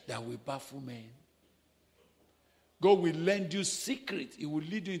that will baffle men. God will lend you secret. He will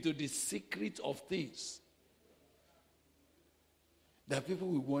lead you into the secret of things that people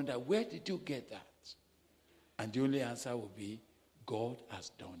will wonder, where did you get that? And the only answer will be, God has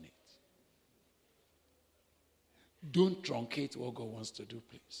done it. Don't truncate what God wants to do,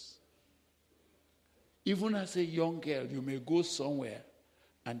 please. Even as a young girl, you may go somewhere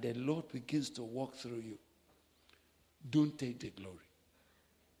and the Lord begins to walk through you. Don't take the glory.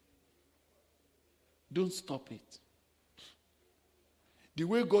 Don't stop it. The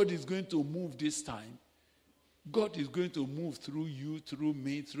way God is going to move this time, God is going to move through you, through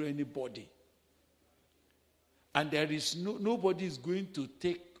me, through anybody. And there is nobody is going to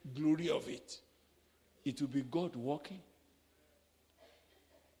take glory of it. It will be God walking.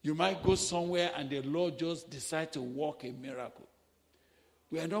 You might go somewhere and the Lord just decide to work a miracle.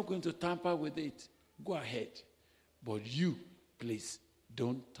 We are not going to tamper with it. Go ahead. But you, please,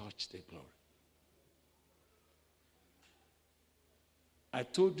 don't touch the glory. I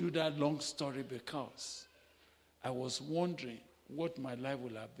told you that long story because I was wondering what my life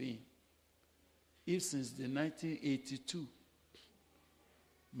would have been if since the 1982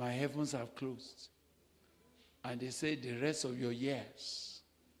 my heavens have closed and they say the rest of your years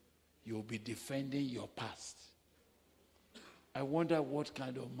you'll be defending your past. I wonder what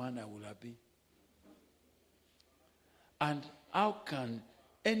kind of man I would have been. And how can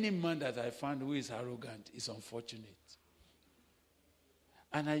any man that I find who is arrogant is unfortunate?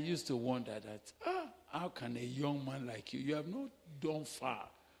 And I used to wonder that, how can a young man like you have not done far.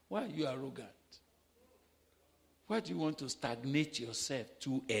 Why are you arrogant? Why do you want to stagnate yourself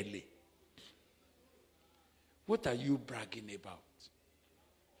too early? What are you bragging about?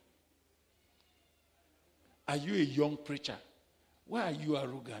 Are you a young preacher? Why are you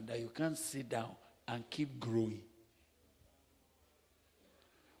arrogant that you can't sit down and keep growing?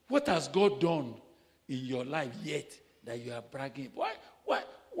 What has God done in your life yet that you are bragging?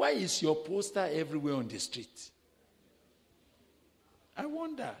 Why is your poster everywhere on the street? I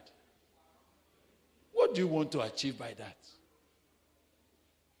wondered. What do you want to achieve by that?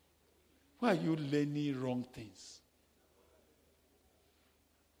 Why are you learning wrong things?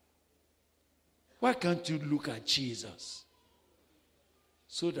 Why can't you look at Jesus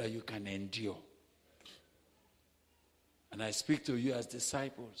so that you can endure? And I speak to you as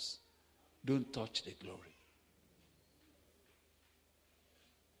disciples, don't touch the glory.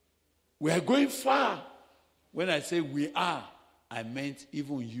 We are going far. When I say we are, I meant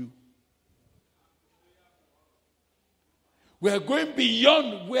even you. We are going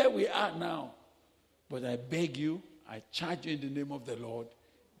beyond where we are now. But I beg you, I charge you in the name of the Lord,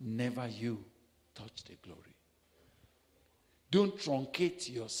 never you touch the glory. Don't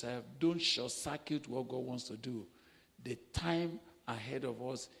truncate yourself. Don't short circuit what God wants to do. The time ahead of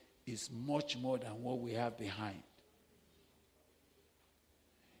us is much more than what we have behind.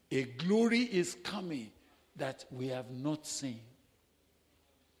 A glory is coming that we have not seen.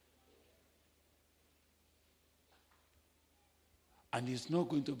 And it's not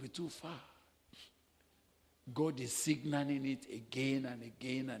going to be too far. God is signaling it again and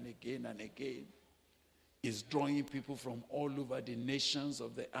again and again and again. He's drawing people from all over the nations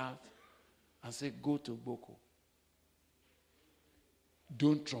of the earth and say, go to Gboko.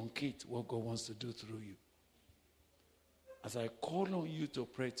 Don't truncate what God wants to do through you. As I call on you to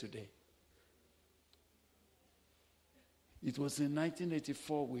pray today, it was in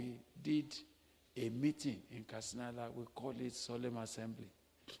 1984 we did a meeting in Kasinala. We call it Solemn Assembly.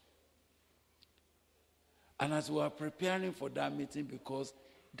 And as we were preparing for that meeting, because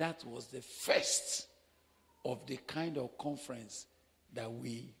that was the first of the kind of conference that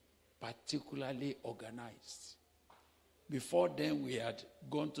we particularly organized. Before then, we had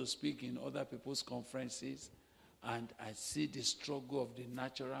gone to speak in other people's conferences, and I see the struggle of the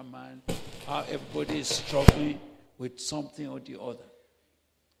natural man, how everybody is struggling with something or the other.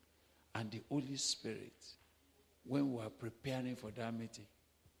 And the Holy Spirit, when we were preparing for that meeting,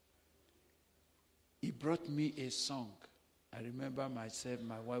 He brought me a song. I remember myself,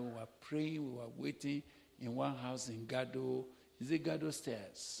 my wife, we were praying, we were waiting in one house in Gado. Is it Gado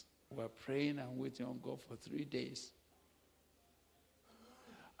Stairs? We were praying and waiting on God for 3 days.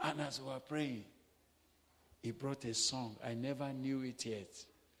 And as we were praying, He brought a song. I never knew it yet.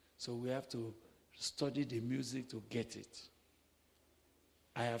 So we have to study the music to get it.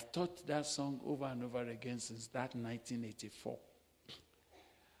 I have taught that song over and over again since that 1984.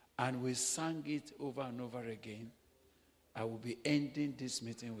 And we sang it over and over again. I will be ending this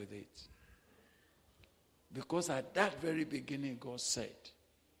meeting with it. Because at that very beginning, God said,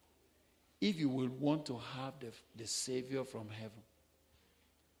 if you will want to have the Savior from heaven,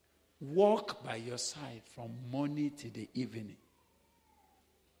 walk by your side from morning to the evening.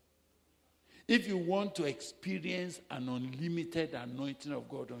 If you want to experience an unlimited anointing of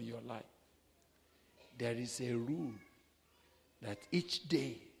God on your life, there is a rule that each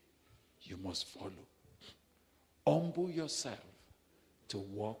day you must follow. Humble yourself to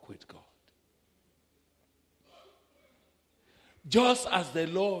walk with God. Just as the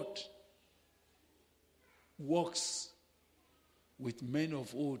Lord walks with men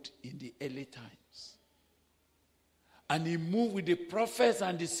of old in the early times, and he moved with the prophets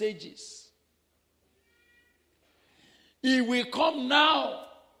and the sages, he will come now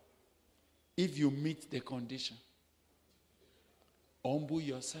if you meet the condition. Humble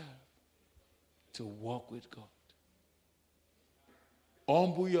yourself to walk with God.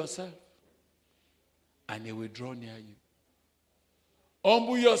 Humble yourself, and he will draw near you.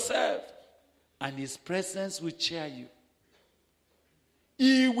 Humble yourself, and his presence will cheer you.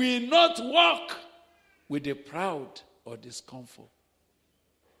 He will not walk with the proud or discomfort.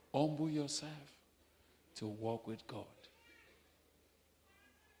 Humble yourself to walk with God.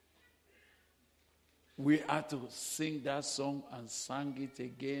 We had to sing that song and sang it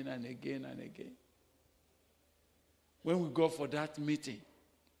again and again and again. When we go for that meeting,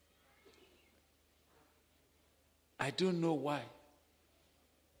 I don't know why.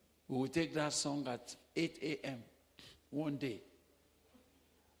 We will take that song at 8 a.m. one day,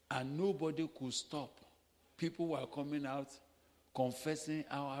 and nobody could stop. People were coming out confessing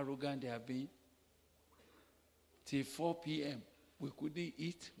how arrogant they have been. Till 4 p.m., we couldn't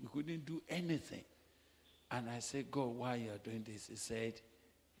eat, we couldn't do anything. And I said, God, why you are doing this? He said,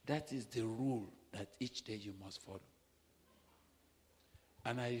 that is the rule that each day you must follow.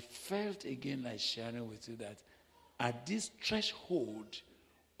 And I felt again like sharing with you that at this threshold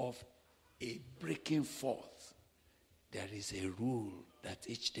of a breaking forth, there is a rule that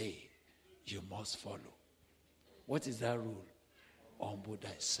each day you must follow. What is that rule? Humble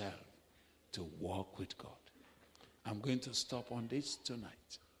thyself to walk with God. I'm going to stop on this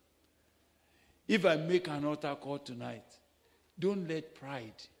tonight. If I make an altar call tonight, don't let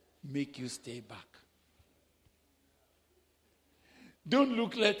pride make you stay back. Don't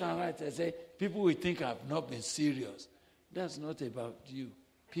look left and right and say, people will think I've not been serious. That's not about you.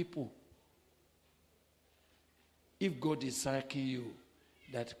 People, if God is asking you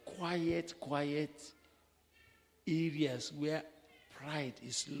that quiet areas where pride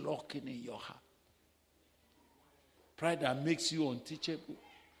is locking in your heart, pride that makes you unteachable,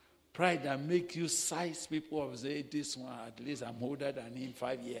 pride that makes you size people up, say, this one, at least I'm older than him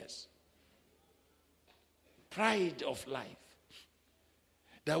 5 years. Pride of life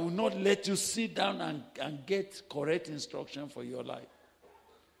that will not let you sit down and get correct instruction for your life.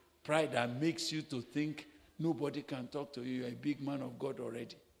 Pride that makes you to think nobody can talk to you. You're a big man of God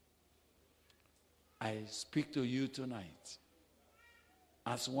already. I speak to you tonight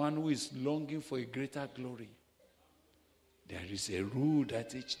as one who is longing for a greater glory. There is a rule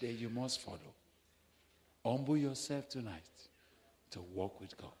that each day you must follow. Humble yourself tonight to walk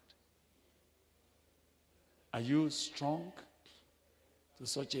with God. Are you strong to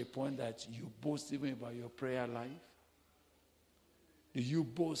such a point that you boast even about your prayer life? Do you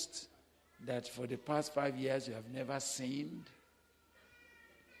boast that for the past 5 years you have never sinned?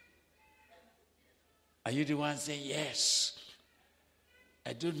 Are you the one saying, yes,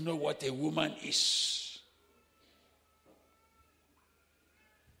 I don't know what a woman is?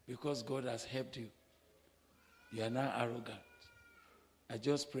 Because God has helped you. You are not arrogant. I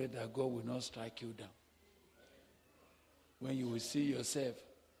just pray that God will not strike you down. When you will see yourself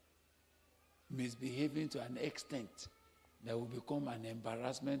misbehaving to an extent that will become an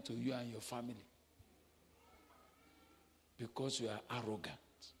embarrassment to you and your family because you are arrogant.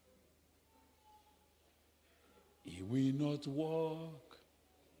 He will not walk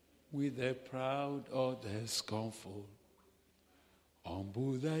with the proud or the scornful.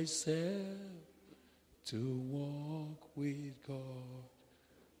 Humble thyself to walk with God.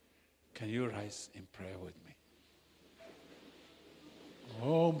 Can you rise in prayer with me?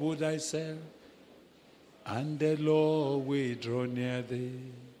 Humble thyself, and the Lord will draw near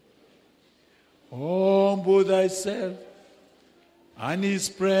thee. Humble thyself, and his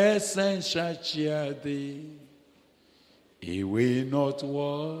presence shall cheer thee. He will not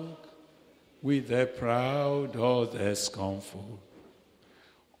walk with the proud or the scornful.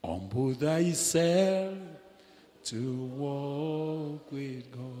 Humble thyself to walk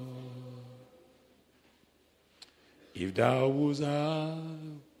with God. If thou wouldst have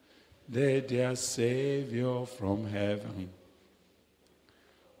the dear Savior from heaven,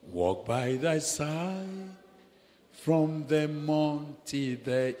 walk by thy side from the morn till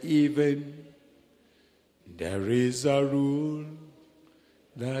the even. There is a rule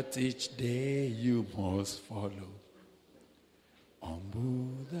that each day you must follow.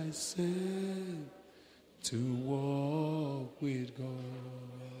 Humble thyself to walk with God.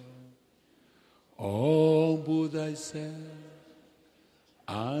 Humble thyself,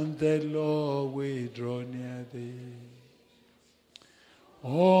 and the Lord will draw near thee.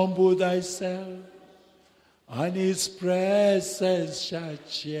 Humble thyself, and his presence shall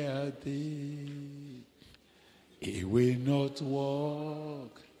cheer thee. He will not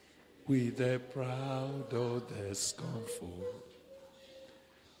walk with the proud or the scornful.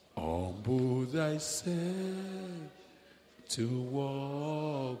 Humble thyself to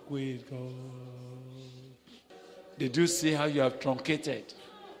walk with God. Did you see how you have truncated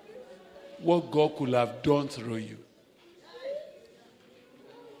what God could have done through you?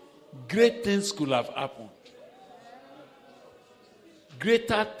 Great things could have happened.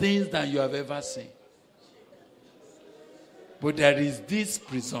 Greater things than you have ever seen. But there is this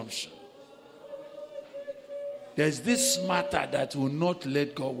presumption. There is this matter that will not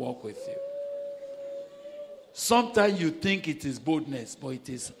let God walk with you. Sometimes you think it is boldness, but it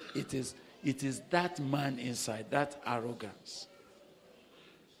is that man inside, that arrogance.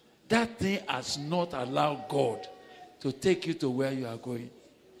 That thing has not allowed God to take you to where you are going.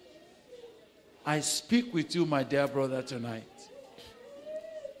 I speak with you, my dear brother, tonight.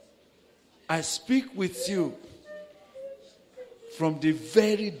 I speak with you from the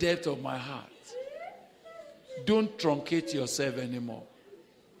very depth of my heart. Don't truncate yourself anymore.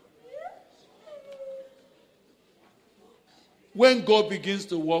 When God begins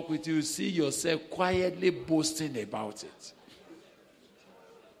to walk with you, you see yourself quietly boasting about it.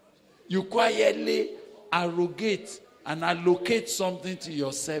 You quietly arrogate and allocate something to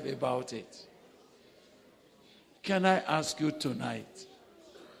yourself about it. Can I ask you tonight?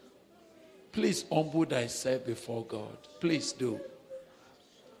 Please humble thyself before God. Please do.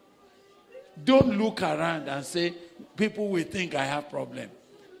 Don't look around and say, people will think I have problem.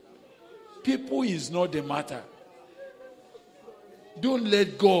 People is not the matter. Don't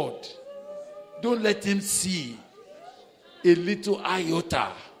let God, don't let him see a little iota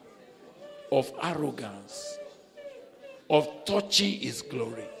of arrogance, of touching his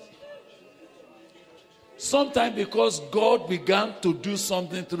glory. Sometimes because God began to do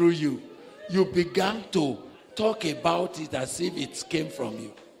something through you, you began to talk about it as if it came from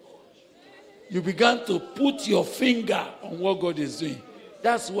you. You began to put your finger on what God is doing.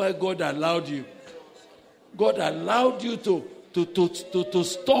 That's why God allowed you. God allowed you to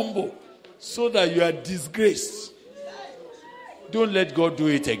stumble so that you are disgraced. Don't let God do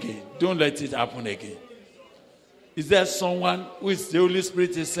it again. Don't let it happen again. Is there someone who is the Holy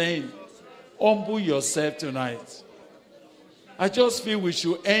Spirit is saying, humble yourself tonight? I just feel we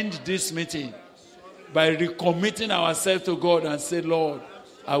should end this meeting by recommitting ourselves to God and say, Lord,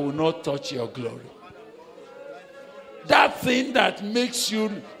 I will not touch your glory. That thing that makes you,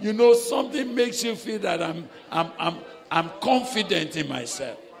 something makes you feel that I'm confident in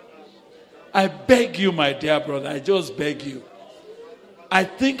myself. I beg you, my dear brother, I just beg you. I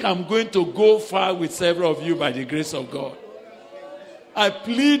think I'm going to go far with several of you by the grace of God. I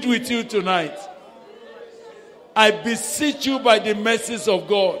plead with you tonight. I beseech you by the mercies of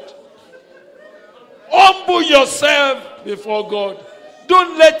God. Humble yourself before God.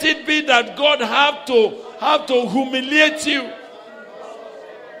 Don't let it be that God have to humiliate you.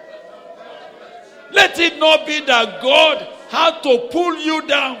 Let it not be that God have to pull you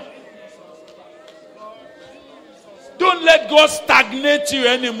down. Don't let God stagnate you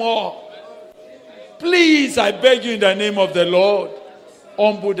anymore. Please, I beg you in the name of the Lord,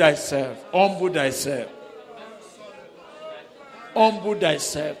 humble thyself. Humble thyself. Humble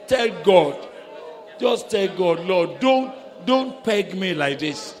thyself. Tell God. Just tell God, Lord, don't peg me like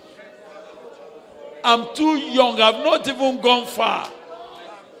this. I'm too young. I've not even gone far.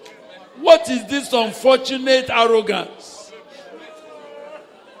 What is this unfortunate arrogance?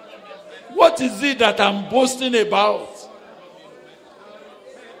 What is it that I'm boasting about?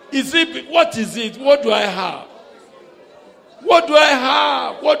 What is it? What do I have? What do I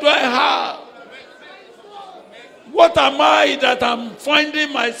have? What do I have? What am I that I'm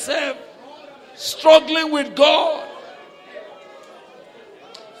finding myself struggling with God?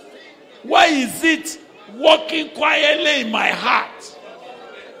 Why is it walking quietly in my heart?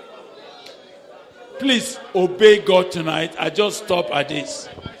 Please obey God tonight. I just stop at this.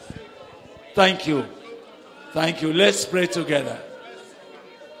 Thank you. Thank you. Let's pray together.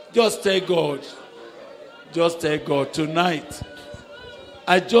 Just tell God. Just tell God tonight.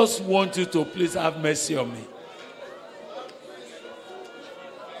 I just want you to please have mercy on me.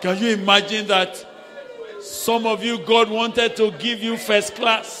 Can you imagine that some of you, God wanted to give you first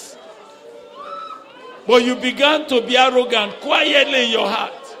class, but you began to be arrogant quietly in your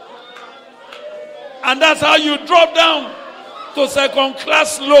heart. And that's how you drop down to second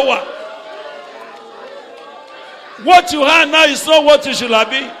class lower. What you have now is not what you should have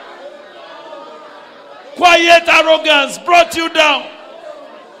been. Quiet arrogance brought you down.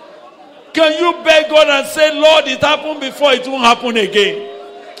 Can you beg God and say, Lord, it happened before, it won't happen again.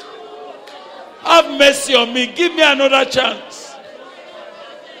 Have mercy on me. Give me another chance.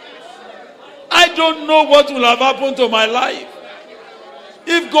 I don't know what will have happened to my life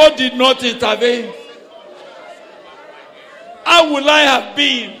if God did not intervene. How will I have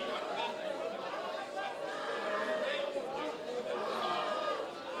been?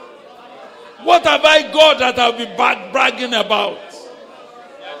 What have I got that I'll be bragging about?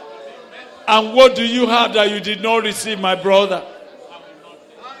 And what do you have that you did not receive, my brother?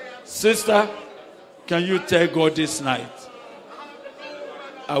 Sister, can you tell God this night,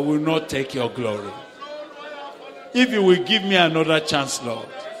 I will not take your glory. If you will give me another chance, Lord.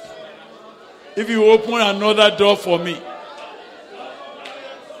 If you open another door for me.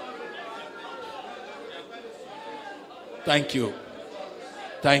 Thank you.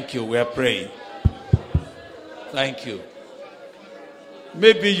 Thank you. We are praying. Thank you.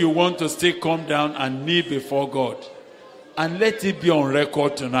 Maybe you want to still come down and kneel before God. And let it be on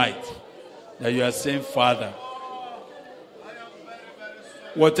record tonight that you are saying, Father,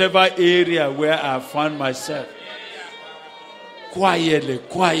 whatever area where I found myself, quietly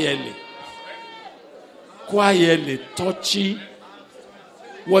touching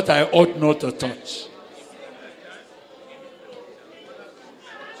what I ought not to touch.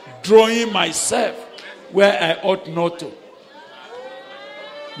 Drawing myself where I ought not to.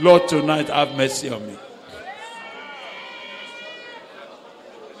 Lord, tonight have mercy on me.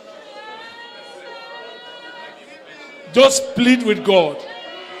 Just plead with God.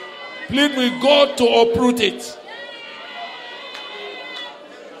 Plead with God to uproot it.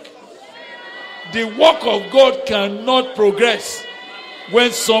 The work of God cannot progress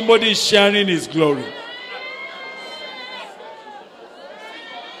when somebody is sharing his glory.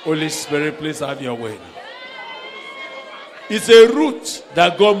 Holy Spirit, please have your way. It's a root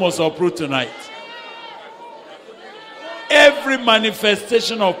that God must uproot tonight. Every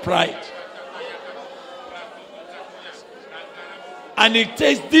manifestation of pride. And it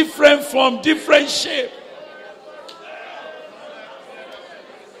takes different form, different shape.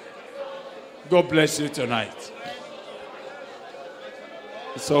 God bless you tonight.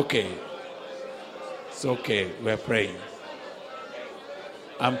 It's okay. It's okay. We're praying.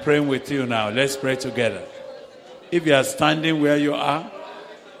 I'm praying with you now. Let's pray together. If you are standing where you are,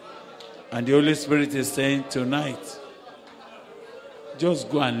 and the Holy Spirit is saying tonight, just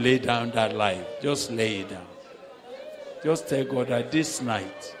go and lay down that life. Just lay it down. Just tell God that this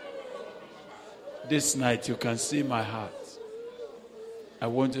night you can see my heart. I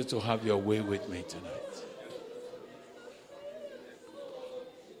want you to have your way with me tonight.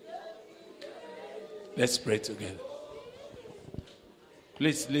 Let's pray together.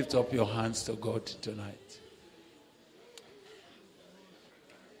 Please lift up your hands to God tonight.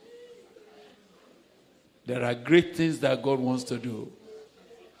 There are great things that God wants to do.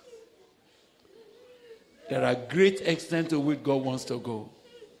 There are great extent to which God wants to go.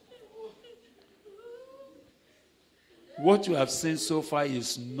 What you have seen so far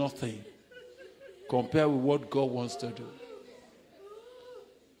is nothing compared with what God wants to do.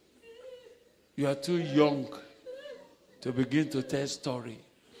 You are too young to begin to tell story.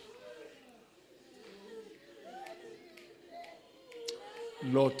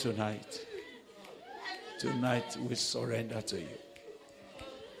 Lord, tonight we surrender to you.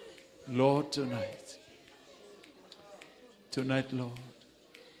 Lord, tonight, Lord,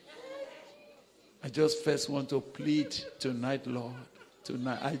 I just first want to plead tonight, Lord.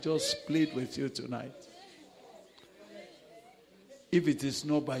 Tonight, I just plead with you tonight. If it is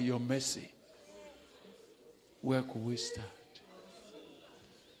not by your mercy, where could we start?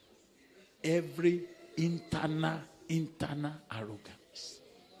 Every internal arrogance,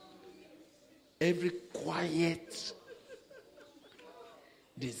 every quiet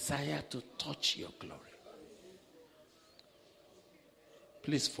desire to touch your glory,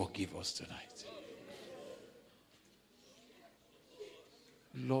 please forgive us tonight.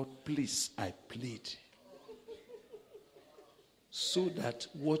 Lord, please, I plead, so that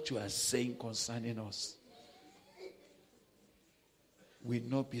what you are saying concerning us will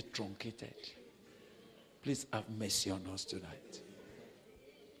not be truncated. Please have mercy on us tonight.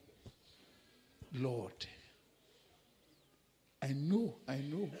 Lord, I know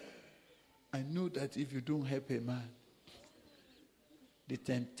that if you don't help a man, the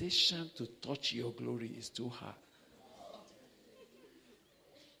temptation to touch your glory is too hard.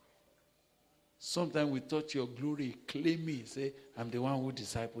 Sometimes we touch your glory, claim me, say, I'm the one who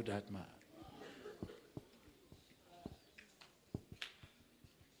discipled that man.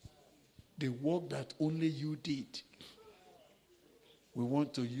 The work that only you did, we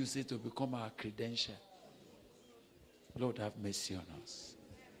want to use it to become our credential. Lord, have mercy on us.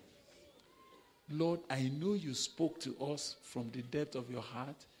 Lord, I know you spoke to us from the depth of your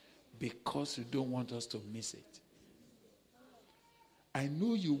heart because you don't want us to miss it. I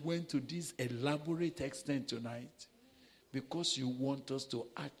know you went to this elaborate extent tonight because you want us to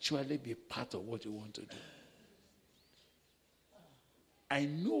actually be part of what you want to do. I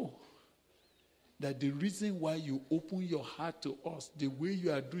know that the reason why you open your heart to us the way you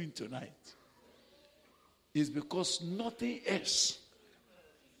are doing tonight is because nothing else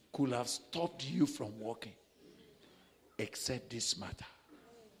could have stopped you from walking except this matter.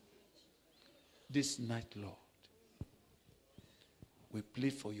 This night, Lord, we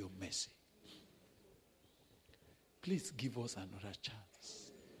plead for your mercy. Please give us another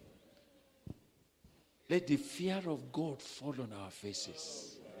chance. Let the fear of God fall on our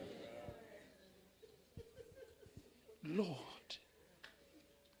faces. Lord,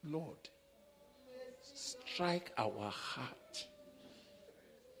 strike our heart.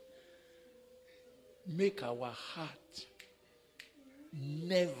 Make our heart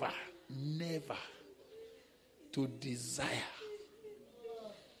never to desire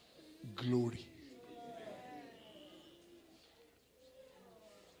glory.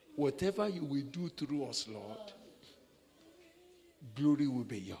 Whatever you will do through us, Lord, glory will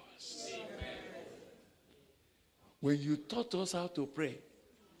be yours. When you taught us how to pray,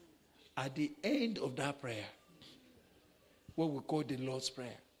 at the end of that prayer, what we call the Lord's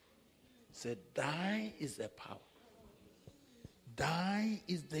Prayer, said, thine is the power, thine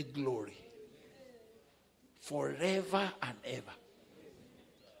is the glory, forever and ever.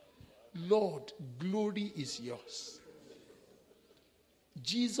 Lord, glory is yours.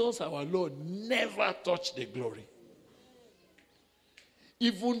 Jesus, our Lord, never touched the glory.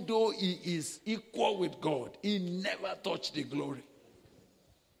 Even though he is equal with God, he never touched the glory.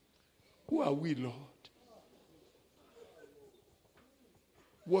 Who are we, Lord?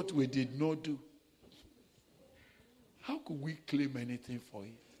 What we did not do, how could we claim anything for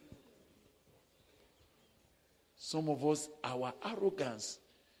it? Some of us, our arrogance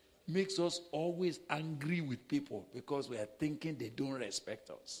makes us always angry with people because we are thinking they don't respect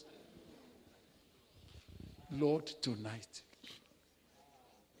us. Lord, tonight,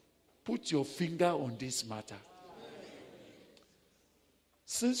 put your finger on this matter.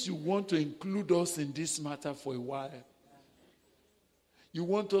 Since you want to include us in this matter for a while, you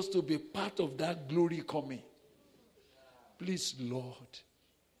want us to be part of that glory coming. Please, Lord,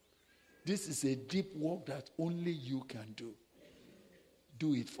 this is a deep work that only you can do.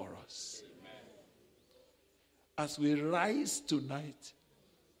 Do it for us. As we rise tonight,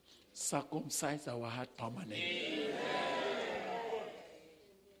 circumcise our heart permanently.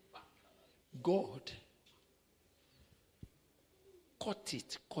 God, cut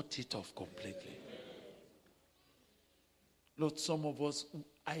it off completely. Lord, some of us,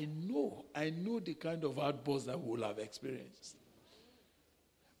 I know the kind of outbursts that we will have experienced.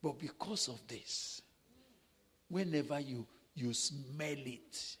 But because of this, whenever you smell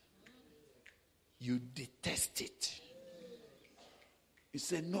it, you detest it. You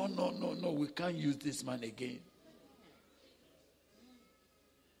say, no, we can't use this man again.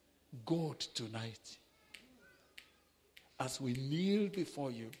 God, tonight, as we kneel before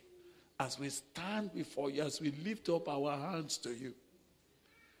you, as we stand before you, as we lift up our hands to you,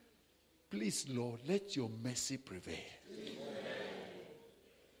 please, Lord, let your mercy prevail. Amen.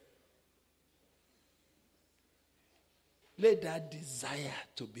 Let that desire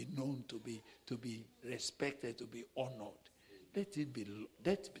to be known, to be respected, to be honored,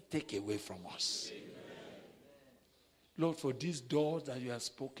 let take away from us. Amen. Lord, for these doors that you have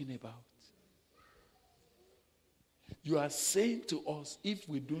spoken about, you are saying to us, if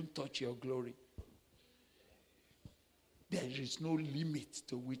we don't touch your glory, there is no limit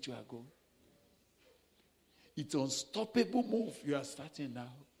to which you are going. It's an unstoppable move you are starting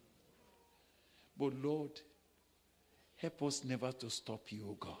now. But Lord, help us never to stop you,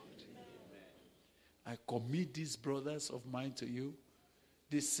 O God. I commit these brothers of mine to you,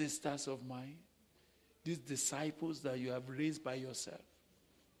 these sisters of mine, these disciples that you have raised by yourself.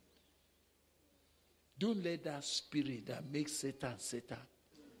 Don't let that spirit that makes Satan,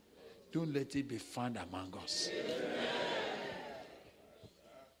 don't let it be found among us. Amen.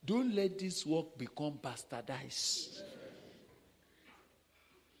 Don't let this work become bastardized.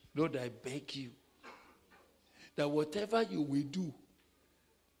 Lord, I beg you that whatever you will do,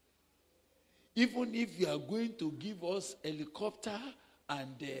 Even if you are going to give us helicopter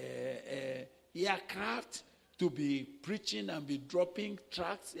and aircraft to be preaching and be dropping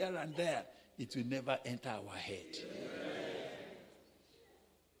tracts here and there, it will never enter our head.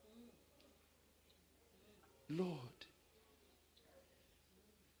 Lord,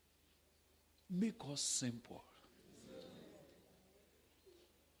 make us simple.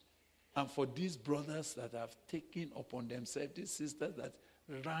 And for these brothers that have taken upon themselves, these sisters that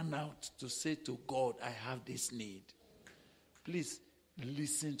ran out to say to God, I have this need. Please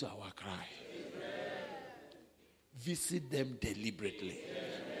listen to our cry. Amen. Visit them deliberately. Amen.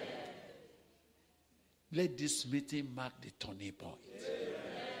 Let this meeting mark the turning point. Amen.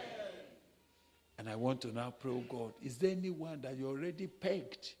 And I want to now pray, oh God, is there anyone that you already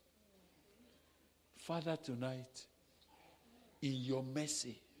pegged? Father, tonight, in your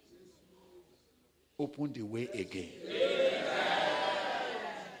mercy, open the way again. Amen.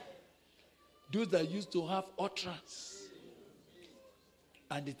 Those that used to have utterance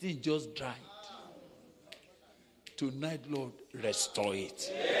and the thing just dried. Tonight, Lord, restore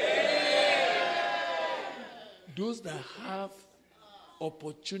it. Amen. Those that have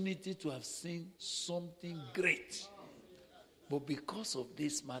opportunity to have seen something great, but because of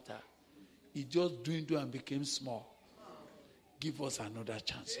this matter, it just dwindled and became small. Give us another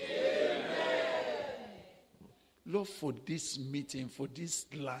chance. Amen. Lord, for this meeting, for this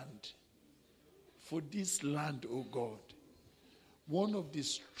land, oh God, one of the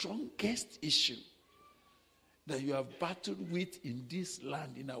strongest issues that you have battled with in this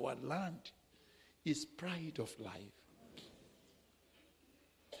land, in our land, is pride of life.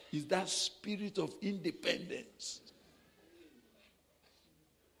 Is that spirit of independence.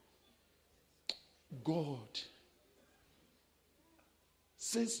 God,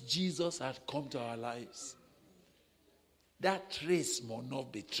 since Jesus had come to our lives, that trace must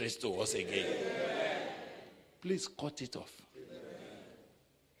not be traced to us again. Amen. Please cut it off. Amen.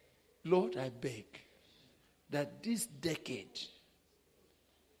 Lord, I beg that this decade,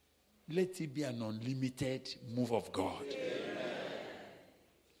 let it be an unlimited move of God. Amen.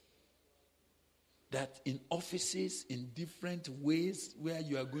 That in offices, in different ways where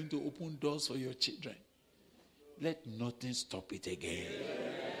you are going to open doors for your children, let nothing stop it again. Amen.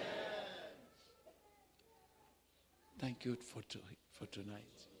 Thank you for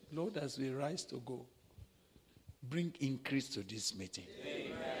tonight. Lord, as we rise to go, bring increase to this meeting.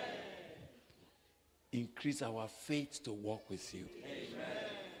 Amen. Increase our faith to walk with you. Amen.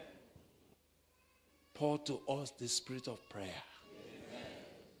 Pour to us the spirit of prayer. Amen.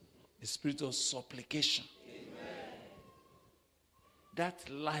 The spirit of supplication. Amen. That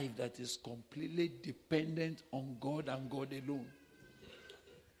life that is completely dependent on God and God alone.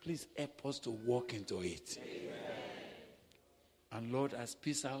 Please help us to walk into it. Amen. And Lord, as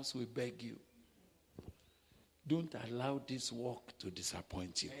Peace House, we beg you, don't allow this work to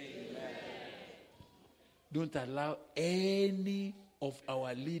disappoint you. Amen. Don't allow any of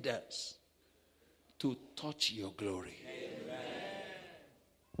our leaders to touch your glory. Amen.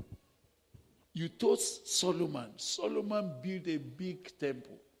 You told Solomon built a big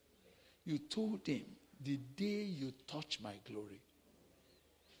temple. You told him, the day you touch my glory,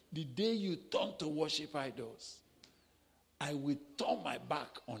 the day you turn to worship idols, I will turn my back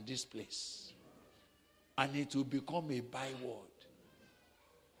on this place. And it will become a byword.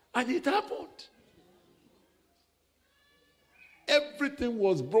 And it happened. Everything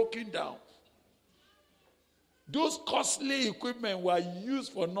was broken down. Those costly equipment were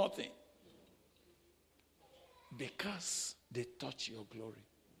used for nothing. Because they touch your glory.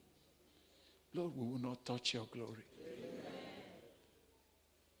 Lord, we will not touch your glory. Amen.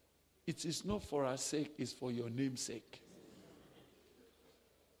 It is not for our sake, it's for your name's sake.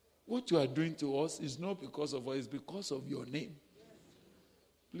 What you are doing to us is not because of us, it's because of your name.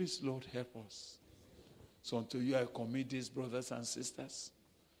 Please, Lord, help us. So unto you I commit these brothers and sisters.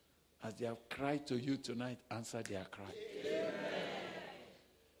 As they have cried to you tonight, answer their cry. Amen.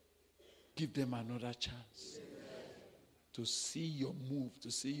 Give them another chance. Amen. To see your move,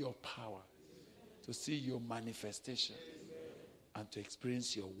 to see your power, to see your manifestation, and to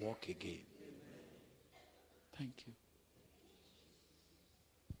experience your work again. Thank you.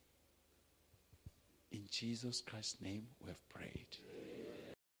 In Jesus Christ's name we have prayed.